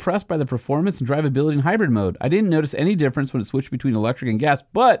was pretty impressed by the performance and drivability in hybrid mode. I didn't notice any difference when it switched between electric and gas,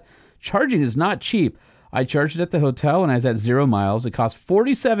 but charging is not cheap. I charged it at the hotel when I was at 0 miles. It cost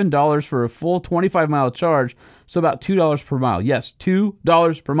 $47 for a full 25-mile charge, so about $2 per mile. Yes,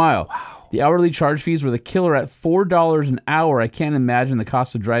 $2 per mile. Wow. The hourly charge fees were the killer at $4 an hour. I can't imagine the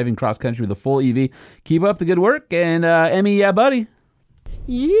cost of driving cross-country with a full EV. Keep up the good work, and Emmy, yeah, buddy.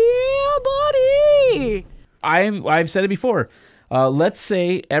 Yeah, buddy. I've said it before. Let's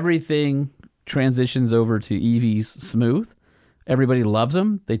say everything transitions over to EVs smooth. Everybody loves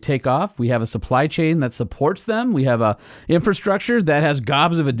them. They take off. We have a supply chain that supports them. We have a infrastructure that has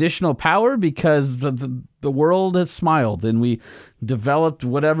gobs of additional power because the world has smiled, and we developed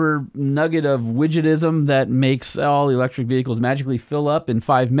whatever nugget of widgetism that makes all electric vehicles magically fill up in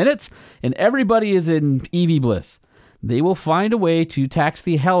 5 minutes, and everybody is in EV bliss. They will find a way to tax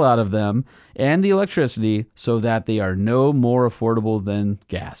the hell out of them and the electricity so that they are no more affordable than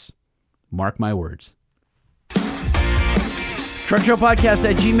gas. Mark my words.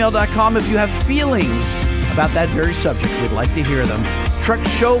 TruckShowPodcast@gmail.com. If you have feelings about that very subject, we'd like to hear them.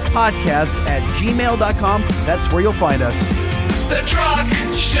 TruckShowPodcast@gmail.com. That's where you'll find us. The Truck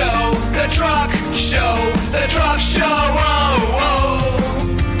Show, the Truck Show, the Truck Show. Oh, oh.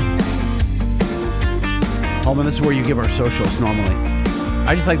 Holman, this is where you give our socials normally.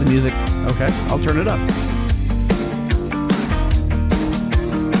 I just like the music. Okay, I'll turn it up.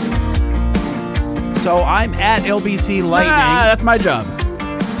 So I'm at LBC Lightning. That's my job.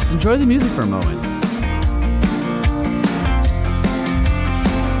 Just enjoy the music for a moment.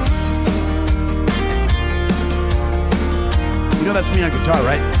 You know that's me on guitar,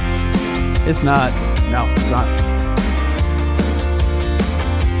 right? It's not. No, it's not.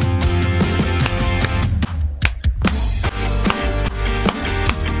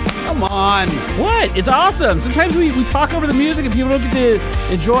 Come on. What? It's awesome. Sometimes we talk over the music and people don't get to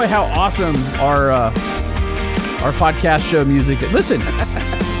enjoy how awesome our podcast show music is. Listen,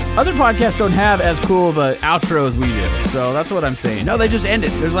 other podcasts don't have as cool of an outro as we do. So that's what I'm saying. No, they just end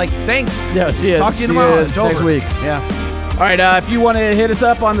it. There's like, thanks. Yeah, see you. Talk to you tomorrow. It's next over. week. Yeah. All right, if you want to hit us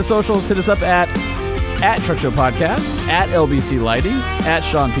up on the socials, hit us up at Truck Show Podcast, at LBC Lighting, at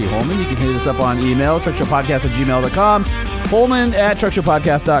Sean P. Holman. You can hit us up on email, truckshowpodcast@gmail.com. Coleman at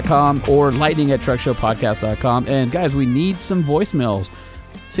truckshowpodcast.com or lightning at truckshowpodcast.com. And guys, we need some voicemails.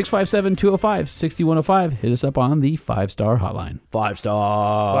 657-205-6105. Hit us up on the 5-star hotline.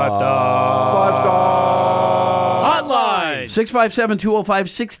 5-star hotline.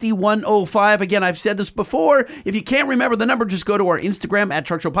 657-205-6105. Again, I've said this before. If you can't remember the number, just go to our Instagram at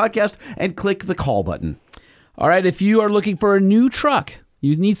Truck Show Podcast and click the call button. All right, if you are looking for a new truck,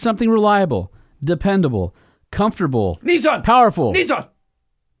 you need something reliable, dependable, comfortable, Nissan, powerful. Nissan.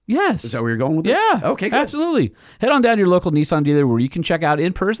 Yes. Is that where you're going with this? Yeah. Okay, good. Absolutely. Head on down to your local Nissan dealer where you can check out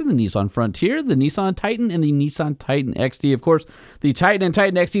in person the Nissan Frontier, the Nissan Titan, and the Nissan Titan XT. Of course, the Titan and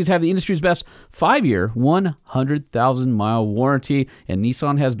Titan XTs have the industry's best 5-year, 100,000-mile warranty, and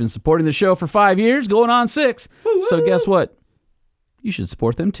Nissan has been supporting the show for 5 years, going on 6. Woo-hoo. So guess what? You should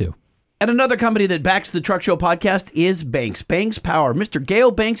support them too. And another company that backs the Truck Show Podcast is Banks. Banks Power. Mr.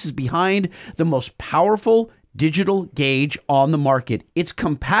 Gale Banks is behind the most powerful digital gauge on the market. It's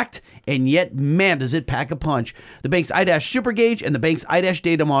compact, and yet, man, does it pack a punch. The Banks iDash Super Gauge and the Banks iDash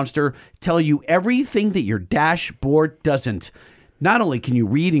Data Monster tell you everything that your dashboard doesn't. Not only can you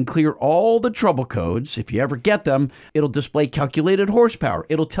read and clear all the trouble codes, if you ever get them, it'll display calculated horsepower.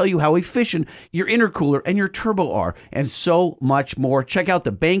 It'll tell you how efficient your intercooler and your turbo are, and so much more. Check out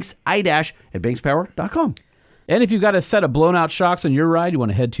the Banks iDash at bankspower.com. And if you've got a set of blown out shocks on your ride, you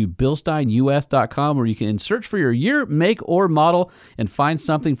want to head to bilsteinus.com where you can search for your year, make, or model and find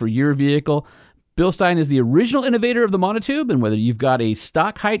something for your vehicle. Bilstein is the original innovator of the monotube, and whether you've got a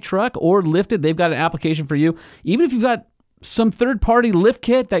stock height truck or lifted, they've got an application for you. Even if you've got some third-party lift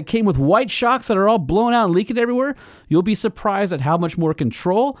kit that came with white shocks that are all blown out and leaking everywhere, you'll be surprised at how much more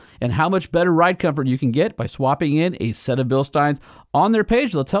control and how much better ride comfort you can get by swapping in a set of Bilsteins. On their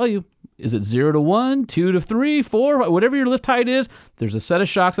page, they'll tell you, is it 0 to 1, 2 to 3, 4, whatever your lift height is, there's a set of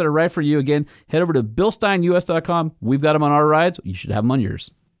shocks that are right for you. Again, head over to bilsteinus.com. We've got them on our rides. You should have them on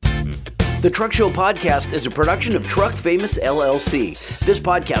yours. The Truck Show Podcast is a production of Truck Famous LLC. This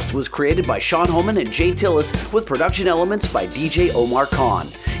podcast was created by Sean Holman and Jay Tillis with production elements by DJ Omar Khan.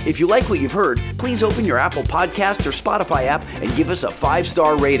 If you like what you've heard, please open your Apple Podcast or Spotify app and give us a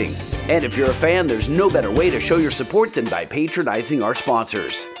 5-star rating. And if you're a fan, there's no better way to show your support than by patronizing our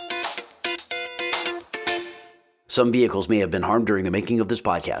sponsors. Some vehicles may have been harmed during the making of this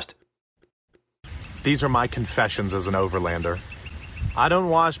podcast. These are my confessions as an overlander. I don't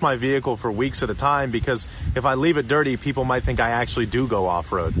wash my vehicle for weeks at a time because if I leave it dirty, people might think I actually do go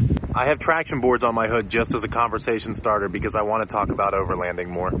off-road. I have traction boards on my hood just as a conversation starter because I want to talk about overlanding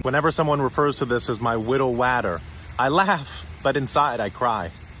more. Whenever someone refers to this as my whittle ladder, I laugh, but inside I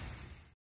cry.